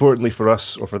importantly for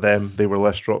us, or for them, they were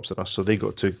less drops than us, so they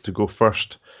got to go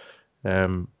first.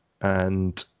 And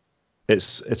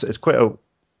it's quite a,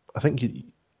 I think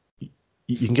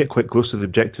you can get quite close to the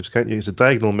objectives, can't you? It's a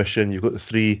diagonal mission. You've got the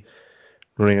 3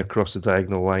 running across the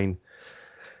diagonal line,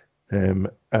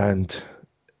 and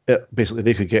basically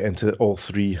they could get into all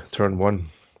 3 turn 1.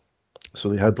 So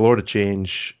they had the Lord of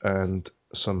Change and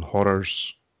some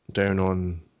horrors down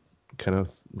on kind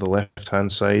of the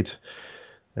left-hand side.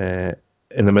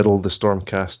 In the middle, the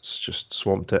Stormcasts just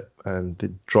swamped it, and they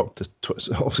dropped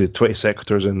obviously 20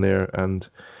 Secateurs in there, and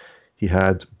he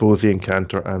had both the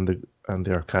Incantor and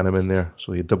the Arcanum in there,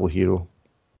 so he had double hero.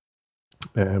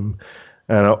 And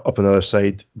up on the other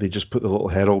side, they just put the little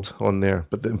Herald on there,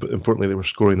 but importantly, they were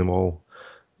scoring them all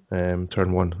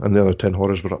turn 1, and the other 10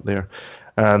 horrors were up there.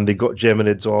 And they got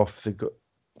Geminids off, they got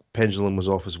Pendulum was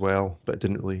off as well, but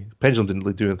Pendulum didn't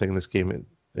really do anything in this game.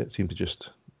 It seemed to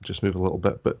just move a little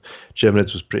bit, but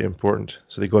Geminids was pretty important,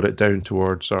 so they got it down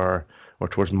towards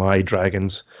towards my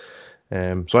dragons.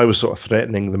 So I was sort of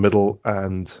threatening the middle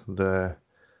and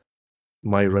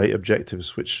my right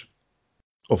objectives, which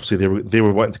obviously they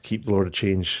were wanting to keep the Lord of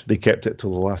Change. They kept it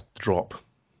till the last drop,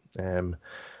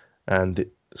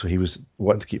 so he was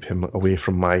wanting to keep him away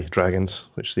from my dragons,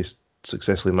 which they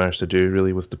successfully managed to do,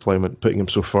 really, with deployment, putting him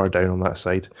so far down on that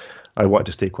side. I wanted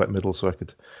to stay quite middle so I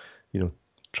could,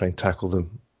 try and tackle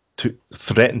them, to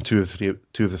threaten two of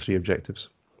the three objectives.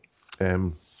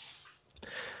 And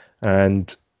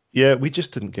yeah, we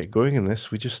just didn't get going in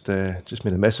this. We just made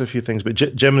a mess of a few things. But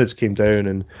Geminids came down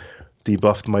and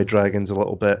debuffed my dragons a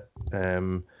little bit.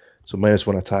 So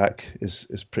 -1 attack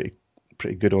is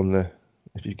pretty good on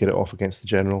if you get it off against the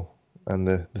general and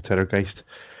the Terrorgeist.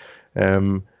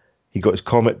 He got his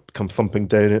comet come thumping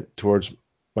down it towards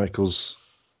Michael's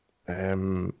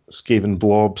Skaven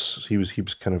blobs. He was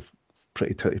kind of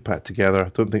pretty tightly packed together. I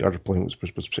don't think our deployment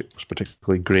was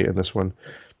particularly great in this one.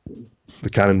 The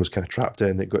cannon was kind of trapped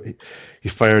in. He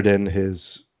fired in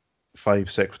his 5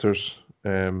 Secateurs.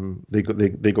 They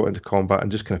got into combat and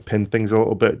just kind of pinned things a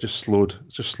little bit. Just slowed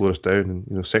us down.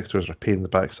 And Secateurs are a pain in the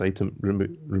backside to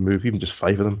remove, even just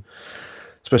 5 of them,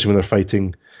 especially when they're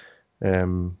fighting.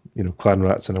 Clan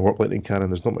Rats and a Warp Lightning cannon.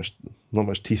 There's not much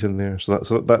teeth in there, so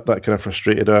that kind of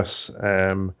frustrated us.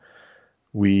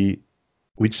 We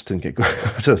just didn't get going.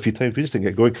 I've said a few times, we just didn't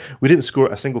get going. We didn't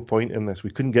score a single point in this.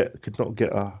 We could not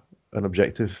get an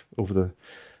objective over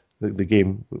the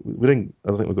game. We didn't. I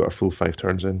don't think we got our full 5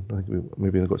 turns in. I think we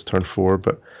maybe got to turn 4,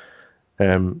 but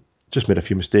just made a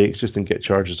few mistakes. Just didn't get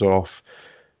charges off.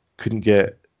 Couldn't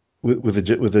get. With the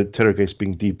Terrorgeist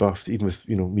being debuffed, even with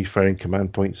me firing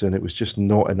command points in, it was just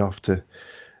not enough to.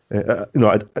 I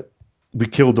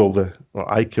killed all the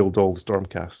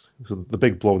Stormcasts. So the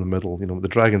big blow in the middle. The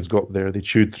dragons got there, they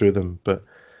chewed through them, but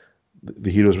the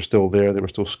heroes were still there. They were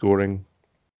still scoring,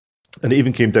 and it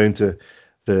even came down to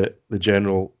the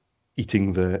general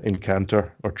eating the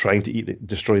Incantor, or trying to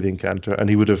destroy the Incantor,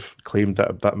 and he would have claimed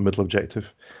that middle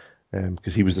objective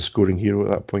because he was the scoring hero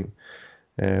at that point.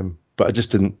 But I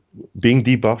just didn't. Being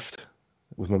debuffed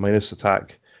with my -1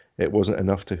 attack, it wasn't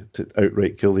enough to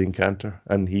outright kill the Incantor.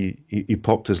 And he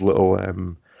popped his little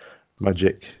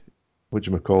magic,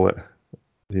 whatchamacallit,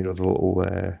 the little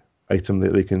item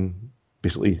that they can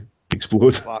basically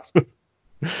explode.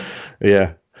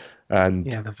 Yeah,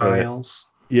 and the vials.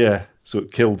 So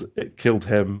it killed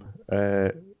him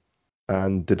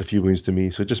and did a few wounds to me.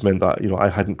 So it just meant that I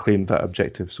hadn't claimed that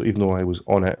objective. So even though I was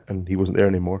on it and he wasn't there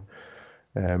anymore.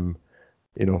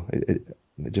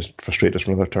 It just frustrated us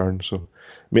for another turn. So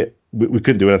we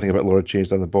couldn't do anything about Lord Change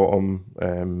down the bottom.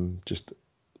 Just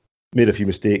made a few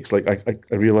mistakes. Like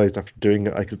I realized after doing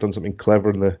it, I could have done something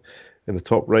clever in the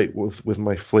top right with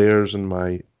my flares and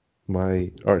my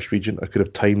Archregent. I could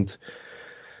have timed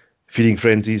Feeding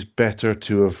Frenzies better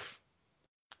to have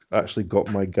actually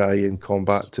got my guy in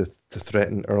combat to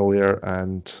threaten earlier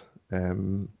and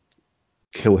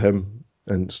kill him.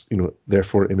 And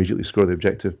therefore immediately score the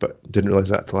objective, but didn't realize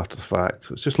that till after the fact.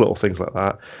 So it's just little things like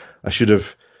that. I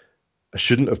shouldn't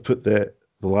have put the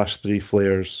last 3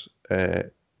 flares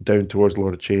down towards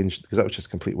Lord of Change, because that was just a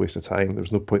complete waste of time. There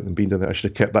was no point in them being down there. I should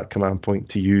have kept that command point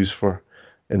to use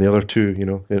in the other 2.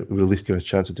 It would at least give us a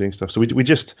chance of doing stuff. So we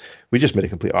just made a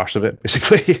complete arse of it,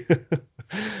 basically.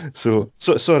 so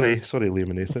sorry, Liam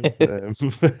and Nathan.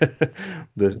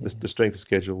 The strength of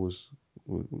schedule was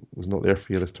not there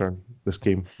for you this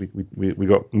game. We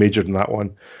got majored in that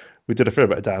one. We did a fair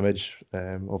bit of damage.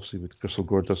 Obviously, with Gristle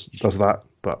Gore does that,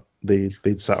 but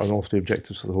they'd sat on all 3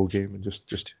 objectives for the whole game and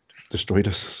just destroyed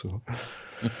us.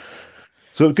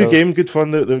 So good game, good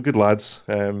fun. They were good lads,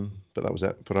 but that was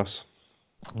it for us.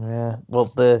 Yeah, well,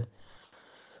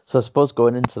 so I suppose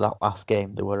going into that last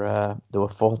game, there were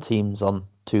 4 teams on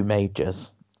 2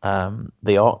 majors,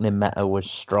 the Orkney meta was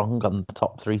strong on the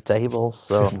top 3 tables.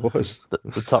 So It was.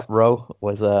 the top row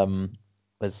was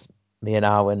me and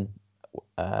Arwen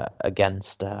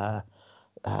against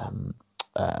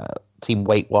Team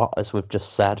Wait What, as we've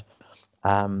just said.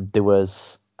 There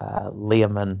was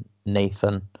Liam and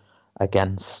Nathan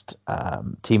against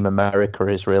Team America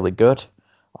is really good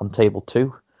on table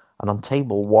 2, and on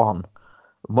table 1,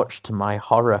 much to my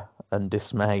horror and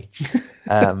dismay,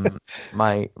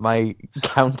 my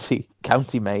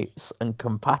county mates and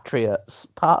compatriots,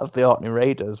 part of the Orkney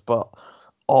Raiders, but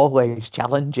always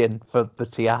challenging for the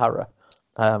tiara,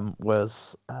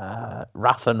 was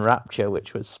Wrath and Rapture,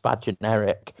 which was Spadge and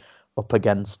Eric, up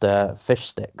against Fish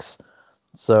Sticks.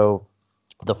 So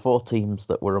the 4 teams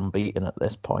that were unbeaten at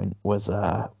this point was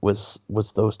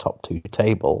those top 2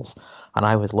 tables, and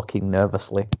I was looking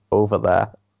nervously over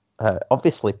there,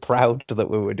 obviously proud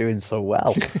that we were doing so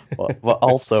well, but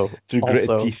also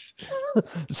teeth.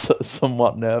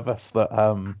 somewhat nervous that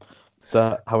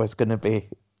that I was going to be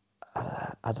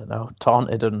I don't know,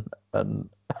 taunted and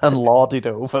lauded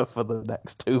over for the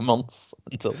next 2 months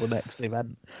until the next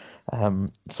event.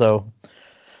 So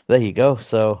there you go.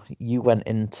 So you went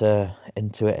into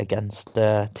it against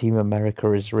Team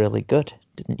America is really good,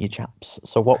 didn't you, chaps?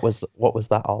 So what was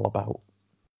that all about?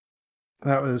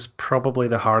 That was probably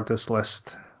the hardest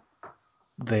list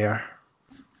there.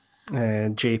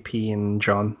 JP and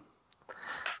John,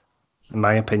 in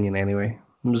my opinion, anyway,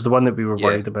 it was the one that we were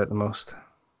worried about the most.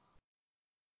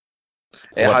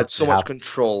 It had so much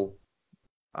control.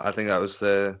 I think that was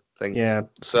the thing. Yeah,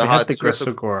 so we had the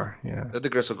Gristlegore. Yeah, the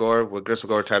Gristlegore with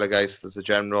Gristlegore, Telegeist as the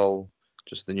general,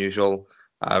 just the usual.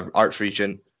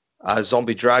 Archregent,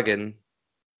 Zombie Dragon,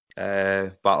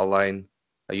 battle line,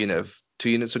 a unit of 2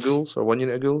 units of ghouls or 1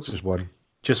 unit of ghouls. Just one.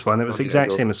 Just one. It was the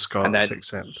exact same as Scott's, and then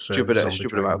except stupid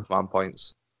amount of command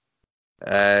points.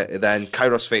 Then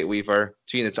Kairos Fate Weaver,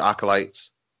 2 units of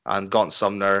Acolytes, and Gaunt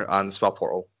Summoner and Spell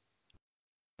Portal.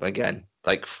 Again,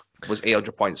 like was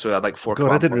 800 points, so I had like 4.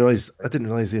 God, I didn't realize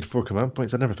they had 4 command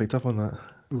points. I never picked up on that.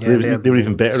 Yeah, they were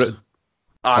even better at.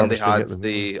 And they had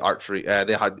the archery.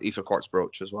 They had Ether Quartz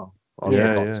Brooch as well.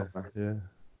 Yeah.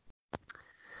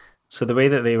 So the way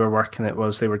that they were working it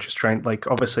was they were just trying, like,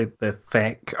 obviously the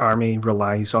Feck army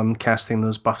relies on casting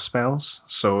those buff spells.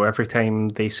 So every time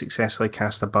they successfully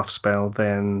cast a buff spell,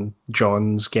 then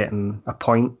John's getting a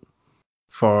point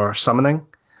for summoning.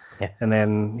 Yeah. And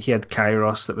then he had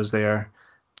Kairos that was there,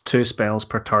 2 spells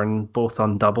per turn, both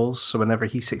on doubles. So whenever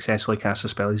he successfully casts a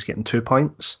spell, he's getting 2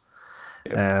 points.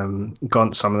 Yep.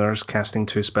 Gaunt Summoner's casting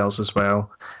 2 spells as well.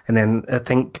 And then I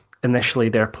think initially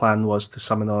their plan was to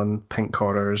summon on Pink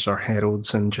Horrors or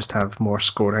Heralds and just have more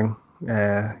scoring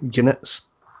units.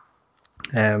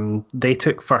 They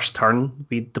took first turn.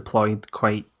 We deployed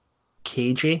quite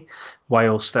cagey,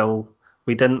 while still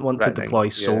we didn't want to deploy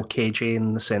so cagey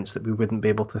in the sense that we wouldn't be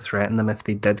able to threaten them if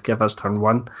they did give us turn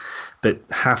 1. But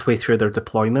halfway through their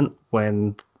deployment,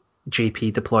 when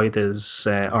JP deployed his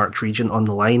Archregent on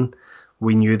the line,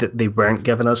 we knew that they weren't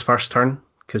giving us first turn,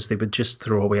 because they would just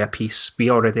throw away a piece. We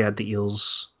already had the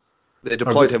eels. They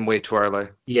deployed him way too early.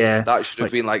 Yeah. That should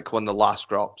have been like one of the last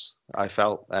drops, I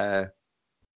felt. It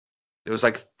was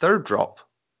like 3rd drop.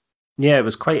 Yeah, it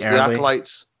was quite early.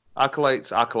 The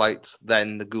Acolytes,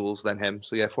 then the ghouls, then him.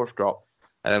 So yeah, 4th drop.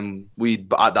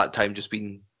 We'd at that time just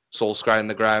been soul scrying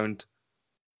the ground.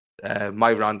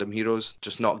 My random heroes,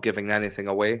 just not giving anything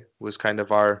away, was kind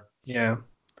of our... Yeah.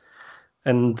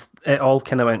 And it all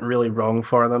kind of went really wrong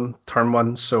for them, turn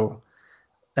 1. So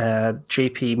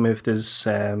JP moved his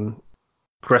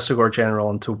Gristlegore General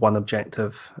onto 1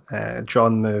 objective.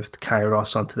 John moved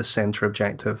Kairos onto the center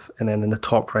objective. And then in the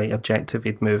top right objective,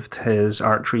 he'd moved his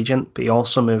Archregent, but he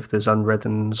also moved his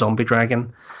Unridden Zombie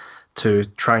Dragon to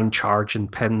try and charge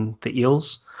and pin the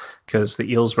eels, because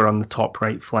the eels were on the top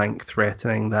right flank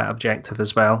threatening that objective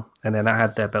as well. And then I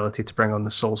had the ability to bring on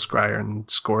the Soul Scryer and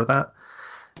score that.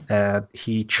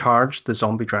 He charged the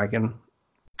Zombie Dragon,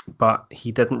 but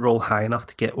he didn't roll high enough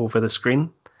to get over the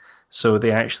screen. So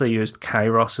they actually used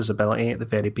Kairos' ability at the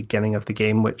very beginning of the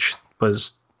game, which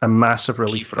was a massive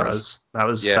relief for us. That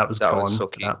was gone so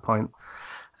at that point.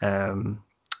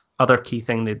 Other key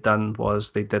thing they'd done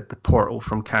was they did the portal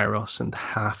from Kairos and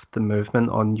half the movement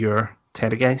on your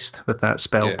Terrorgeist with that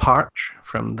spell Parch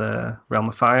from the Realm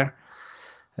of Fire,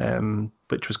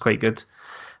 which was quite good.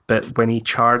 But when he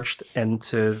charged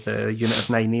into the unit of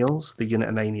 9 eels, the unit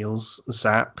of 9 eels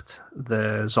zapped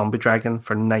the Zombie Dragon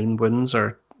for 9 wounds,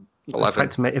 or 11. In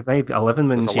fact, it might be 11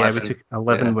 wounds. 11. Yeah, we took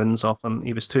 11 wounds off him.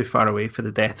 He was too far away for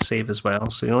the death save as well,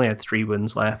 so he only had 3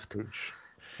 wounds left.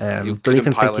 You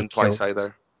couldn't pile in twice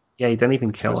either. Yeah, he didn't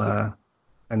even kill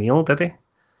an eel, did he?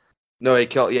 No, he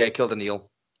killed an eel.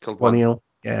 Killed One one. eel,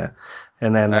 yeah.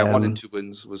 And then 1 and 2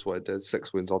 wounds was what it did.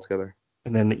 6 wounds altogether.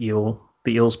 and then the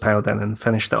eels piled in and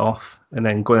finished it off. And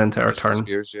then going into our Just with turn,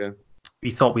 spears, yeah.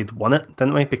 we thought we'd won it,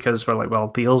 didn't we? Because we're like, well,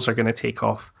 the eels are going to take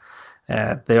off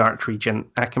the Archregent.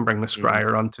 I can bring the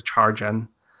Scryer on to charge in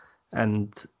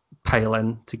and pile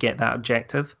in to get that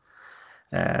objective.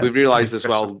 We realised as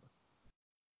well.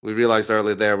 We realised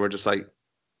early there, we're just like,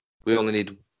 we only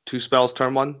need 2 spells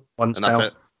turn 1. One spell.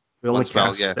 That's it. We only One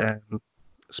spell, cast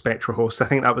Spectral Host. I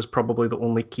think that was probably the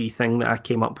only key thing that I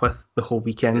came up with the whole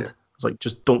weekend. Yeah. I was like,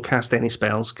 just don't cast any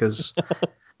spells because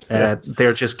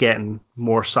they're just getting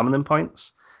more summoning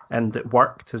points. And it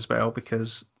worked as well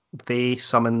because they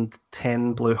summoned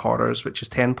 10 blue horrors, which is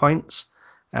 10 points.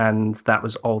 And that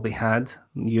was all they had.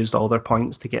 Used all their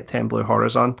points to get 10 blue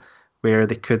horrors on. Where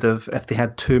they could have, if they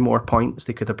had 2 more points,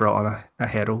 they could have brought on a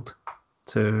herald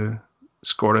to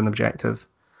score an objective.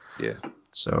 Yeah.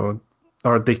 So,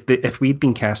 or if we'd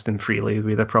been casting freely,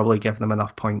 we'd have probably given them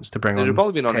enough points to bring on. They'd have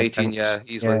probably been on 10 18, points. yeah,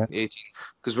 easily 18.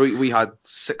 Because we had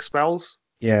 6 spells.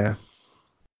 Yeah.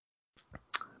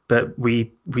 But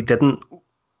we didn't.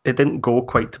 It didn't go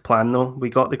quite to plan though.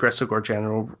 We got the Gristlegore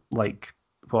General like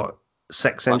what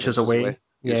 6 inches away.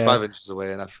 He was 5 inches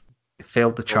away, and I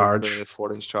failed the charge.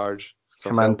 4-inch charge.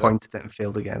 So Command pointed it and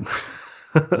failed again.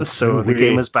 So the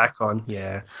game is back on.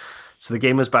 Yeah. So the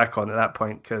game was back on at that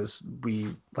point because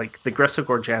we like the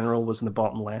Gristlegore General was in the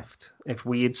bottom left. If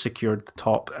we had secured the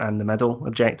top and the middle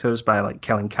objectives by like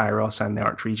killing Kairos and the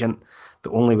Archregent,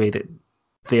 the only way that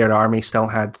their army still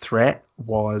had threat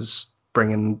was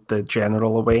bringing the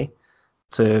General away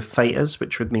to fight us,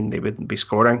 which would mean they wouldn't be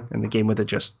scoring, and the game would have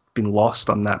just been lost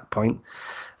on that point.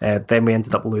 Then we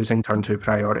ended up losing turn 2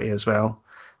 priority as well.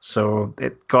 So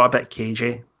it got a bit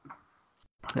cagey.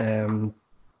 But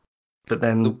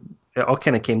then it all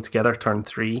kind of came together turn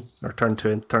 3, or turn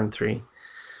 2 and turn 3.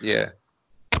 Yeah.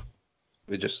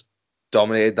 We just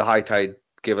dominated. The High Tide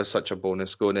gave us such a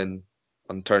bonus going in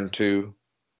on turn 2.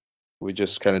 We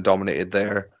just kind of dominated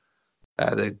there.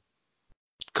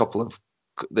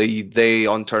 They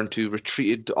on turn 2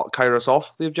 retreated Kairos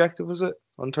off the objective, was it?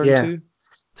 On turn 2?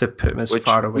 To put him as Which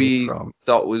far away we from.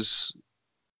 thought was,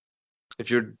 if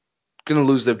you're going to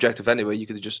lose the objective anyway, you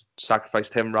could have just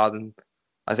sacrificed him rather than.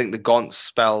 I think the Gaunt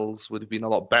spells would have been a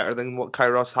lot better than what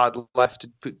Kairos had left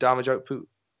to put damage output.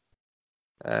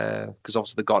 Because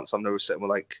obviously the Gaunt summoner was sitting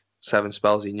with like 7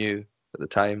 spells he knew at the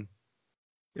time.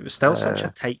 It was still such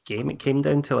a tight game. It came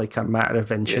down to like a matter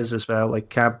of inches as well.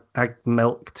 Like I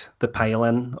milked the pile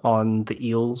in on the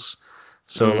eels.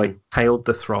 So like piled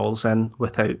the thralls in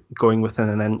without going within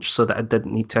an inch so that I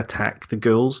didn't need to attack the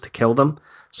ghouls to kill them,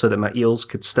 so that my eels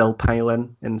could still pile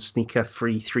in and sneak a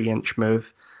free 3-inch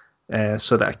move,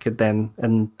 so that I could then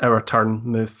in our turn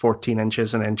move 14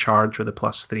 inches and then charge with a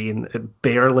 +3, and it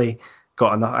barely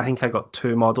got enough. I think I got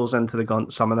 2 models into the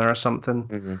Gaunt Summoner or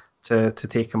something to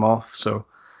take him off. So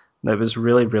it was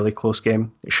really, really close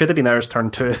game. It should have been ours turn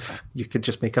 2 if you could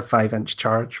just make a 5-inch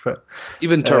charge. But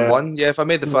even turn 1, if I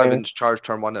made the 5-inch charge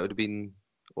turn 1, it would have been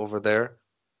over there.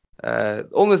 The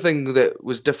only thing that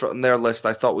was different on their list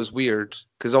I thought was weird,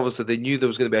 because obviously they knew there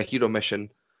was going to be a hero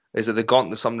mission, is that the Gaunt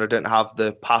the Summoner didn't have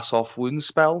the pass off wounds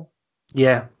spell.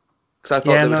 Yeah. Because I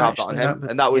thought they would have that on him,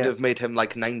 and that would have made him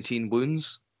like 19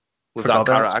 wounds with that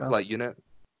Kara Acolyte unit.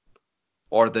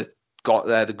 Or the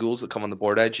ghouls that come on the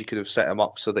board edge, you could have set him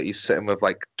up so that he's sitting with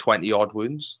like 20 odd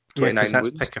wounds, 29 that's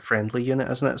wounds. Pick a friendly unit,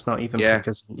 isn't it? It's not even pick a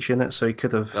Zinch unit, so he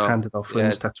could have handed off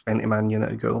wounds to a 20-man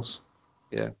unit of ghouls.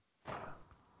 Yeah.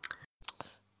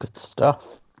 Good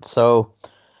stuff. So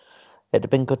it'd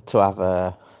have been good to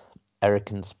have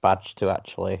Eric and Spadge to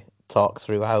actually talk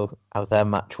through how their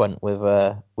match went with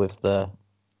the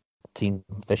Team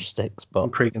Fish Sticks, but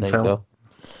Craig and Phil.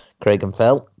 Craig and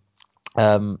Phil.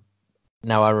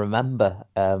 Now I remember.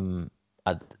 I'll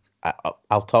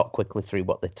talk quickly through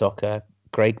what they took.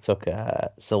 Craig took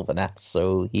Sylvaneth,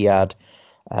 so he had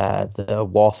the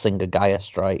Warsinger Gaia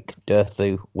Strike,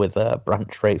 Durthu with a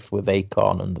Branch Wraith with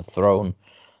Acorn and the Throne,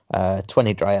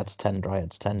 20 Dryads, 10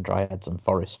 Dryads, 10 Dryads, and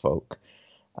Forest Folk.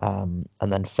 And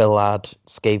then Phil had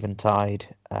Skaven Tide.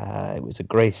 It was a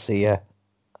Grey Seer,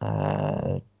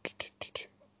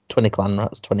 20 Clan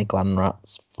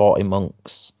Rats, 40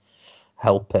 Monks,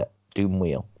 Help It,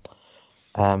 Doomwheel.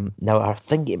 Now, I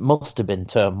think it must have been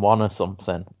turn 1 or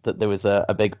something that there was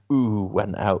a big ooh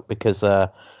went out, because am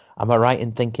I right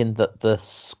in thinking that the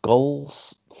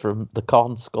skulls from the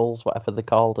Corn Skulls, whatever they're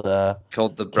called,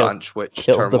 killed the Branch Witch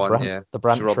turn 1, yeah. The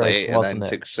Branch Wraith, 8 wasn't and then it?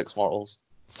 took 6 mortals.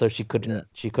 So she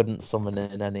couldn't summon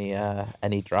in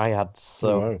any Dryads.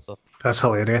 So, wow. so That's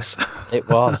hilarious. it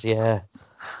was, yeah.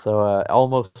 So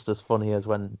almost as funny as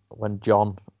when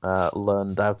John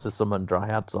learned how to summon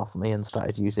dryads off me and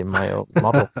started using my own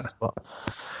models.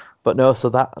 But no, so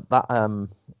that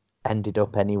ended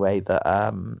up anyway that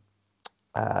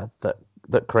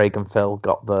that Craig and Phil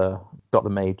got the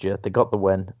major, they got the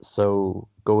win. So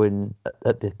going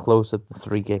at the close of the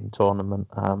 3-game tournament,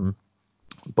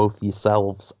 both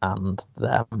yourselves and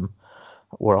them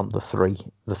were on the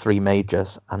three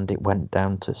majors, and it went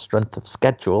down to strength of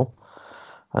schedule,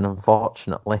 and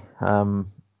unfortunately,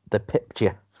 they pipped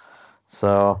you.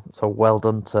 So well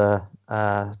done to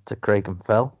Craig and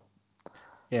Phil.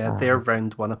 Yeah, their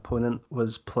round 1 opponent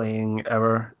was playing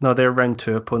their round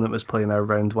 2 opponent was playing our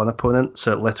round 1 opponent,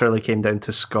 so it literally came down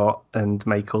to Scott and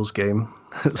Michael's game.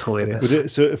 It's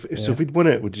hilarious. So if we'd won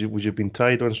it, would you have been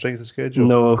tied on strength of schedule?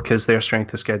 No, because their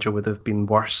strength of schedule would have been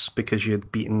worse because you had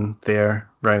beaten their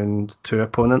round 2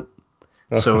 opponent.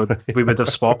 So we would have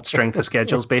swapped strength of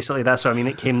schedules. Basically, that's what I mean.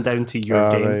 It came down to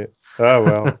your game. Right. Oh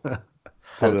well.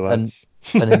 Sorry, lads.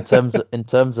 And in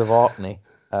terms of Orkney,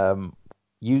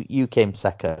 you came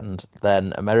second.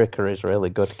 Then America is really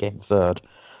good, came third,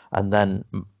 and then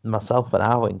myself and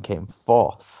Arwen came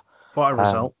fourth. What a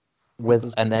result!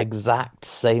 With an exact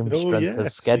same strength of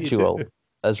schedule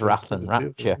as Wrath and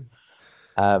Rapture.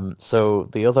 So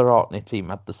the other Orkney team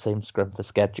had the same strength of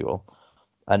schedule,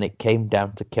 and it came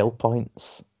down to kill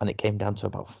points, and it came down to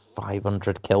about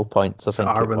 500 kill points. I think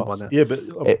Arwen won it. Yeah, but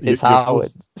it's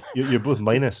Arwen. You're both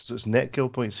minus, so it's net kill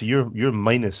points. So you're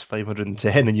minus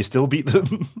 510, and you still beat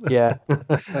them. Yeah,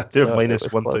 they're so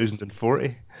minus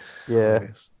 1040. Yeah,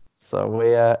 so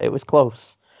it was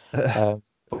close.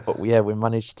 But we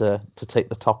managed to take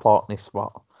the top Orkney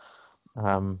spot.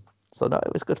 So no,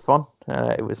 it was good fun.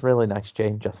 It was really nice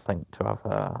change, I think, to have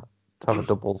a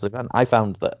doubles event. I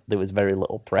found that there was very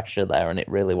little pressure there, and it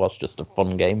really was just a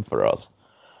fun game for us.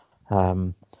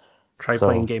 Try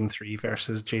playing game 3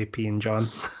 versus JP and John.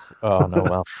 Oh no,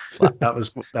 well, that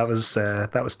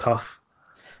was tough.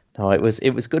 No, it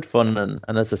was good fun,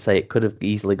 and as I say, it could have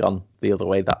easily gone the other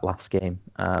way that last game.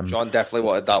 John definitely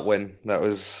wanted that win. That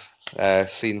was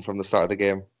seen from the start of the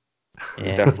game.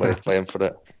 He's definitely playing for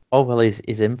it. Oh well, he's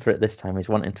in for it this time. He's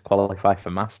wanting to qualify for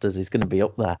Masters. He's going to be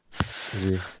up there.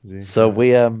 So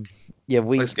we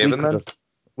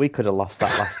could have lost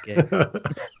that last game.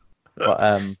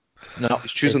 But no,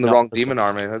 he's choosing the wrong demon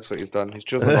army. That's what he's done. He's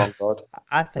chosen the wrong god.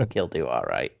 I think he'll do all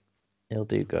right. He'll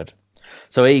do good.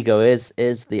 So here you go. Is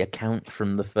the account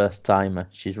from the first timer.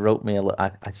 She's wrote me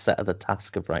I set her the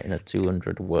task of writing a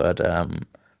 200-word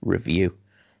review.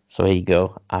 So here you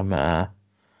go. I'm not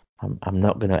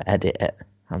going to edit it.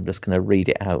 I'm just going to read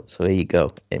it out. So here you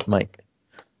go. It might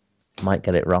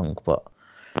get it wrong, but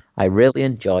I really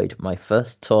enjoyed my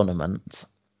first tournament.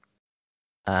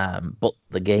 But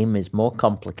the game is more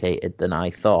complicated than I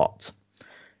thought.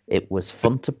 It was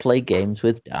fun to play games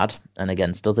with Dad and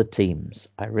against other teams.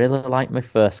 I really liked my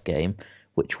first game,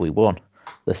 which we won.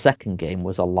 The second game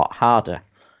was a lot harder,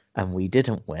 and we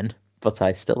didn't win, but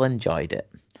I still enjoyed it.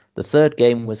 The third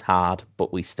game was hard,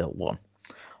 but we still won.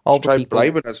 Tried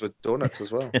bribing us with donuts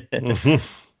as well.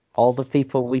 All the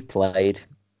people we played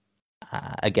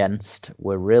against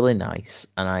were really nice,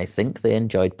 and I think they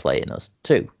enjoyed playing us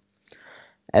too.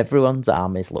 Everyone's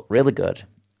armies looked really good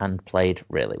and played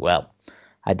really well.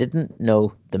 I didn't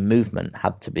know the movement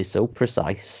had to be so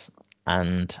precise,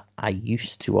 and I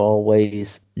used to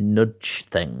always nudge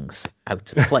things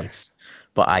out of place.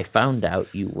 But I found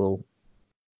out you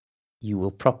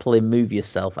will properly move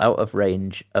yourself out of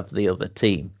range of the other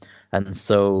team, and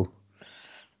so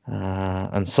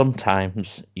and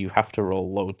sometimes you have to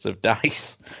roll loads of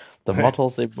dice. The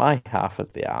models in my half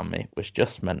of the army was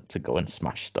just meant to go and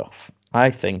smash stuff. I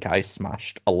think I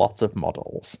smashed a lot of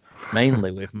models,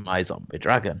 mainly with my zombie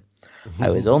dragon. I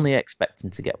was only expecting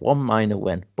to get one minor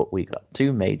win, but we got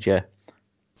 2 major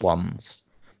ones.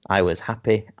 I was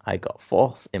happy. I got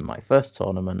 4th in my first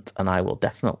tournament, and I will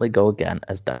definitely go again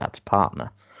as Dad's partner.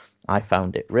 I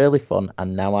found it really fun,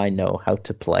 and now I know how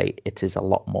to play. It is a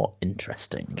lot more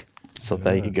interesting. So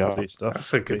there you go.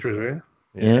 That's a good review.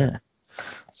 Yeah.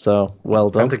 So well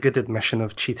done. And a good admission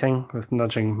of cheating with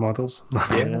nudging models.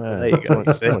 Yeah, there you go.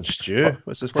 What's Stu?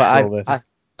 What's this? That's how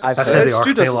the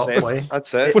Orkney lot play.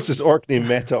 That's it. What's this Orkney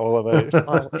meta all about?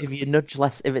 Well, if you nudge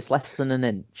less, if it's less than an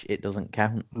inch, it doesn't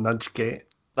count. Nudge gate.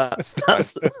 That's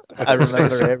I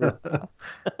remember it.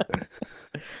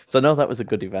 So no, that was a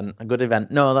good event. A good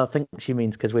event. No, I think she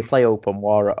means because we play open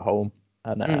war at home,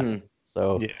 and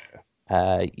so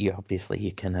you obviously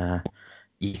you can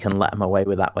let them away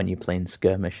with that when you're playing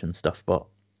skirmish and stuff. But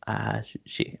I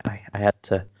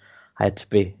I had to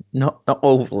be not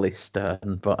overly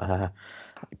stern, but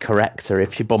correct her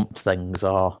if she bumps things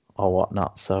or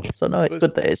whatnot. So no, it's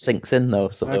good that it sinks in though.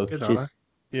 So Good, she's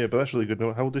Yeah, but that's really good.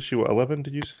 How old is she? What, 11?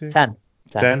 Did you say? 10.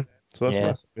 10. So that's Yeah.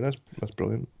 nice. I mean, that's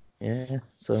brilliant. Yeah,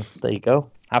 so there you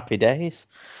go. Happy days.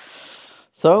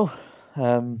 So,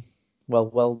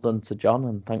 well done to John,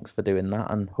 and thanks for doing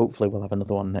that. And hopefully we'll have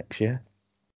another one next year.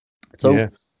 So, Yeah.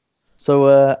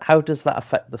 so how does that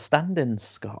affect the standings,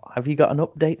 Scott? Have you got an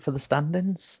update for the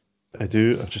standings? I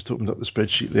do. I've just opened up the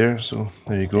spreadsheet there. So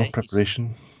there you go. Nice.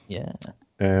 Preparation. Yeah.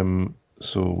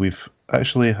 So we've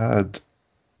actually had.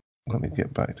 Let me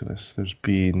get back to this. There's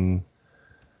been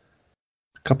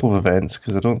a couple of events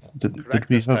because I don't did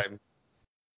we this have? time.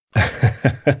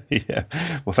 Yeah.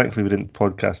 Well, thankfully we didn't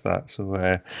podcast that. So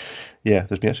yeah,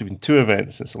 there's actually been 2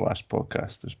 events since the last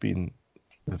podcast. There's been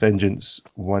the Vengeance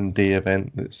one-day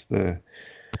event. It's now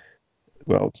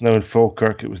in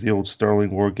Falkirk. It was the old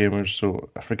Sterling Wargamers. So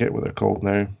I forget what they're called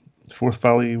now. Forth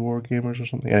Valley Wargamers or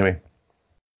something. Anyway,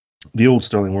 the old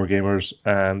Sterling Wargamers,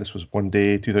 and this was 1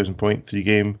 day, 2,000 point, 3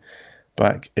 game,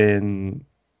 back in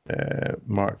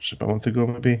March, about a month ago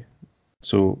maybe.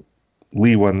 So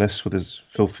Lee won this with his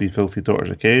filthy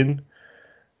Daughters of Cain.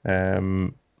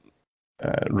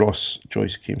 Ross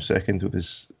Joyce came second with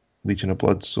his Legion of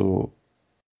Blood. So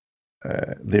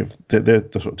they're the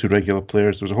sort of 2 regular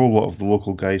players. There was a whole lot of the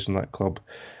local guys in that club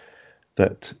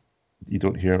that you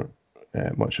don't hear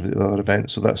much of the other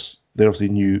events. So they're obviously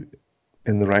new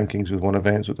in the rankings with 1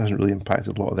 event, so it hasn't really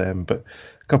impacted a lot of them. But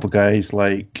a couple of guys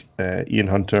like Ian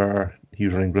Hunter, he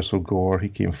was running Gristle Gore, he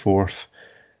came 4th,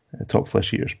 top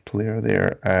Flesh Eaters player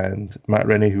there, and Matt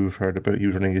Rennie, who we've heard about, he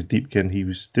was running his Deepkin. He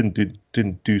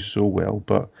didn't do so well,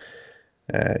 but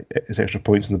his extra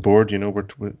points on the board,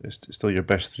 it's still your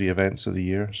best 3 events of the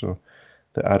year, so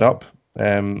they add up.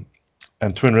 And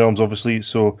Twin Realms, obviously.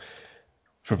 So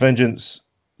for Vengeance,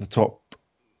 the top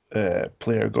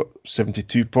player got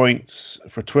 72 points.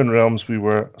 For Twin Realms, we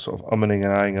were sort of umming and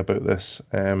ahhing about this,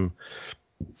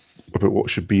 about what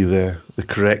should be the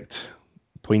correct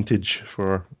pointage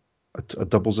for a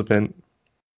doubles event.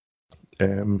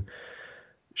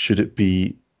 Should it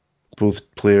be both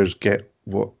players get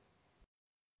what?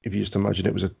 If you just imagine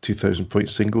it was a 2,000 point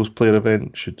singles player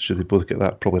event, should they both get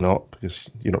that? Probably not, because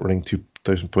you're not running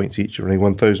 2,000 points each. You're running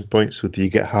 1,000 points. So do you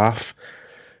get half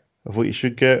of what you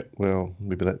should get? Well,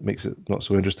 maybe that makes it not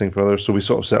so interesting for others. So we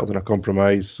sort of settled on a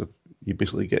compromise. So you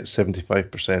basically get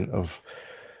 75% of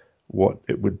what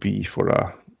it would be for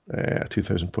a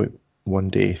 2,000 point 1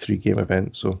 day 3 game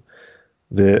event. So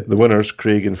the winners,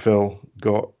 Craig and Phil,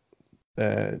 got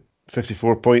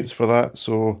 54 points for that.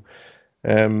 So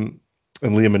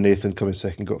and Liam and Nathan coming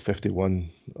second got 51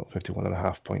 and a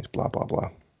half points, blah, blah, blah.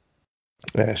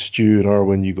 Stu and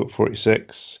Erwin, you got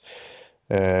 46.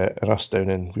 And us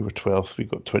down in, we were 12th, we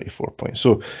got 24 points.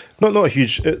 So not a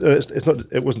huge,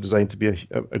 it wasn't designed to be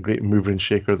a great mover and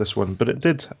shaker, this one, but it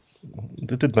did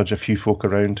nudge a few folk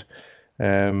around.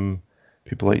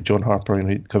 People like John Harper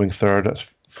coming 3rd,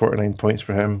 that's 49 points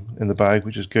for him in the bag,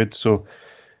 which is good. So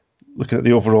looking at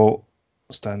the overall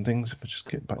standings, if I just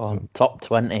get back to them. Top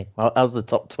 20. How's the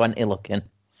top 20 looking?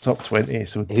 Top 20.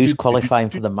 So who's qualifying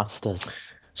for the Masters?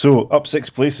 So up 6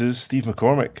 places, Steve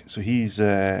McCormick. So he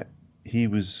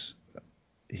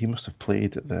must have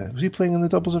played was he playing in the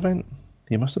doubles event?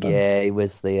 He must have done. Yeah, he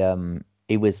was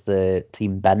the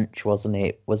team bench, wasn't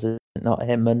he? Was it not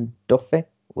him and Duffy?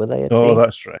 Were they a team? Oh,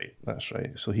 that's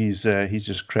right. So he's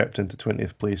just crept into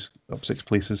 20th place, up 6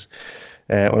 places,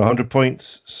 on 100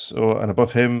 points. So, and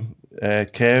above him,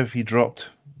 Kev, he dropped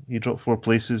 4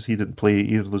 places. He didn't play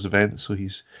either of those events, so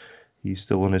he's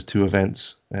still on his 2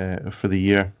 events for the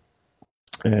year.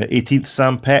 18th,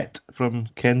 Sam Pett from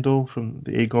Kendall, from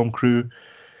the AGOM crew.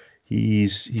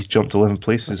 He's jumped 11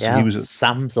 places. Yeah, So he was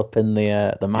Sam's up in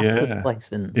the Masters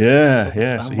placings. Yeah.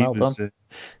 Sam, So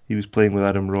he was playing with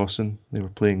Adam Rawson. They were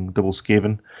playing double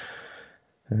Skaven,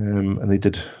 and they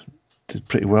did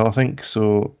pretty well, I think.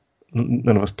 So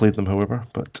none of us played them, however,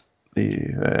 but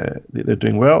they're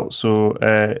doing well. So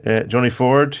Johnny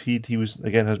Ford, he was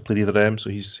again hasn't played either of them, so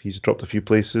he's dropped a few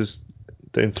places,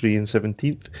 down 3 and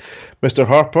 17th. Mr.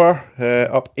 Harper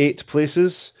up 8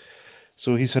 places.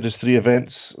 So he's had his 3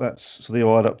 events. So they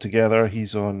all add up together.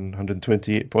 He's on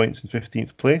 128 points in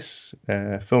 15th place.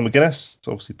 Phil McGuinness,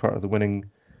 obviously part of the winning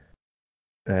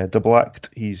double act.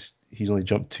 He's only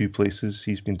jumped 2 places.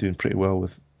 He's been doing pretty well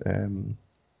with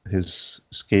his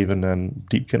Skaven and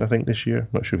Deepkin, I think, this year. I'm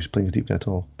not sure if he's playing his Deepkin at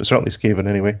all, but certainly Skaven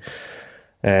anyway.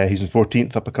 He's in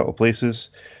 14th, up a couple of places.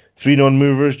 3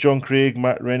 non-movers, John Craig,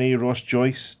 Matt Rennie, Ross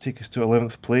Joyce, take us to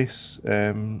 11th place.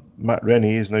 Matt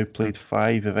Rennie has now played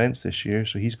 5 events this year,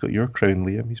 so he's got your crown,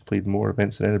 Liam. He's played more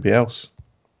events than anybody else.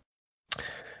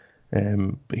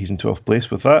 But he's in 12th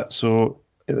place with that. So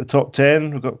at the top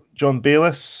 10, we've got John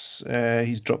Bayliss.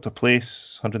 He's dropped a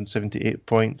place, 178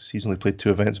 points. He's only played 2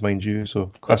 events, mind you.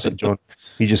 So classic John.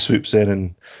 He just swoops in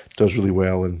and does really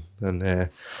well and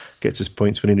gets his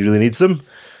points when he really needs them.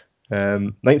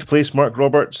 9th place, Mark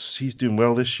Roberts. He's doing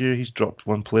well this year. He's dropped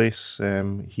 1 place. I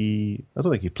don't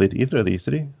think he played either of these,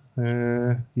 did he?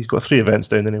 He's got 3 events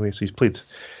down anyway, so he's played.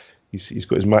 He's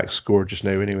got his max score just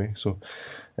now anyway. So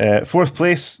 4th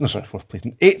place.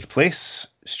 8th place,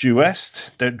 Stu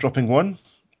West. They're dropping 1.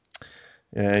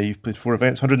 You've played 4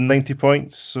 events, 190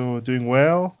 points, so doing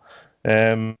well.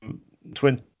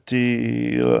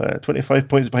 25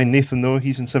 points behind Nathan, though.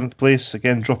 He's in 7th place,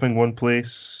 again dropping 1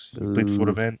 place. He played 4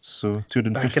 events, so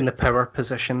 250. Back in the power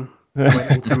position. I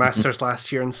went into Masters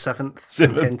last year in 7th.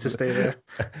 Intend to stay there.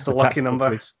 It's a lucky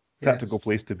number. Tactical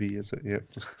place to be, is it? Yeah,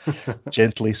 just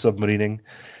gently submarining.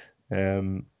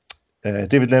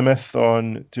 David Nemeth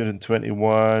on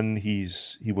 221. He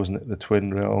wasn't at the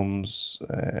Twin Realms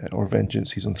or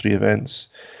Vengeance. He's on 3 events.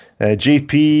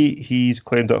 JP, he's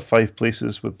climbed up 5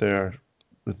 places with their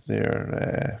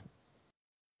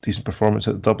decent performance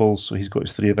at the doubles. So he's got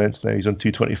his 3 events now. He's on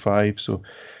 225. So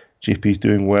JP's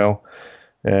doing well.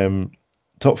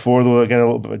 Top 4 though, again a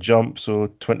little bit of a jump.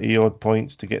 So 20 odd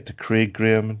points to get to Craig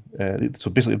Graham. So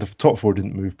basically the top 4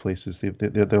 didn't move places.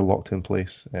 They're locked in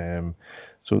place.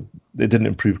 So it didn't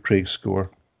improve Craig's score.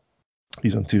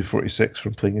 He's on 246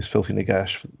 from playing his Filthy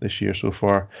Nagash this year so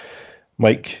far.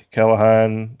 Mike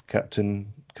Callahan,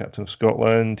 captain of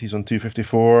Scotland, he's on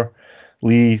 254.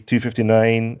 Lee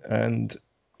 259, and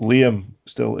Liam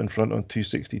still in front on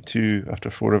 262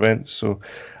 after 4 events. So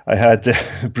I had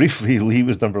briefly Lee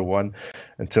was number 1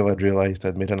 until I'd realised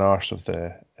I'd made an arse of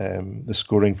the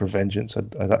scoring for Vengeance.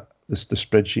 The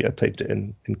spreadsheet, I typed it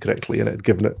in incorrectly and it had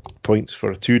given it points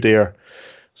for a 2-dayer.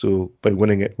 So by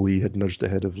winning it, Lee had nudged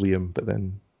ahead of Liam, but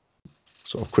then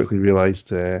sort of quickly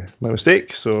realised my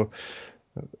mistake. So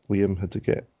Liam had to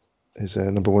get his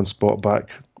number 1 spot back,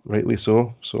 rightly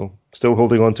so. So still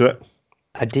holding on to it.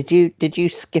 Did you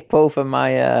skip over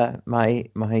my my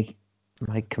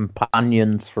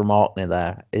companions from Orkney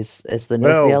there? Is there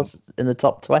nobody else in the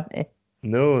top 20?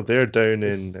 No, they're down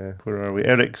in where are we?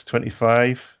 Eric's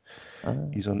 25.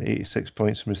 He's on 86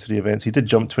 points from his 3 events. He did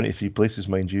jump 23 places,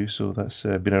 mind you, so that's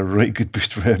been a right good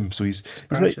boost for him. So he's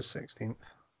not 16th.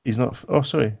 He's not. Oh,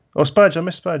 sorry. Oh, Spadge. I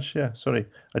missed Spadge. Yeah, sorry.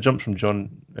 I jumped from Johnny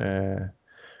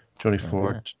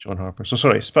Ford to John Harper. So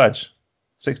sorry, Spadge,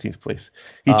 16th place.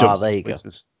 He jumped there you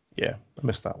places. Go. Yeah, I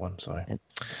missed that one. Sorry.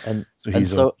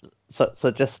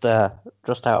 So just out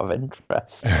of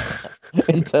interest,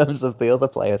 in terms of the other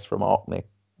players from Orkney,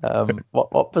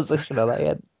 what position are they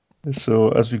in? So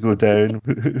as we go down,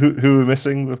 who are we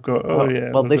missing? We've got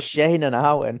there's Shane and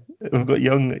Arwen. We've got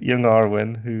young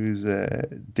Arwen who's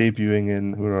debuting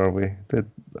in, where are we?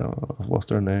 I've lost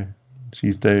her now.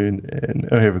 She's down in,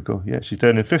 here we go. Yeah, she's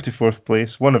down in 54th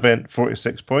place. 1 event,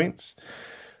 46 points.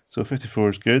 So 54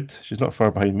 is good. She's not far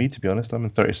behind me, to be honest. I'm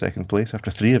in 32nd place after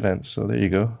 3 events. So there you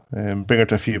go. Bring her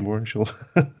to a few more and she'll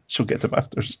get to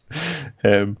Masters.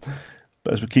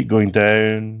 But as we keep going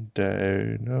down,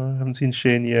 I haven't seen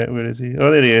Shane yet. Where is he? Oh,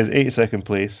 there he is, 82nd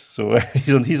place. So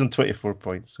he's on 24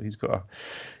 points. So he's got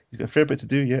a fair bit to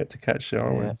do yet to catch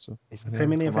Arwen. Yeah. So how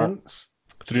many events?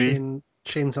 3.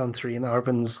 Shane's on 3, and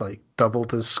Arwen's like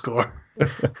doubled his score.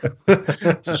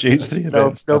 So Shane's 3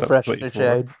 events. No pressure,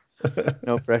 Shane.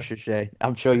 No pressure, Shane.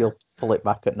 I'm sure you'll pull it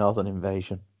back at Northern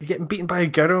Invasion. You're getting beaten by a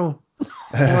girl.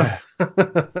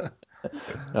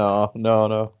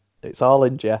 No. It's all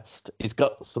in jest. He's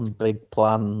got some big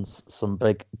plans, some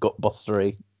big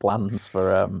gutbustery plans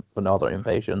for Northern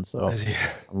Invasion. So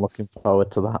I'm looking forward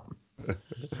to that.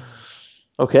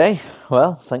 Okay,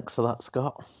 well, thanks for that,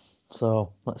 Scott.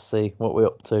 So let's see what we're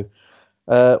up to.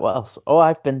 What else? Oh,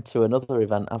 I've been to another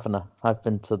event, haven't I? I've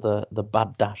been to the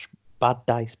Bad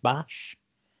Dice Bash.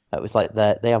 It was like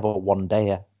they have a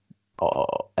 1-dayer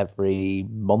every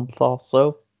month or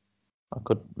so. I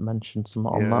could mention some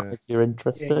on that if you're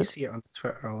interested. Yeah, you see it on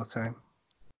Twitter all the time.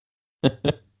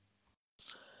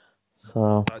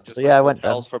 So I went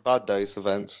down for Bad Dice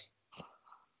events. Is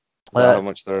that how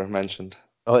much they're mentioned?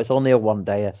 Oh, it's only a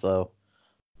 1-dayer, so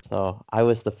I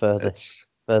was the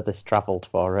furthest travelled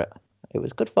for it. It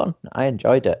was good fun. I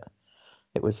enjoyed it.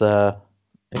 It was at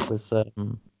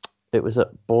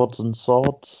Boards and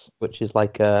Swords, which is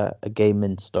like a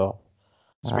gaming store.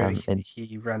 It's where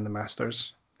he ran the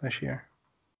Masters this year.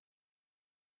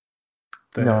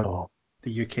 No.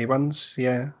 The UK ones,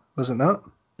 yeah, wasn't that?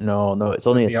 No, it's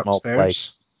only a The small upstairs.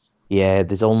 place. Yeah,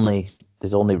 there's only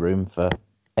room for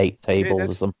 8 tables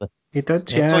or something. He did,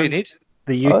 That's all yeah. you need.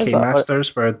 The Oh, UK is that what-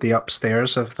 Masters were the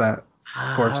upstairs of that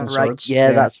Swords and Right. Swords.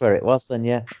 Yeah, that's where it was then.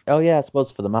 Yeah. Oh, yeah. I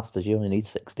suppose for the Masters you only need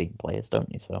 16 players,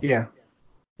 don't you? So. Yeah.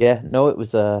 Yeah. No, it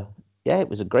was a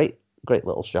great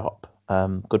little shop.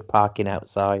 Good parking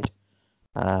outside.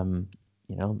 You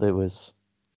know,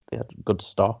 they had good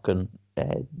stock, and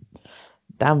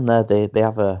down there they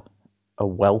have a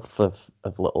wealth of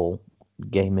little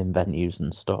gaming venues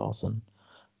and stores, and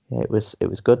yeah, it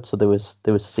was good. So there was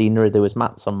scenery, there was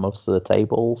mats on most of the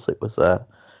tables. It was a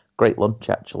great lunch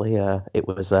actually. It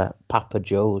was Papa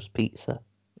Joe's pizza,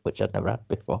 which I'd never had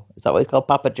before. Is that what it's called?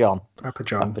 Papa John. Papa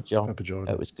John. Papa John. Papa John.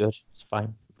 It was good. It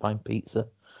was fine pizza.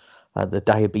 The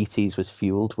diabetes was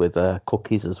fueled with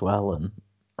cookies as well and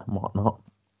whatnot.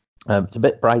 It's a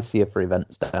bit pricier for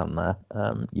events down there.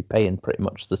 You're paying pretty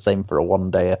much the same for a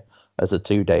 1-dayer as a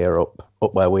 2-dayer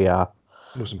up where we are.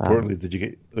 Most importantly, did you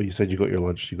get? Oh, you said you got your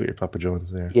lunch. You got your Papa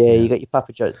John's there. Yeah, you got your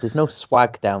Papa John's. There's no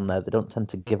swag down there. They don't tend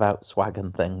to give out swag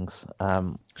and things.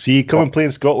 See, come and play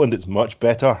in Scotland. It's much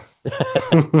better.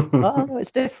 Oh no,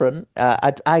 it's different.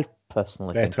 I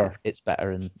personally think Better. it's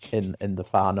better in the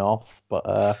far north,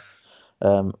 but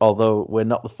although we're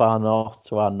not the far north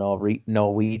to our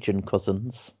Norwegian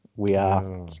cousins, we are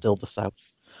Oh. still the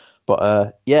south.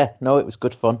 But yeah, no, it was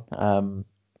good fun.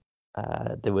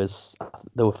 There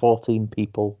were 14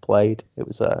 people played. It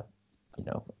was it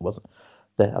wasn't.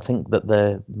 I think that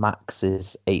the max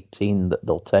is 18 that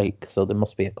they'll take, so there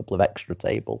must be a couple of extra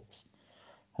tables.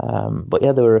 But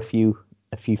yeah, there were a few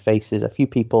faces, a few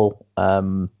people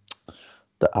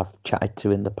that I've chatted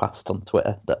to in the past on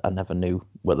Twitter that I never knew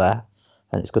were there,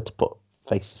 and it's good to put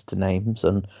faces to names.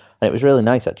 And it was really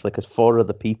nice actually, because 4 of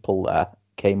the people there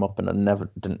came up and I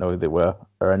didn't know who they were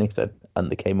or anything, and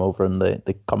they came over and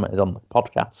they commented on the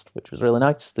podcast, which was really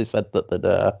nice. They said that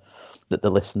they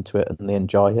listened to it and they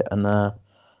enjoy it, and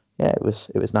yeah, it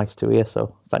was nice to hear.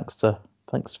 So thanks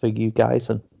for you guys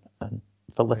and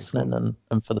for listening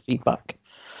and for the feedback.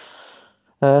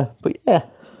 But yeah,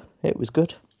 it was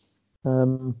good. Do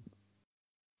you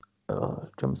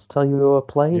want me to tell you who I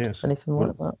played? Yes. Anything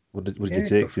like that? What did you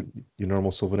take? Your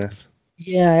normal Sylvaneth?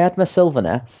 Yeah, I had my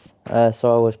Sylvaneth.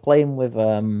 So I was playing with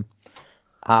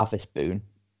Harvest Boon.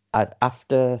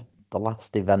 After the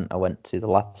last event I went to, the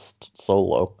last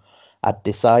solo, I'd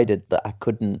decided that I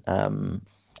couldn't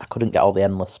get all the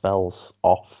endless spells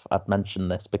off. I'd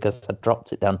mentioned this because I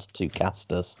dropped it down to 2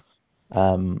 casters,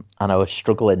 and I was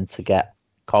struggling to get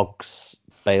Cogs,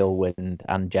 Balewind,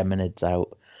 and Geminids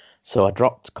out. So I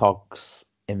dropped Cogs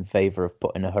in favour of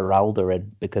putting a Heralder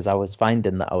in, because I was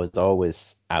finding that I was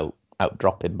always out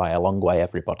dropping by a long way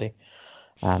everybody.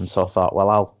 So I thought,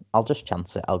 well, I'll just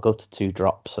chance it. I'll go to 2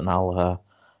 drops, and I'll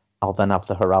then have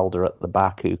the Heralder at the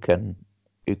back who can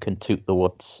toot the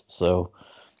woods. So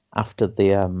after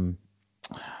the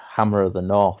Hammer of the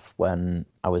North, when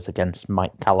I was against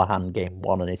Mike Callahan game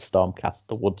 1 and his Stormcast,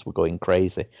 the woods were going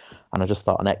crazy, and I just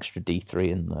thought an extra D3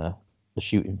 in the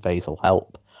shooting phase will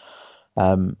help.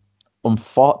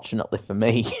 Unfortunately for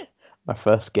me, my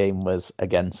first game was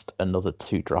against another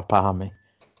 2-drop army.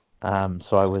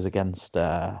 So I was against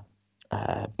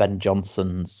Ben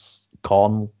Johnson's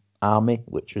Khorne army,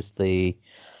 which was the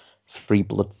 3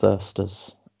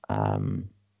 Bloodthirsters.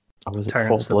 Was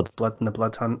it 4 Blood in the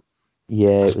Blood Hunt.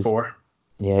 Yeah, it was 4.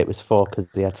 Yeah, it was 4 because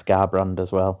he had Scarbrand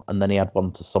as well, and then he had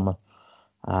 1 to summon.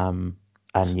 And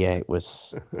yeah, it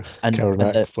was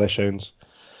Karnak Flesh Hounds.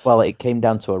 Well, it came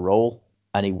down to a roll,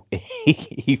 and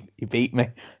he beat me.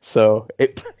 So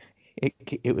it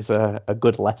was a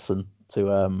good lesson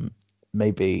to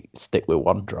maybe stick with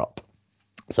 1 drop.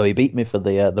 So he beat me for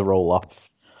the roll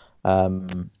off.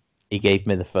 He gave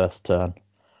me the first turn.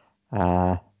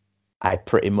 I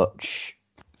pretty much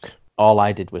all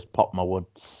I did was pop my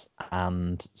woods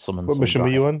and summon. What mission were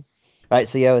you on? Right,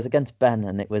 so yeah, I was against Ben,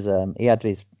 and it was he had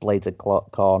his Blades of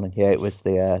Khorne, and yeah, it was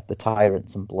the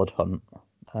Tyrants and Blood Hunt.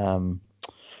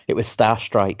 It was Star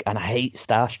Strike, and I hate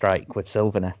Star Strike with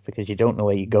Sylvaneth because you don't know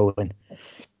where you're going.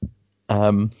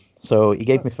 So he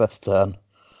gave me first turn.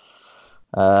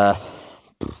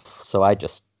 So I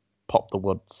just popped the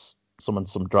woods, summoned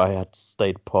some Dryads,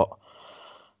 stayed put.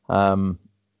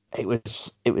 It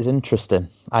was interesting.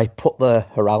 I put the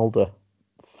Heralder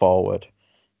forward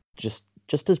just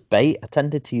as bait. I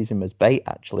tended to use him as bait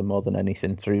actually more than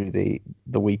anything through the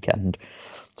weekend.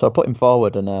 So I put him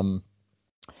forward, and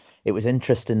it was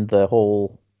interesting, the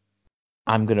whole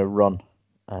I'm going to run.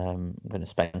 I'm going to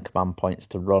spend command points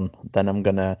to run. Then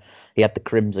he had the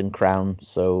Crimson Crown,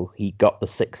 so he got the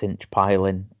 6-inch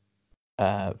piling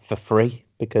for free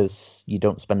because you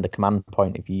don't spend a command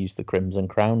point if you use the Crimson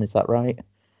Crown. Is that right?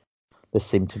 This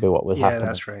seemed to be what was happening. Yeah,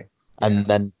 that's right. And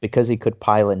then because he could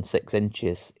pile in 6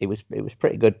 inches, it was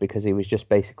pretty good because he was just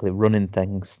basically running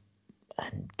things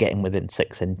and getting within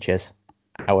 6 inches.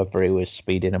 However, he was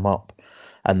speeding them up,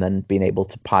 and then being able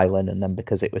to pile in, and then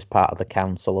because it was part of the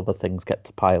council, other things get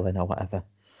to pile in or whatever.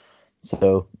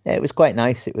 So yeah, it was quite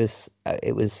nice. It was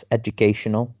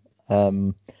educational.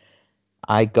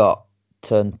 I got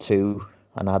turn 2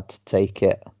 and had to take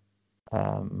it.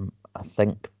 I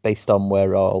think based on where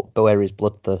his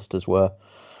bloodthirsters were,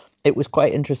 it was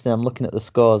quite interesting. I'm looking at the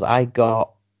scores. I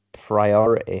got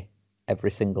priority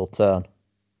every single turn.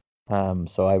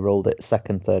 So I rolled it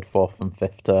 2nd, 3rd, 4th, and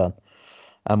 5th turn,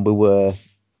 and we were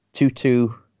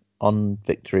 2-2 on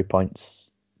victory points,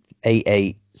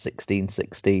 8-8,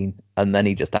 16-16, and then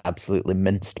he just absolutely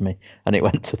minced me, and it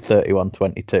went to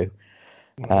 31-22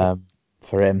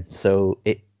 for him. So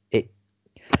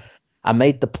I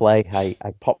made the play.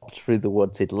 I popped through the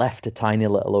woods. He'd left a tiny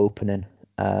little opening.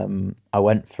 I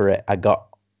went for it. I got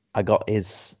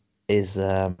his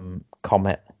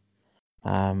comet.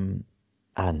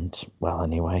 And well,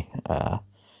 anyway,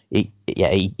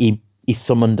 he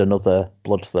summoned another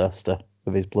bloodthirster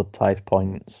with his blood tithe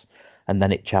points, and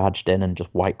then it charged in and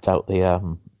just wiped out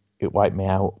it wiped me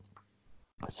out.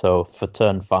 So for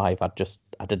turn 5, I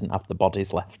didn't have the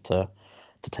bodies left to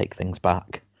take things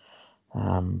back.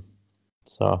 But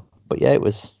yeah, it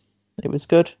was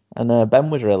good, and Ben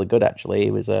was really good actually.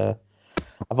 He was I've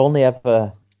only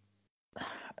ever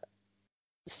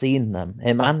seen him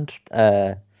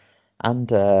and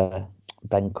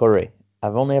Ben Curry.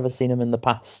 I've only ever seen him in the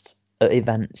past at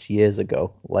events years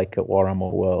ago, like at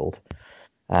Warhammer World,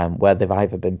 where they've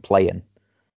either been playing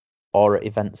or at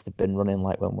events they've been running,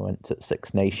 like when we went to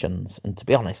Six Nations. And to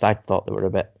be honest, I thought they were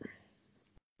a bit,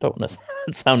 don't want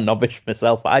to sound knobbish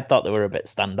myself, I thought they were a bit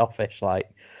standoffish,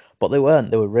 but they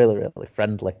weren't. They were really, really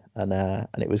friendly, and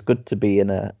it was good to be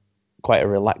in quite a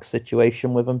relaxed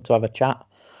situation with them to have a chat,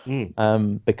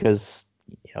 because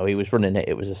he was running it.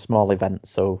 It was a small event,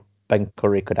 so Ben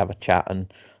Curry could have a chat,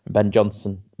 and Ben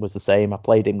Johnson was the same. I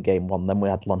played him game 1, then we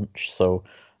had lunch, so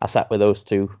I sat with those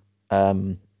two.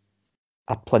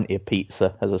 Had plenty of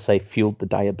pizza, as I say, fueled the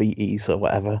diabetes or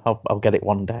whatever. I'll get it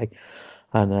one day,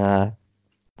 and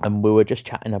we were just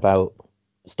chatting about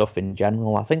stuff in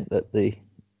general. I think that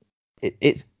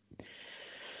it's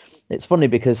funny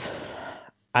because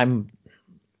I'm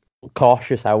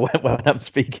cautious when I'm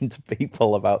speaking to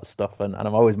people about stuff, and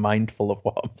I'm always mindful of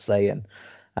what I'm saying.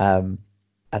 And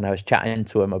I was chatting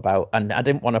to him about, and I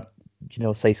didn't want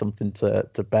to, say something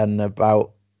to Ben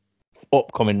about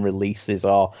upcoming releases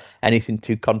or anything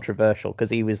too controversial, because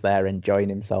he was there enjoying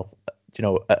himself,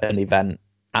 at an event,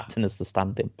 acting as the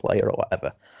stand-in player or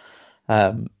whatever.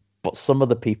 But some of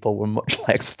the people were much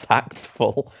less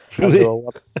tactful. Really?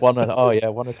 One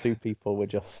or two people were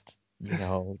just,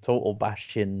 total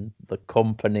bashing the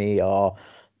company, or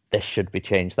this should be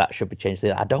changed, that should be changed.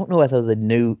 I don't know whether they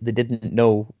didn't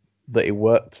know that he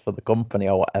worked for the company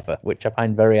or whatever, which I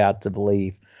find very hard to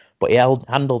believe. But he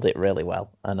handled it really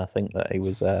well, and I think that it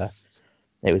was a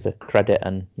credit.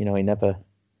 And he never,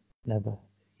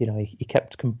 he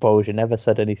kept composure, never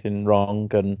said anything wrong,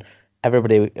 and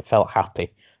everybody felt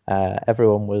happy.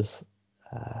 Everyone was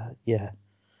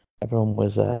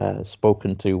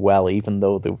spoken to well, even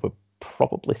though they were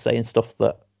probably saying stuff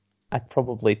that I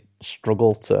probably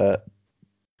struggled to.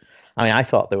 I mean, I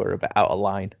thought they were a bit out of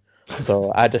line,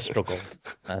 so I just struggled,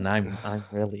 and I'm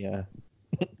really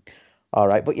all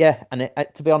right. But yeah, and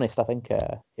to be honest, I think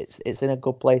it's in a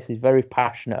good place. He's very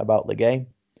passionate about the game,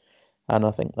 and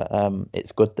I think that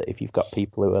it's good that if you've got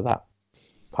people who are that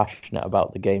passionate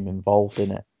about the game involved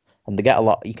in it, and they get a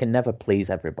lot. You can never please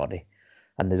everybody,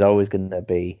 and there's always going to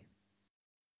be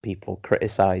people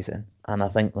criticizing. And I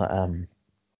think that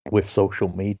with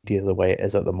social media the way it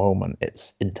is at the moment,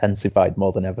 it's intensified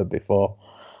more than ever before.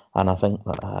 And I think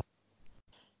that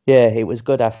it was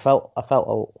good. I felt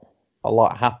a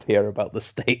lot happier about the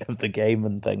state of the game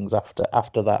and things after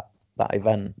that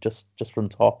event, just from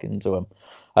talking to him.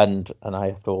 And I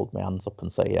have to hold my hands up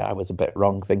and say, I was a bit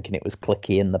wrong thinking it was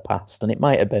clicky in the past, and it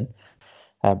might have been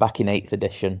back in 8th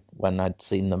edition when I'd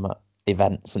seen them at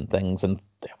events and things, and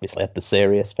they obviously had the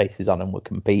serious faces on and were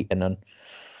competing,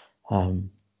 and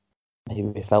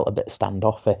maybe felt a bit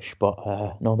standoffish, but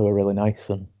no, they were really nice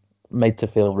and made to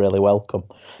feel really welcome,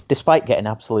 despite getting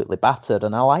absolutely battered.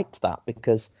 And I liked that,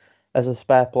 because as a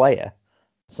spare player,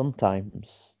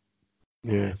 sometimes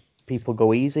people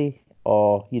go easy,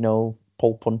 or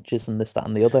pull punches and this, that,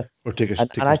 and the other, or take a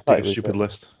stupid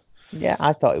list. Yeah,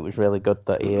 I thought it was really good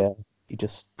that he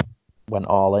just went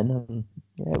all in, and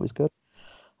yeah, it was good.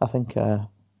 I think, I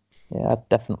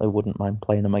definitely wouldn't mind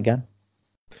playing them again.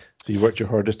 So you worked your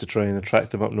hardest to try and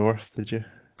attract them up north, did you?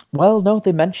 Well, no,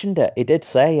 they mentioned it. He did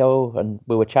say, and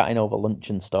we were chatting over lunch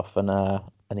and stuff, and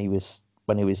he was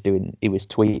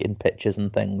tweeting pictures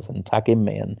and things and tagging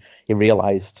me, and he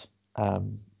realised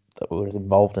that we was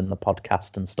involved in the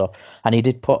podcast and stuff, and he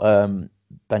did put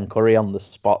Ben Curry on the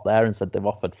spot there and said they've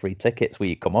offered free tickets. Will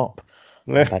you come up?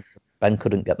 Ben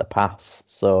couldn't get the pass,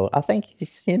 so I think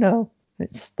it's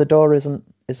the door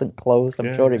isn't closed.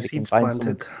 I'm sure if you can find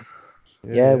planted.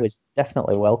 Yeah, we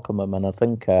definitely welcome them, and I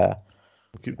think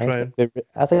keep trying.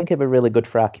 I think it'd be really good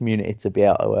for our community to be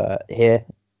able to hear,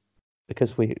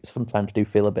 because we sometimes do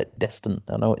feel a bit distant.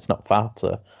 I know it's not far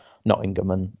to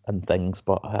Nottingham and things,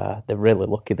 but they're really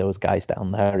lucky, those guys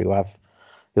down there who have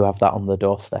that on the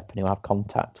doorstep and who have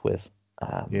contact with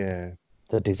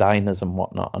the designers and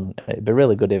whatnot. And it'd be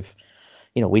really good if,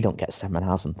 we don't get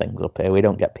seminars and things up here. We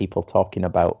don't get people talking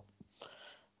about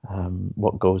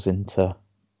what goes into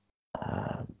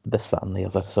this, that, and the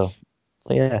other. So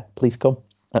yeah, please come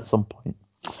at some point.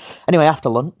 Anyway, after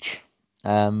lunch,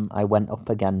 I went up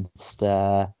against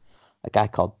a guy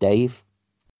called Dave,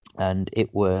 and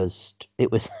it was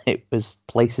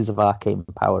Places of Arcane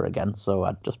Power again. So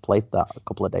I'd just played that a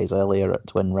couple of days earlier at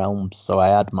Twin Realms, so I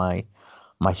had my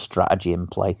strategy in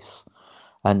place,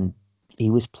 and he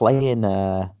was playing.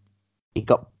 He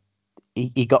got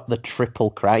the triple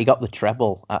crown. He got the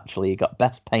treble, actually. He got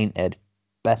best painted,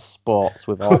 best sports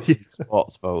with all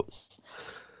sports votes,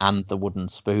 and the wooden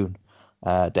spoon.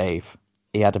 Dave.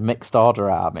 He had a mixed order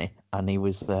army, and he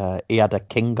had a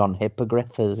king on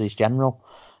Hippogriff as his general,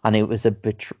 and it was a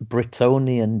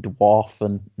Bretonnian dwarf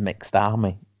and mixed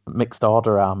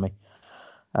order army.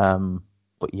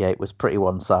 But yeah, it was pretty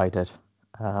one-sided.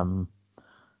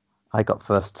 I got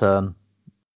first turn,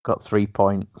 got 3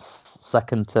 points.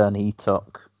 Second turn he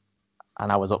took,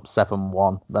 and I was up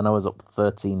 7-1. Then I was up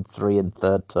 13-3 in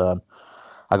third turn.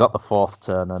 I got the fourth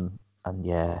turn, and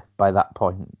yeah, by that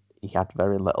point he had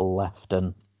very little left,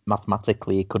 and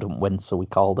mathematically he couldn't win, so we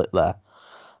called it there.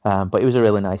 But he was a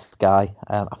really nice guy.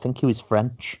 I think he was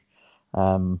French,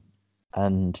 and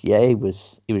yeah, he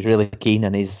was really keen,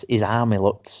 and his army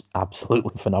looked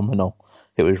absolutely phenomenal.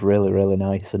 It was really, really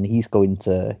nice, and he's going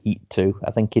to Heat 2.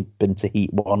 I think he'd been to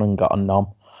Heat 1 and got a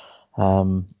nom.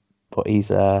 But he was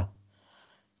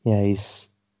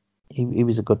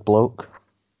a good bloke.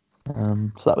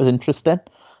 So that was interesting.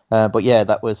 But yeah,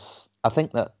 I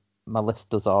think that my list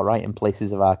does all right in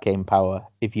Places of Arcane Power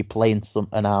if you're playing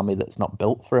an army that's not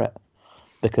built for it,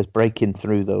 because breaking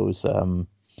through those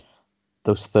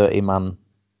 30-man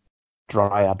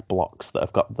Dryad blocks that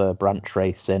have got the branch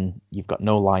race in, you've got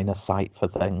no line of sight for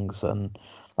things, and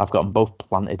I've got them both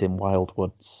planted in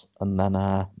Wildwoods, and then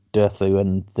Durthu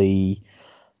and the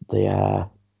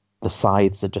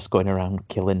sides are just going around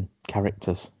killing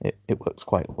characters. It works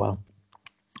quite well.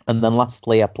 And then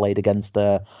lastly, I played against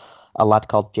a lad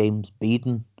called James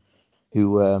Beeden,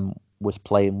 who was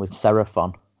playing with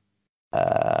Seraphon.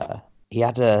 He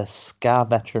had a Scar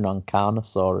veteran on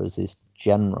Carnosaur as his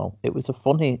general. It was a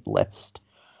funny list.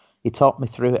 He talked me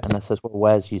through it, and I said, well,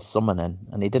 where's your summoning?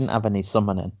 And he didn't have any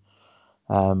summoning.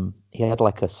 He had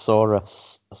like a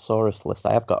Saurus list.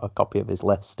 I have got a copy of his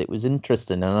list. It was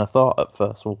interesting, and I thought at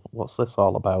first, well, what's this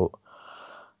all about?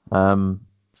 And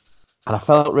I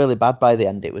felt really bad by the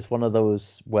end. It was one of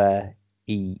those where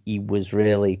he was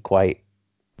really quite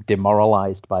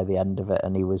demoralised by the end of it,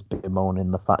 and he was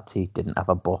bemoaning the fact he didn't have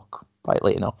a book,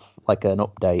 rightly enough, like an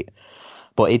update.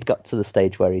 But he'd got to the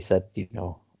stage where he said, he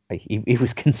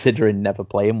was considering never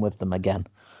playing with them again.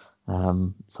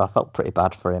 So I felt pretty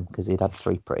bad for him, because he'd had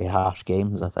 3 pretty harsh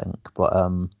games, I think. But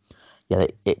yeah,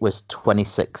 it was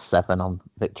 26-7 on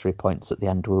victory points at the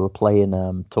end. We were playing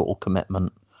Total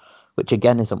Commitment, which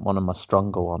again isn't one of my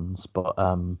stronger ones, but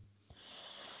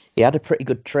he had a pretty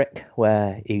good trick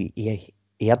where he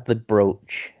had the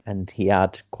brooch, and he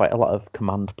had quite a lot of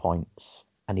command points,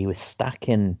 and he was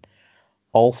stacking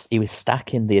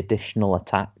the additional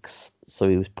attacks. So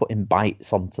he was putting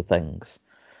bites onto things,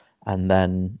 and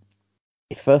then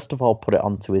he first of all put it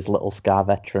onto his little Scar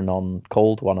veteran on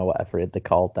Cold One, or whatever they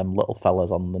called them little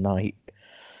fellas on the night,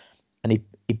 and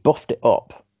he buffed it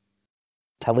up,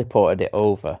 teleported it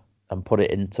over, and put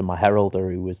it into my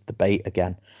Heralder, who was the bait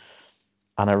again.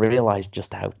 And I realised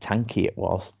just how tanky it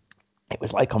was. It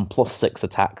was like on +6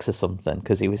 attacks or something,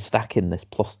 because he was stacking this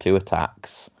 +2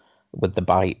 attacks with the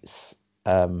bites.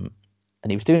 And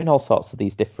he was doing all sorts of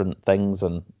these different things,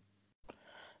 and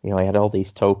he had all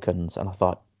these tokens, and I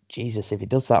thought, Jesus, if he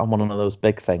does that on one of those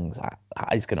big things,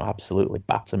 he's going to absolutely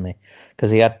batter me,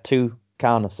 because he had 2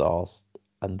 Carnosaurs,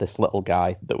 and this little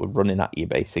guy that were running at you,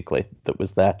 basically, that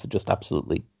was there to just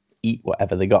absolutely eat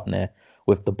whatever they got near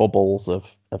with the bubbles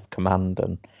of command.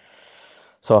 And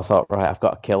so I thought, right, I've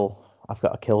got to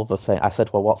kill the thing. I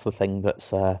said, well, what's the thing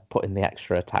that's putting the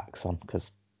extra attacks on?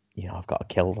 Because, I've got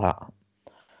to kill that.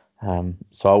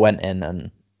 So I went in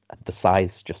and the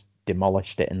Scythes just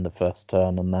demolished it in the first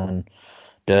turn, and then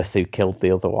Durthu killed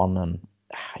the other one, and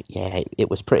it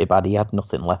was pretty bad. He had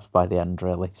nothing left by the end,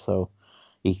 really. So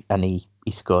he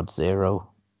scored 0.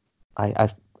 I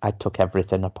took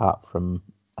everything apart from,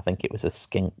 I think it was a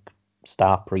skink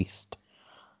Star Priest,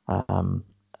 and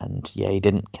he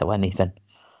didn't kill anything.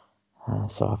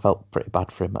 So I felt pretty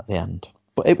bad for him at the end,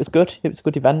 but it was good. It was a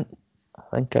good event. I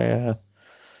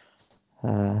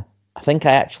think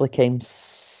I actually came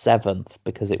 7th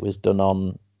because it was done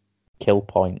on kill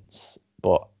points,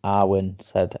 but Arwen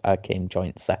said I came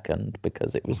joint 2nd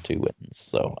because it was 2 wins,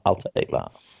 so I'll take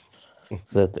that.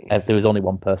 So there was only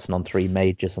one person on 3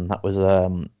 majors, and that was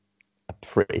a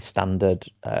pretty standard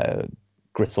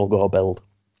Gristlegore build,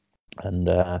 and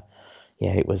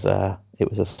it was a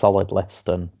solid list,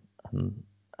 and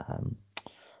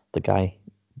the guy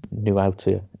knew how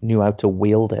to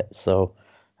wield it. So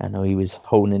I know he was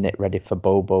honing it ready for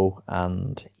Bobo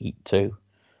and Heat 2.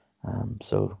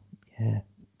 So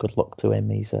good luck to him.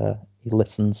 He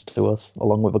listens to us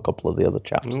along with a couple of the other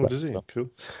chaps. Oh, does he? So, cool.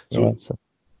 So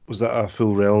was that a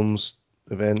full Realms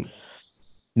event?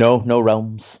 No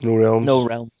realms. No Realms. No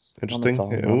realms. Interesting. All,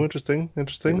 no. no. Interesting.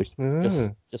 It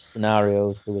was just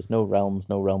scenarios. There was no realms,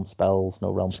 no realm spells,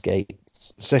 no realm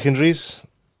skates. Secondaries?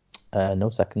 No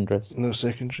secondaries. No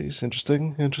secondaries.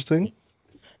 Interesting.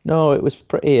 No, it was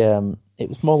pretty. It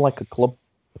was more like a club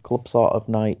sort of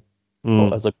night,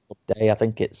 but as a club day. I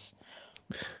think it's.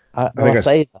 I'll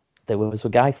say that there was a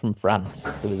guy from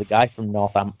France, there was a guy from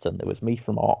Northampton, there was me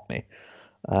from Orkney,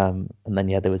 and then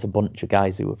there was a bunch of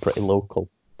guys who were pretty local.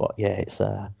 But it's.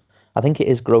 I think it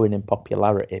is growing in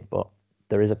popularity, but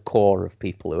there is a core of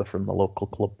people who are from the local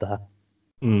club there.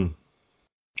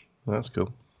 That's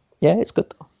cool. Yeah, it's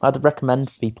good though. I'd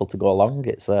recommend people to go along.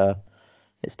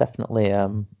 It's definitely a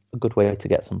good way to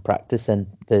get some practice in.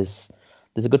 There's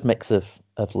a good mix of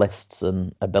lists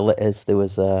and abilities. There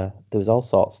was all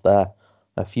sorts there.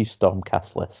 A few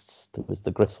Stormcast lists. There was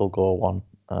the Gristlegore one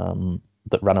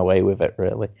that ran away with it,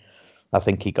 really. I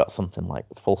think he got something like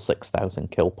full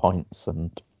 6,000 kill points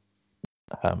and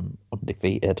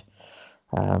undefeated.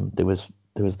 There was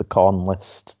the Khorne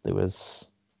list. There was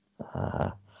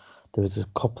a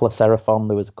couple of Seraphon.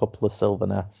 There was a couple of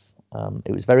Sylvaneth.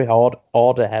 It was very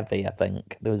order heavy, I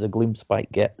think. There was a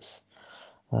Gloomspite Gits.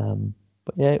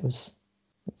 But it's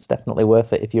definitely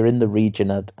worth it. If you're in the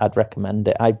region, I'd recommend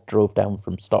it. I drove down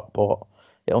from Stockport.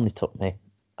 It only took me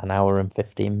an hour and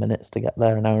 15 minutes to get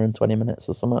there, an hour and 20 minutes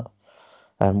or something.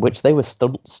 Which they were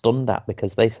stunned at,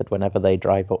 because they said whenever they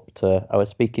drive up to... I was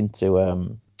speaking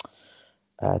to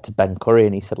Ben Curry,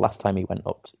 and he said last time he went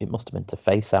up, it must have been to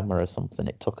Facehammer or something.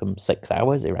 It took him 6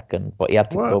 hours, he reckoned, but he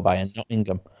had to go by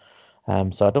Nottingham.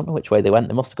 So I don't know which way they went.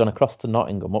 They must have gone across to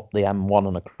Nottingham, up the M1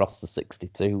 and across the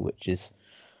 62, which is,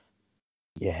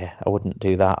 I wouldn't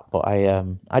do that. But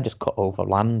I just cut over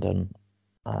land, and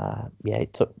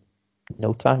it took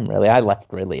no time really. I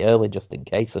left really early just in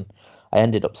case, and I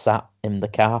ended up sat in the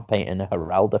car painting a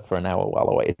Heralda for an hour while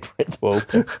I waited for it to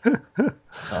open.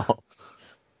 So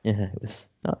it was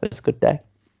a good day.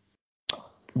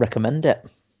 Recommend it.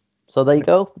 So there you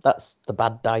go. That's the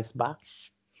Bad Dice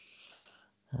Bash.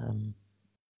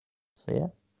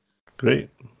 Great.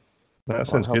 That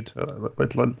sounds good.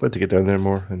 I'd like to get down there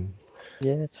more. And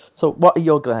So what are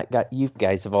your you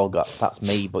guys have all got? That's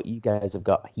me, but you guys have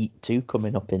got Heat 2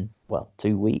 coming up in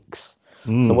 2 weeks.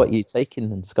 So what are you taking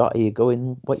then, Scott? Are you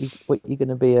going? What you going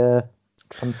to be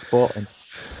transporting?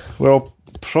 Well,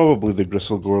 probably the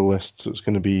Gristlegore list. So it's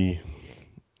going to be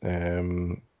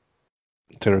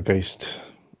Terrorgeist,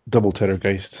 double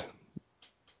Terrorgeist.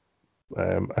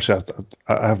 Actually,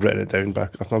 I've written it down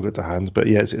back. I've not got it to hand, but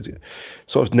it's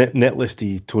sort of net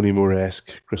listy Tony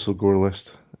Moore-esque Gristlegore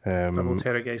list. Double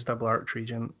Terrorgeist, double Arch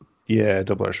Regent. Yeah,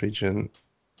 double Arch Regent.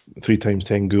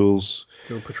 3x10 ghouls.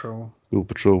 Ghoul Patrol. Ghoul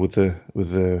Patrol with the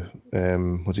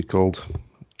what's he called?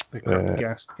 The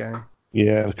Cryptogast guy.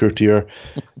 Yeah, the Courtier.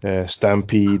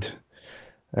 Stampede.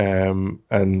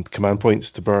 And command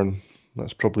points to burn.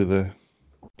 That's probably the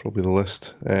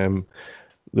list.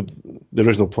 The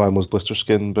original plan was Blister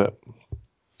Skin, but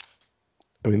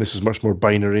I mean, this is much more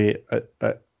binary.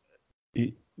 I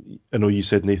know you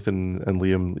said, Nathan and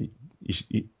Liam,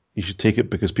 you should take it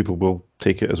because people will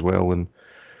take it as well, and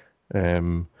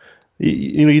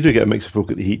you do get a mix of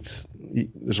folk at the heats.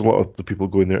 There's a lot of the people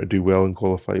going there to do well and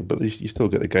qualify, but you still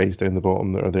get the guys down the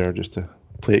bottom that are there just to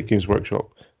play at Games Workshop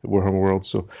at Warhammer World.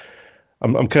 So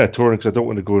I'm kind of torn because I don't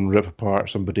want to go and rip apart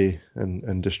somebody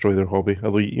and destroy their hobby.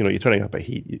 Although you're turning up at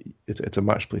heat, it's a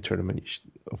match play tournament.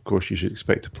 Of course, you should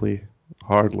expect to play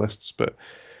hard lists, but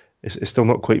it's still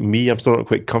not quite me. I'm still not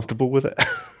quite comfortable with it.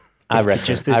 I reckon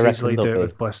Just I as reckon easily do it there'll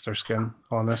with Blister Skin,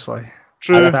 honestly.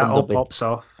 True. That reckon all there'll be- pops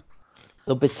off.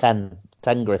 there'll be 10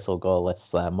 Gristle Gore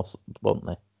lists there, won't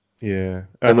they? Yeah, There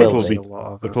and will there'll be. be a lot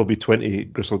of there'll it. probably 20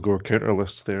 Gristle Gore counter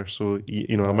lists there, so I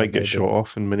Oh, might get maybe. shot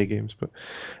off in mini games. But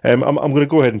I'm going to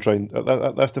go ahead and try and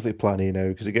that's definitely plan A now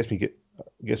because it gets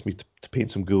me to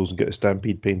paint some ghouls and get a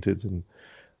Stampede painted, and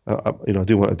I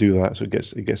do want to do that, so it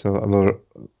gets another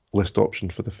list option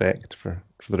for the Fect for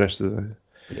the rest of the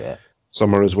Yeah.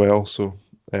 summer as well. So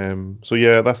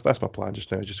yeah, that's my plan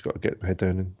just now. I just got to get my head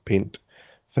down and paint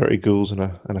 30 ghouls and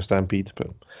a Stampede.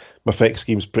 But my Fect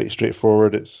scheme's pretty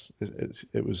straightforward.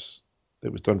 It was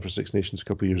done for Six Nations a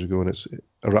couple of years ago, and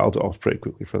I rattled it off pretty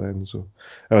quickly for them. So,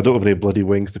 and I don't have any bloody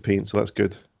wings to paint, so that's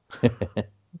good.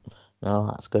 No,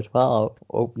 that's good. Well,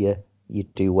 I hope you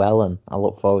do well, and I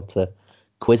look forward to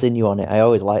quizzing you on it. I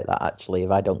always like that, actually,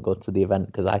 if I don't go to the event,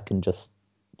 because I can just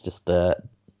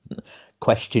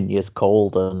question you as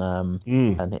cold, and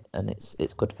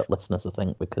it's good for listeners, I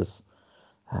think, because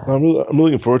I'm really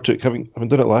looking forward to it. Having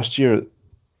done it last year,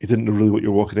 you didn't know really what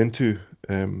you're walking into.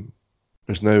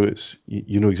 Whereas now it's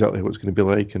you know exactly what it's going to be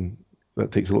like, and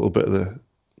that takes a little bit of a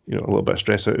little bit of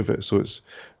stress out of it. So it's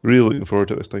really looking forward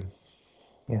to it this time.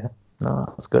 yeah, no,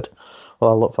 that's good.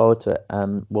 Well, I look forward to it.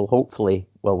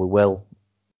 We will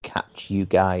catch you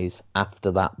guys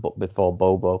after that, but before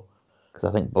Bobo, because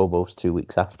I think Bobo's 2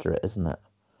 weeks after it, isn't it?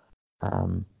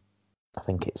 I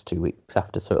think it's 2 weeks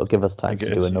after, so it'll give us time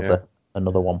to do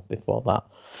another one before that.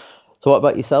 So, what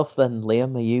about yourself then,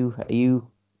 Liam? Are you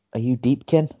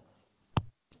Deepkin?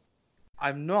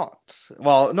 I'm not.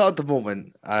 Well, not at the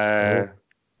moment.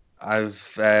 I've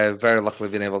very luckily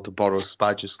been able to borrow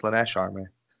Spadge's Slaanesh army.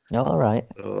 All right.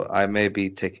 So I may be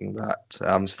taking that.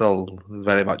 I'm still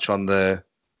very much on the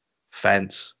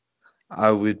fence. I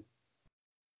would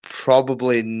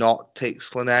probably not take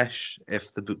Slaanesh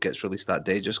if the book gets released that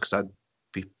day, just because I'd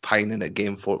be pining at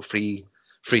game 3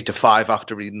 to 5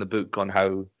 after reading the book on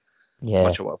how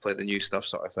much I want to play the new stuff,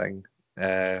 sort of thing.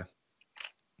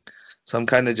 So I'm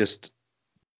kind of just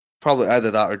probably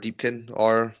either that or Deepkin,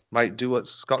 or might do what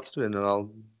Scott's doing, and I'll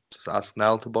just ask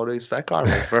Niall to borrow his Fek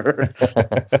army for.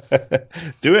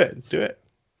 Do it. Yeah.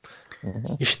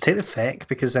 You should take the Feck,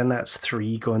 because then that's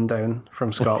 3 going down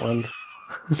from Scotland.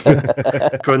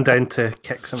 Going down to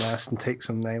kick some ass and take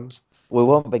some names. We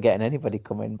won't be getting anybody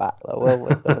coming back, though, will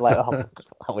we?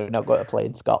 We're not going to play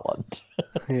in Scotland.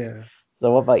 Yeah.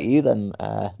 So, what about you then,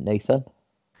 Nathan?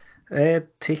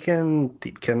 Taking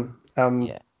Deepkin.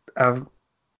 Yeah. I've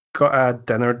got a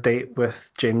dinner date with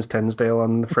James Tinsdale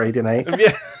on Friday night.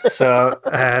 Yeah. So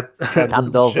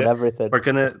Candles and everything.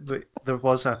 there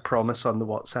was a promise on the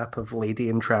WhatsApp of Lady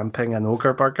Entramping an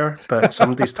Ogre Burger, but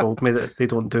somebody's told me that they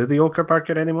don't do the Ogre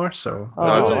Burger anymore. So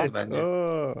No, it's Oh. on the menu.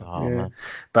 Oh, yeah. man.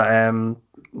 But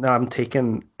no, I'm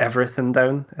taking everything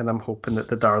down, and I'm hoping that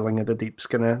the Darling of the Deep's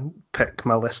gonna pick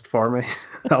my list for me.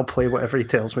 I'll play whatever he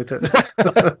tells me to.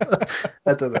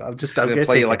 I don't know. I'll He's gonna get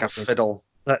play you like a fiddle.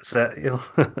 That's it.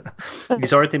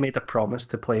 He's already made a promise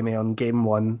to play me on game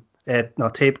 1.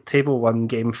 Table 1,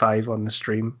 game 5 on the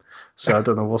stream. So I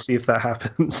don't know. We'll see if that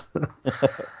happens.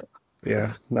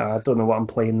 Yeah. No, I don't know what I'm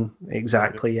playing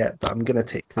exactly yet, but I'm gonna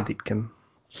take the Deepkin.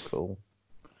 Cool.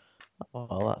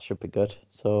 Well, that should be good.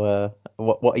 So,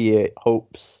 what are your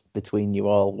hopes between you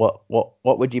all?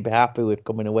 What would you be happy with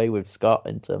coming away with, Scott,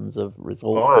 in terms of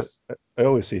results? I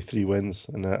always say 3 wins,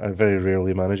 and I very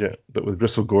rarely manage it. But with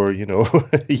Gristle Gore, you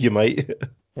might.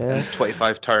 Yeah.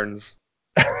 25 turns.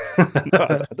 No,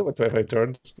 I don't want 25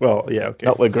 turns. Well, yeah, okay.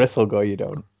 Not with Gristlegore, you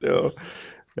don't. No.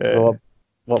 So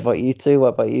what about you two?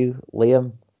 What about you,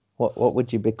 Liam? What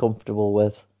would you be comfortable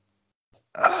with?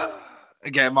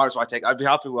 Again, Mark's what I take. I'd be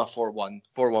happy with a 4-1.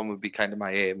 4-1 would be kind of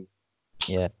my aim.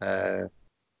 Yeah.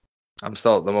 I'm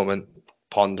still at the moment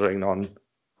pondering on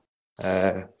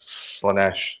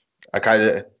Slaanesh. I've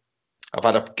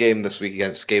had a game this week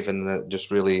against Skaven that just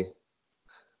really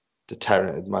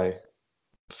deteriorated my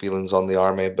feelings on the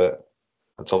army, but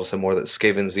it's obviously more that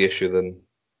Skaven's the issue than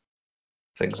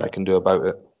things I can do about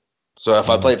it. So if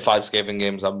I played 5 Skaven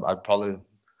games, I'd probably.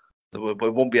 It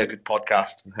won't be a good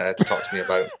podcast to talk to me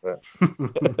about. But.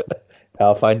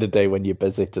 I'll find a day when you're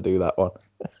busy to do that one.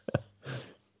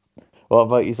 What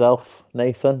about yourself,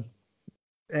 Nathan?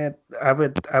 I'm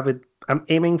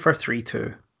aiming for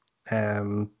 3-2.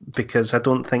 because I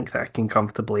don't think that I can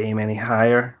comfortably aim any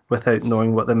higher without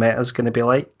knowing what the meta is going to be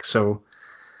like. So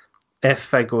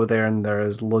if I go there and there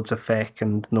is loads of feck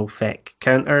and no feck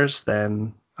counters,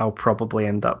 then I'll probably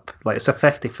end up like it's a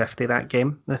 50-50 that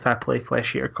game if I play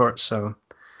Flesh Eater Court. So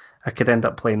I could end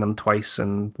up playing them twice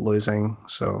and losing.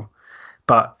 So,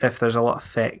 but if there's a lot of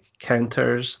feck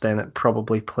counters, then it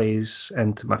probably plays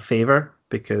into my favor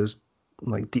because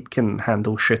like Deep can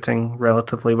handle shooting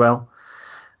relatively well.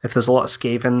 If there's a lot of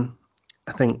Skaven,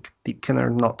 I think Deepkin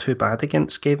are not too bad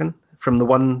against Skaven from the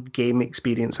one game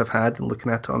experience I've had and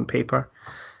looking at it on paper.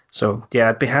 So yeah,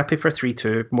 I'd be happy for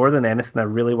 3-2. More than anything, I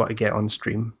really want to get on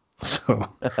stream. So,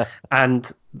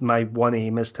 and my one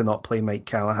aim is to not play Mike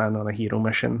Callahan on a hero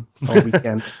mission all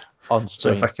weekend. On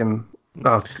So stream. if I can,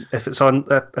 if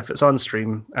it's on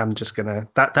stream, I'm just gonna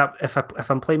if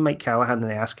I'm playing Mike Callahan and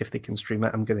they ask if they can stream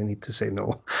it, I'm gonna need to say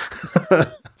no,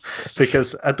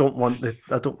 because I don't want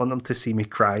them to see me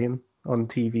crying on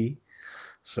TV.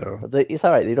 So It's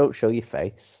all right. They don't show your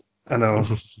face. I know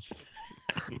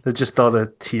they're just all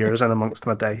the tears in amongst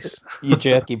my dice. Your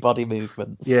jerky body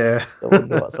movements. Yeah, I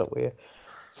wonder what's up with you.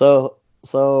 So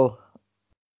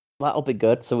that'll be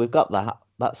good. So we've got that.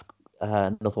 That's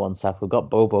another one south. We've got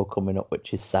Bobo coming up,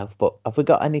 which is south. But have we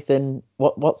got anything?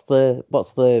 What's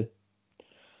the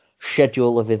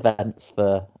schedule of events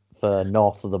for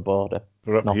north of the border?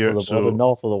 We're up North here. of the border,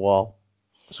 north of the wall.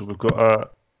 So we've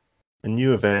got a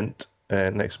new event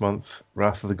next month,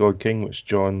 Wrath of the God King, which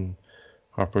John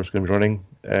Harper's going to be running.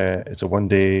 It's a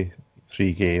 1-day,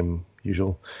 3-game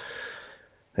usual.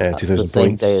 That's 2,000 the same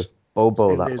points. day as Bobo,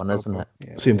 Same that day as one, Bobo. isn't it?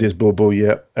 Yeah. Same day as Bobo,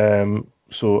 yeah.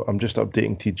 So I'm just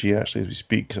updating TG actually as we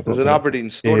speak. 'cause I've There's not an done it Aberdeen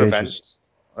for Stone event ages.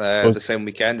 the same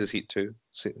weekend as Heat 2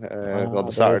 on there the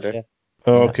is, Saturday. yeah.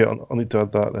 Oh, Yeah. okay. I'll need to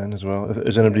add that then as well.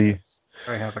 Is anybody?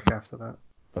 I have a after that.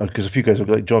 Because a few guys will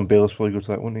be like John Bayliss probably go to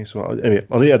that, won't he? So anyway,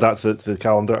 I'll need to add that to the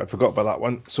calendar. I forgot about that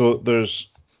one. So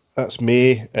that's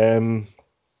May, and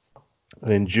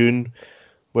in June.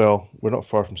 Well, we're not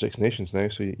far from Six Nations now,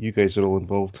 so you guys are all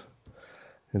involved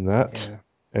in that.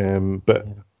 Yeah. But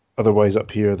otherwise,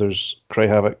 up here, there's Cry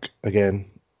Havoc again.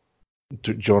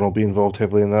 John will be involved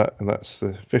heavily in that, and that's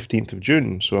the 15th of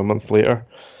June, so a month later,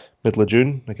 middle of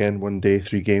June. Again, 1 day,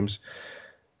 3 games.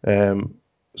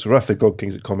 So Wrath of the God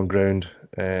Kings at Common Ground.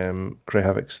 Cry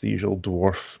Havoc's the usual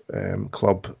dwarf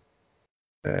club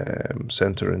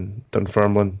centre in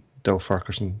Dunfermline, Del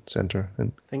Farquharson Centre.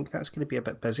 And I think that's going to be a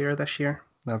bit busier this year.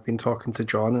 I've been talking to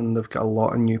John, and they've got a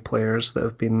lot of new players that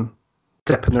have been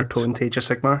dipping their toe into Age of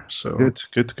Sigmar. So good.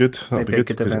 That'll maybe be a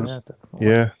good. good 'cause event. it's- Yeah, definitely.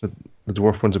 Yeah, the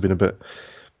dwarf ones have been a bit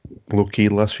low key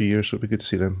the last few years, so it'd be good to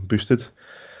see them boosted.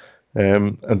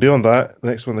 And beyond that, the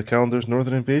next one on the calendar is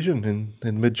Northern Invasion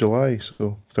in mid July,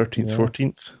 so 13th, Yeah.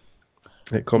 14th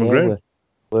at Common Yeah,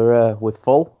 Ground. we're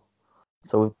full,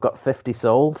 so we've got 50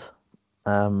 sold.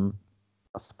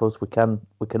 I suppose we can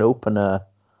open a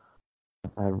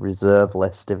reserve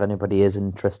list if anybody is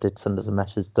interested. Send us a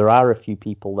message. There are a few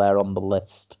people there on the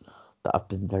list that I've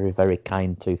been very, very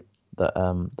kind to that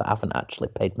haven't actually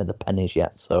paid me the pennies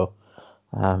yet. So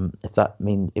if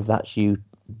that's you,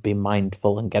 be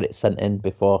mindful and get it sent in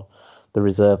before the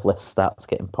reserve list starts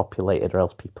getting populated, or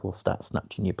else people will start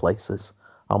snatching your places.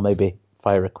 I'll maybe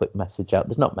fire a quick message out.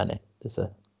 There's not many. There's a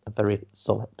very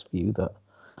select few that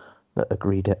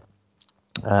agreed it.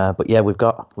 But yeah, we've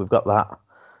got that.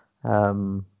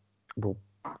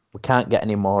 We can't get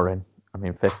any more in. I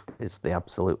mean, 50 is the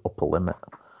absolute upper limit.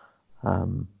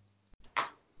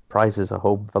 Prizes are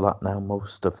home for that now,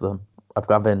 most of them. I've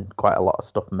got quite a lot of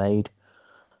stuff made,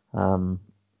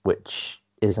 which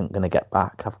isn't going to get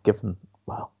back.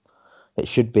 It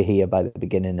should be here by the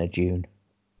beginning of June.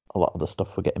 A lot of the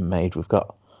stuff we're getting made, we're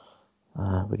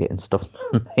getting stuff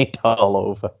made all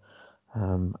over.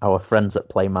 Our friends at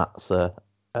Playmats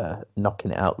are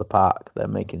knocking it out the park. They're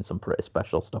making some pretty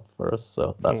special stuff for us,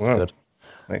 so that's wow. good.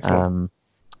 Excellent.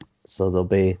 So there'll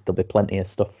be plenty of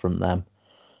stuff from them.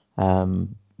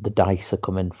 The dice are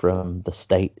coming from the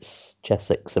States.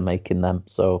 Chessex are making them,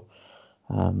 so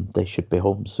they should be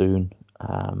home soon.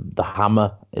 The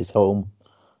hammer is home.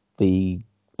 The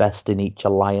best in each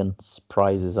alliance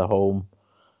prizes are home.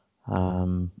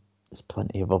 There's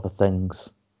plenty of other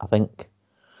things. I think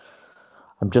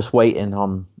I'm just waiting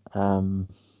on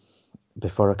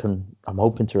before I'm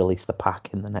hoping to release the pack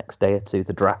in the next day or two,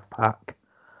 the draft pack.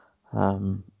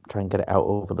 Try and get it out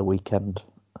over the weekend.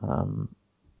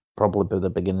 Probably by the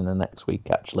beginning of next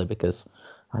week, actually, because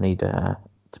I need to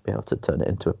be able to turn it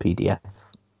into a PDF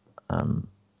on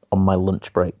my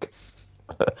lunch break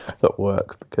at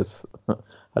work, because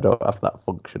I don't have that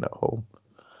function at home.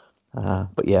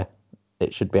 But yeah,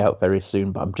 it should be out very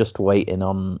soon. But I'm just waiting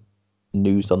on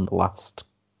news on the last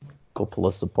couple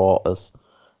of supporters,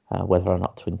 whether or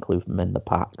not to include them in the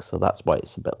pack. So that's why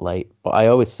it's a bit late. But I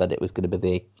always said it was going to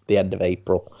be the end of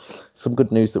April. Some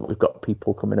good news that we've got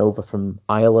people coming over from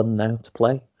Ireland now to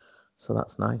play. So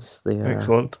that's nice.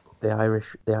 Excellent. The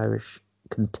Irish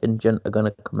contingent are going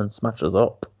to come and smash us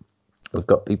up. We've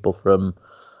got people from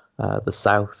the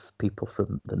south, people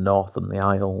from the north and the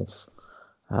Isles.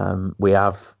 We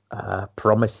have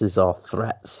promises or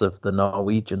threats of the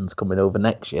Norwegians coming over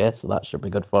next year, so that should be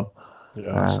good fun.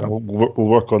 Yeah, so we'll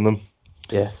work on them.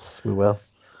 Yes, we will.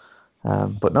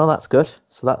 But no, that's good.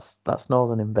 So that's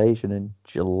Northern Invasion in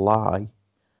July.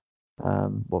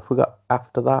 What have we got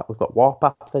after that? We've got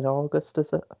Warpath in August,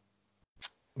 is it?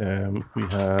 We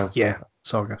have... Yeah,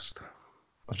 it's August.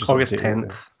 August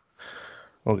 10th.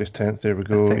 August 10th, there we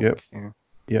go.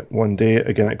 Yep, 1 day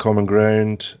again at Common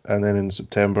Ground, and then in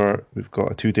September we've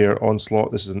got a 2-day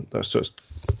Onslaught.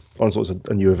 Onslaught's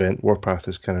a new event. Warpath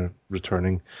is kind of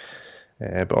returning,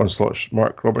 but Onslaught's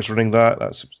Mark Roberts running that.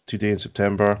 That's 2 day in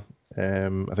September.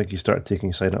 I think he started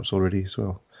taking sign-ups already as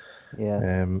well.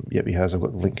 Yeah. Yep, he has. I've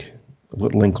got the link. I've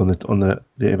got the link on the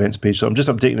events page. So I'm just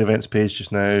updating the events page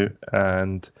just now,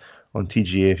 and on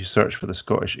TGA, if you search for the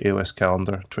Scottish AOS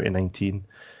calendar 2019,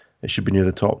 it should be near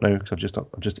the top now because I've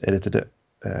just edited it.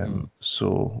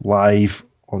 So live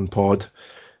on pod.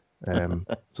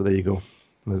 So there you go.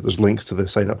 There's links to the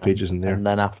sign-up pages in there. And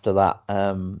then after that,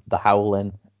 the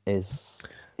Howling is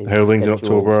Howling's in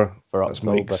October. For That's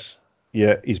October. Mike's.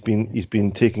 Yeah, he's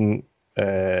been taking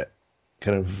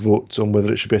kind of votes on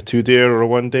whether it should be a 2-dayer or a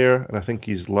 1-dayer, and I think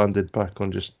he's landed back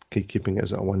on just keeping it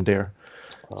as a 1-dayer.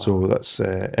 Oh. So that's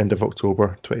end of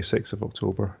October, 26th of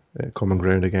October, Common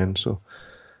Ground again. So,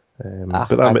 but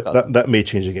that may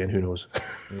change again. Who knows?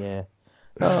 Yeah.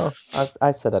 No,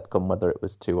 I said I'd come whether it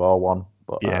was 2 or 1,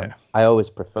 but yeah, I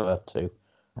always prefer 2,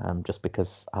 just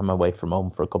because I'm away from home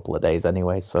for a couple of days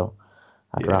anyway. So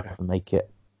I'd rather make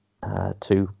it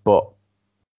 2, but.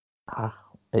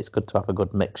 It's good to have a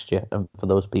good mixture, and for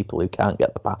those people who can't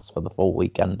get the pass for the full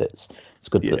weekend, it's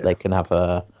good that they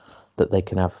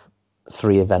can have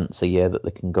 3 events a year that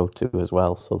they can go to as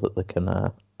well, so that they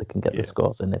can get the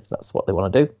scores in if that's what they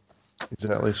want to do.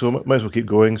 Exactly. So might as well keep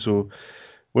going. So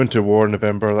Winter War in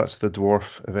November, that's the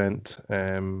dwarf event,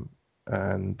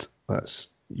 and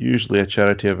that's usually a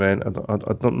charity event.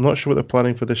 I'm not sure what they're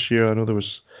planning for this year. I know there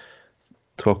was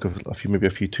talk of a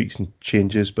few tweaks and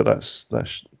changes, but that's.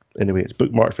 Anyway, it's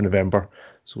bookmarked for November,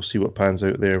 so we'll see what pans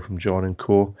out there from John and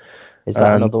co. Is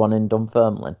that another one in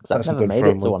Dunfermline? Because I've never made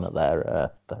it to one of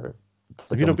their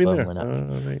have you not been there?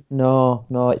 Right. No,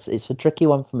 it's a tricky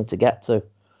one for me to get to.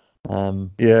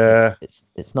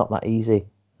 It's not that easy.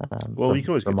 Well, you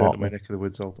can always get down to my neck of the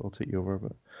woods. I'll take you over,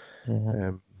 but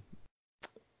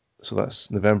so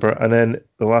that's November, and then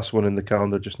the last one in the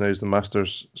calendar just now is the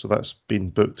Masters. So that's been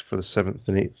booked for the 7th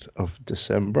and 8th of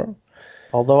December.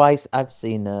 Although I've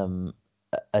seen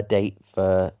a date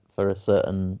for a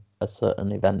certain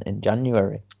event in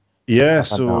January. Yeah,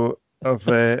 so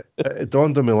it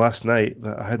dawned on me last night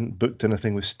that I hadn't booked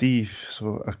anything with Steve,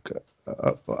 so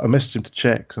I missed him to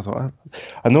check. Cause I thought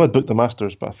I know I'd booked the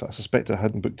Masters, but I suspected I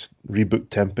hadn't rebooked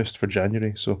Tempest for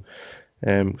January. So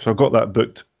I got that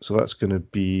booked. So that's going to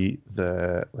be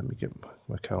let me get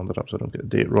my calendar up so I don't get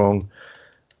the date wrong.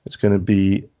 It's going to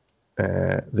be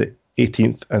the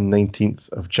 18th and 19th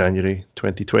of January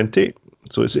 2020.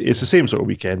 So it's the same sort of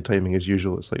weekend timing as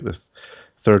usual. It's like the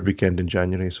third weekend in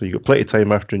January. So you got plenty of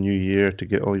time after New Year to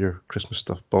get all your Christmas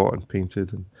stuff bought and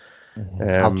painted. And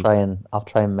I'll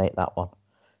try and make that one.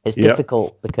 It's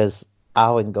difficult because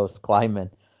Arwen goes climbing,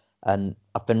 and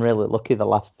I've been really lucky the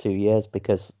last 2 years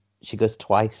because she goes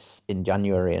twice in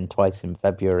January and twice in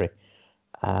February.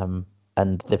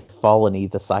 And they've fallen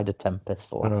either side of Tempest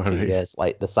the last 2 years,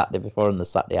 like the Saturday before and the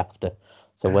Saturday after.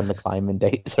 So when the climbing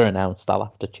dates are announced, I'll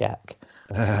have to check.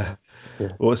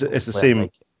 Well, it's the same.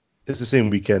 It's the same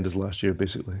weekend as last year,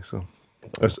 basically. So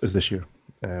as this year.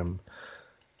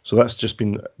 So that's just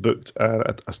been booked.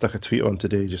 I stuck a tweet on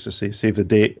today just to say save the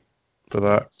date for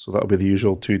that. So that'll be the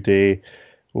usual 2-day.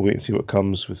 We'll wait and see what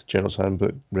comes with General's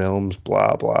Handbook, Realms,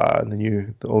 blah blah,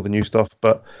 and all the new stuff.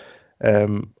 But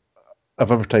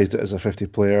I've advertised it as a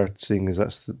 50-player, seeing as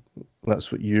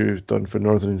that's what you've done for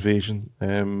Northern Invasion.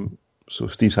 So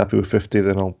if Steve's happy with 50,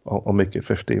 then I'll make it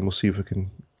 50, and we'll see if we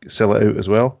can sell it out as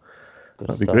well.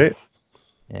 That'd be great.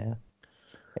 Yeah,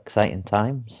 exciting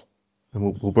times. And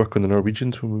we'll work on the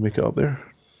Norwegians when we make it up there.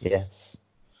 Yes.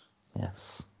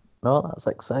 No, that's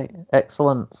exciting.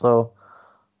 Excellent. So,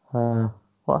 well,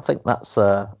 I think that's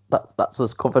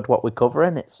us covered what we're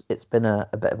covering. It's been a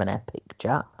bit of an epic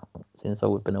chat since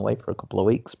we've been away for a couple of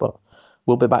weeks, but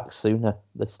we'll be back sooner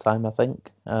this time, I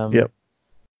think. Yep.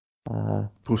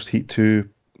 Post Heat 2.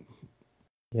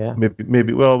 Yeah.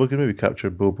 Maybe. Well, we can maybe capture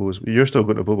Bobo's. You're still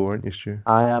going to Bobo, aren't you, Stu?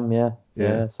 I am, yeah.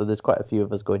 So there's quite a few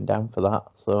of us going down for that.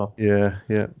 So yeah.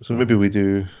 So maybe we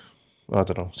do. I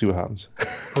don't know. See what happens.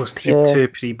 Post Heat 2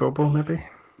 pre-Bobo, maybe.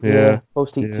 Yeah.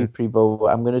 Post Heat 2 pre-Bobo.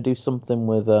 I'm going to do something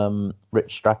with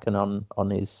Rich Strachan on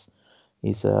his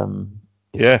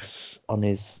yes, on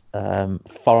his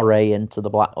foray into the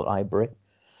Black Library.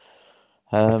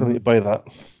 I still need to buy that.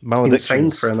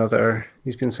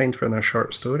 He's been signed for another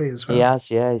short story as well. He has,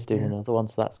 yeah. He's doing another one,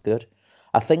 so that's good.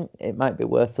 I think it might be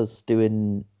worth us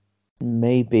doing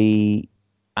maybe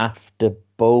after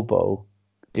Bobo,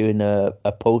 doing a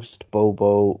post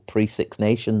Bobo pre Six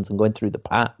Nations and going through the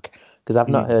pack, because I've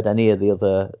not heard any of the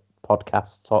other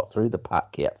podcasts talk through the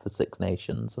pack yet for Six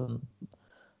Nations, and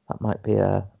that might be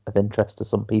of interest to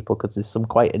some people because there's some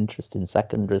quite interesting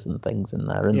secondaries and things in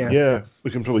there. Yeah,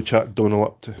 we can probably chat Donal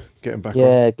up to get him back.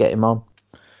 Yeah, get him on.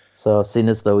 So, seeing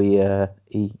as though we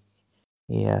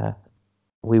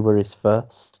were his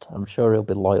first, I'm sure he'll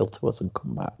be loyal to us and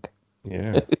come back.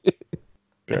 Yeah,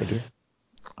 fair do.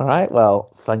 All right. Well,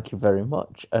 thank you very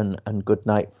much, and good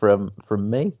night from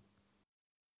me.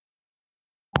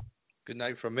 Good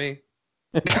night from me.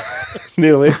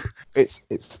 Nearly.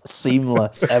 It's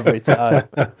seamless every time.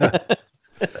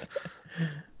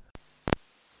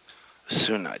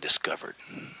 Soon I discovered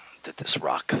that this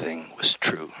rock thing was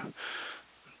true.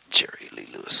 Jerry Lee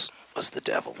Lewis was the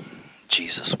devil.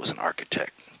 Jesus was an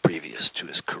architect previous to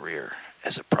his career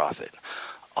as a prophet.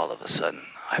 All of a sudden,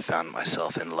 I found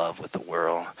myself in love with the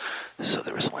world, so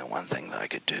there was only one thing that I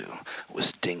could do,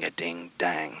 was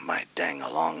ding-a-ding-dang, my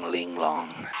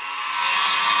dang-along-ling-long.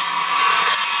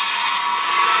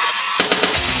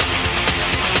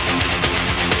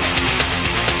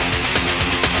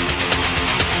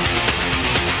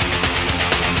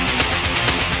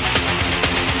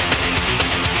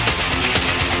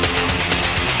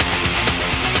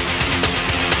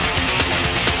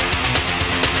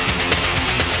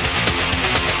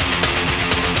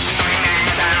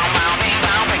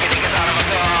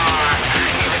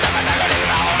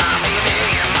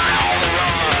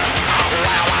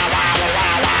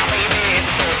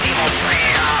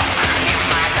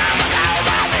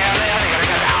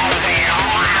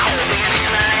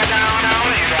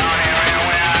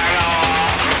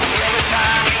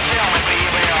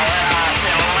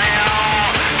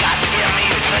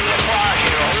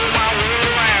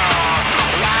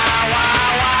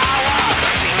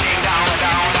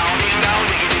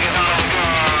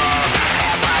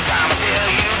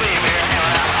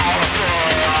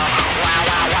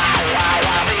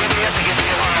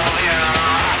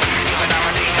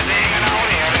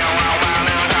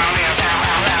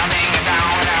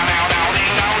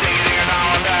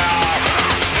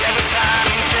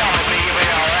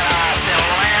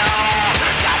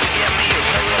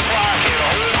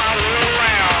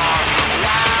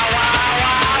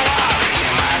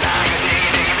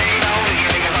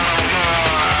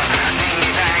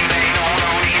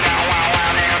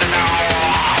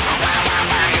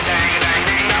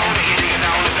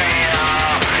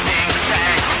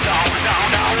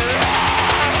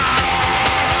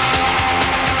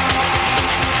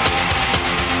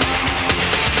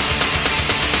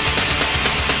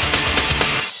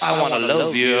 I wanna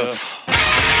love you.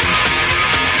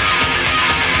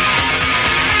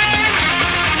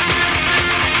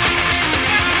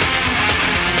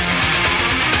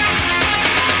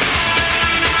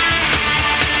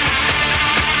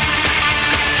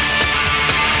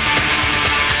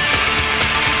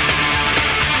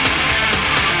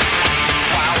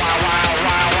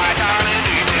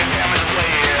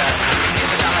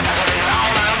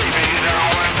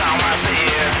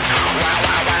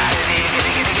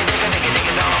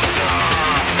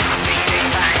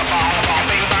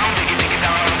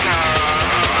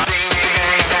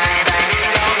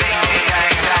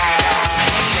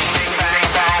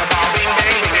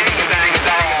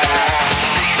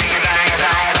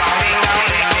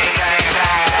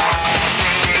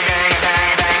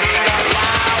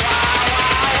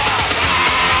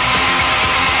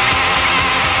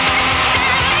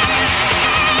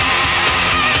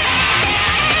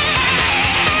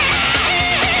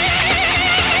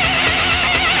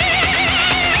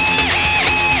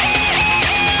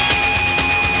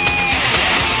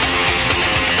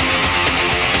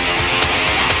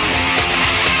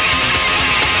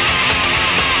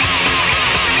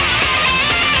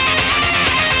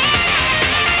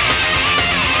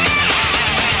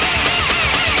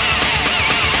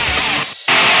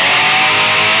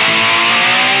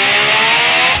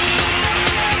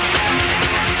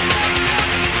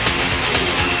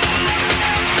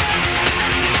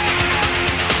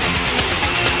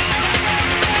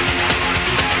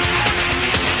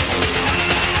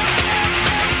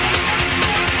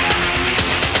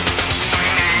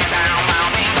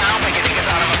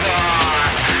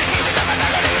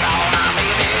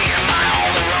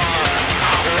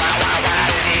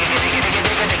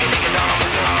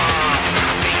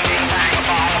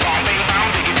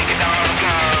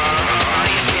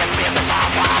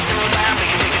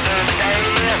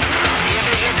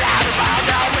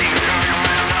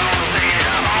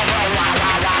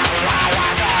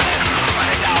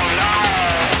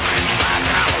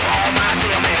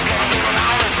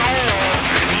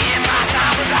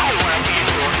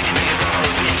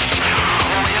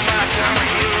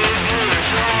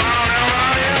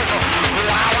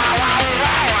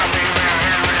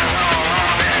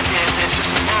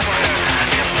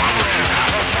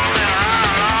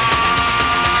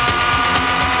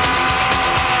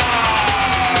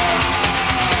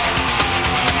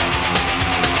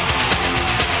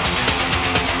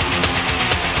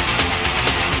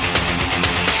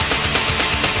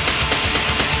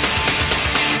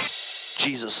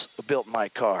 Jesus built my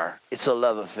car. It's a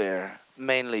love affair.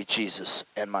 Mainly Jesus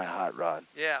and my hot rod.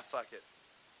 Yeah, fuck it.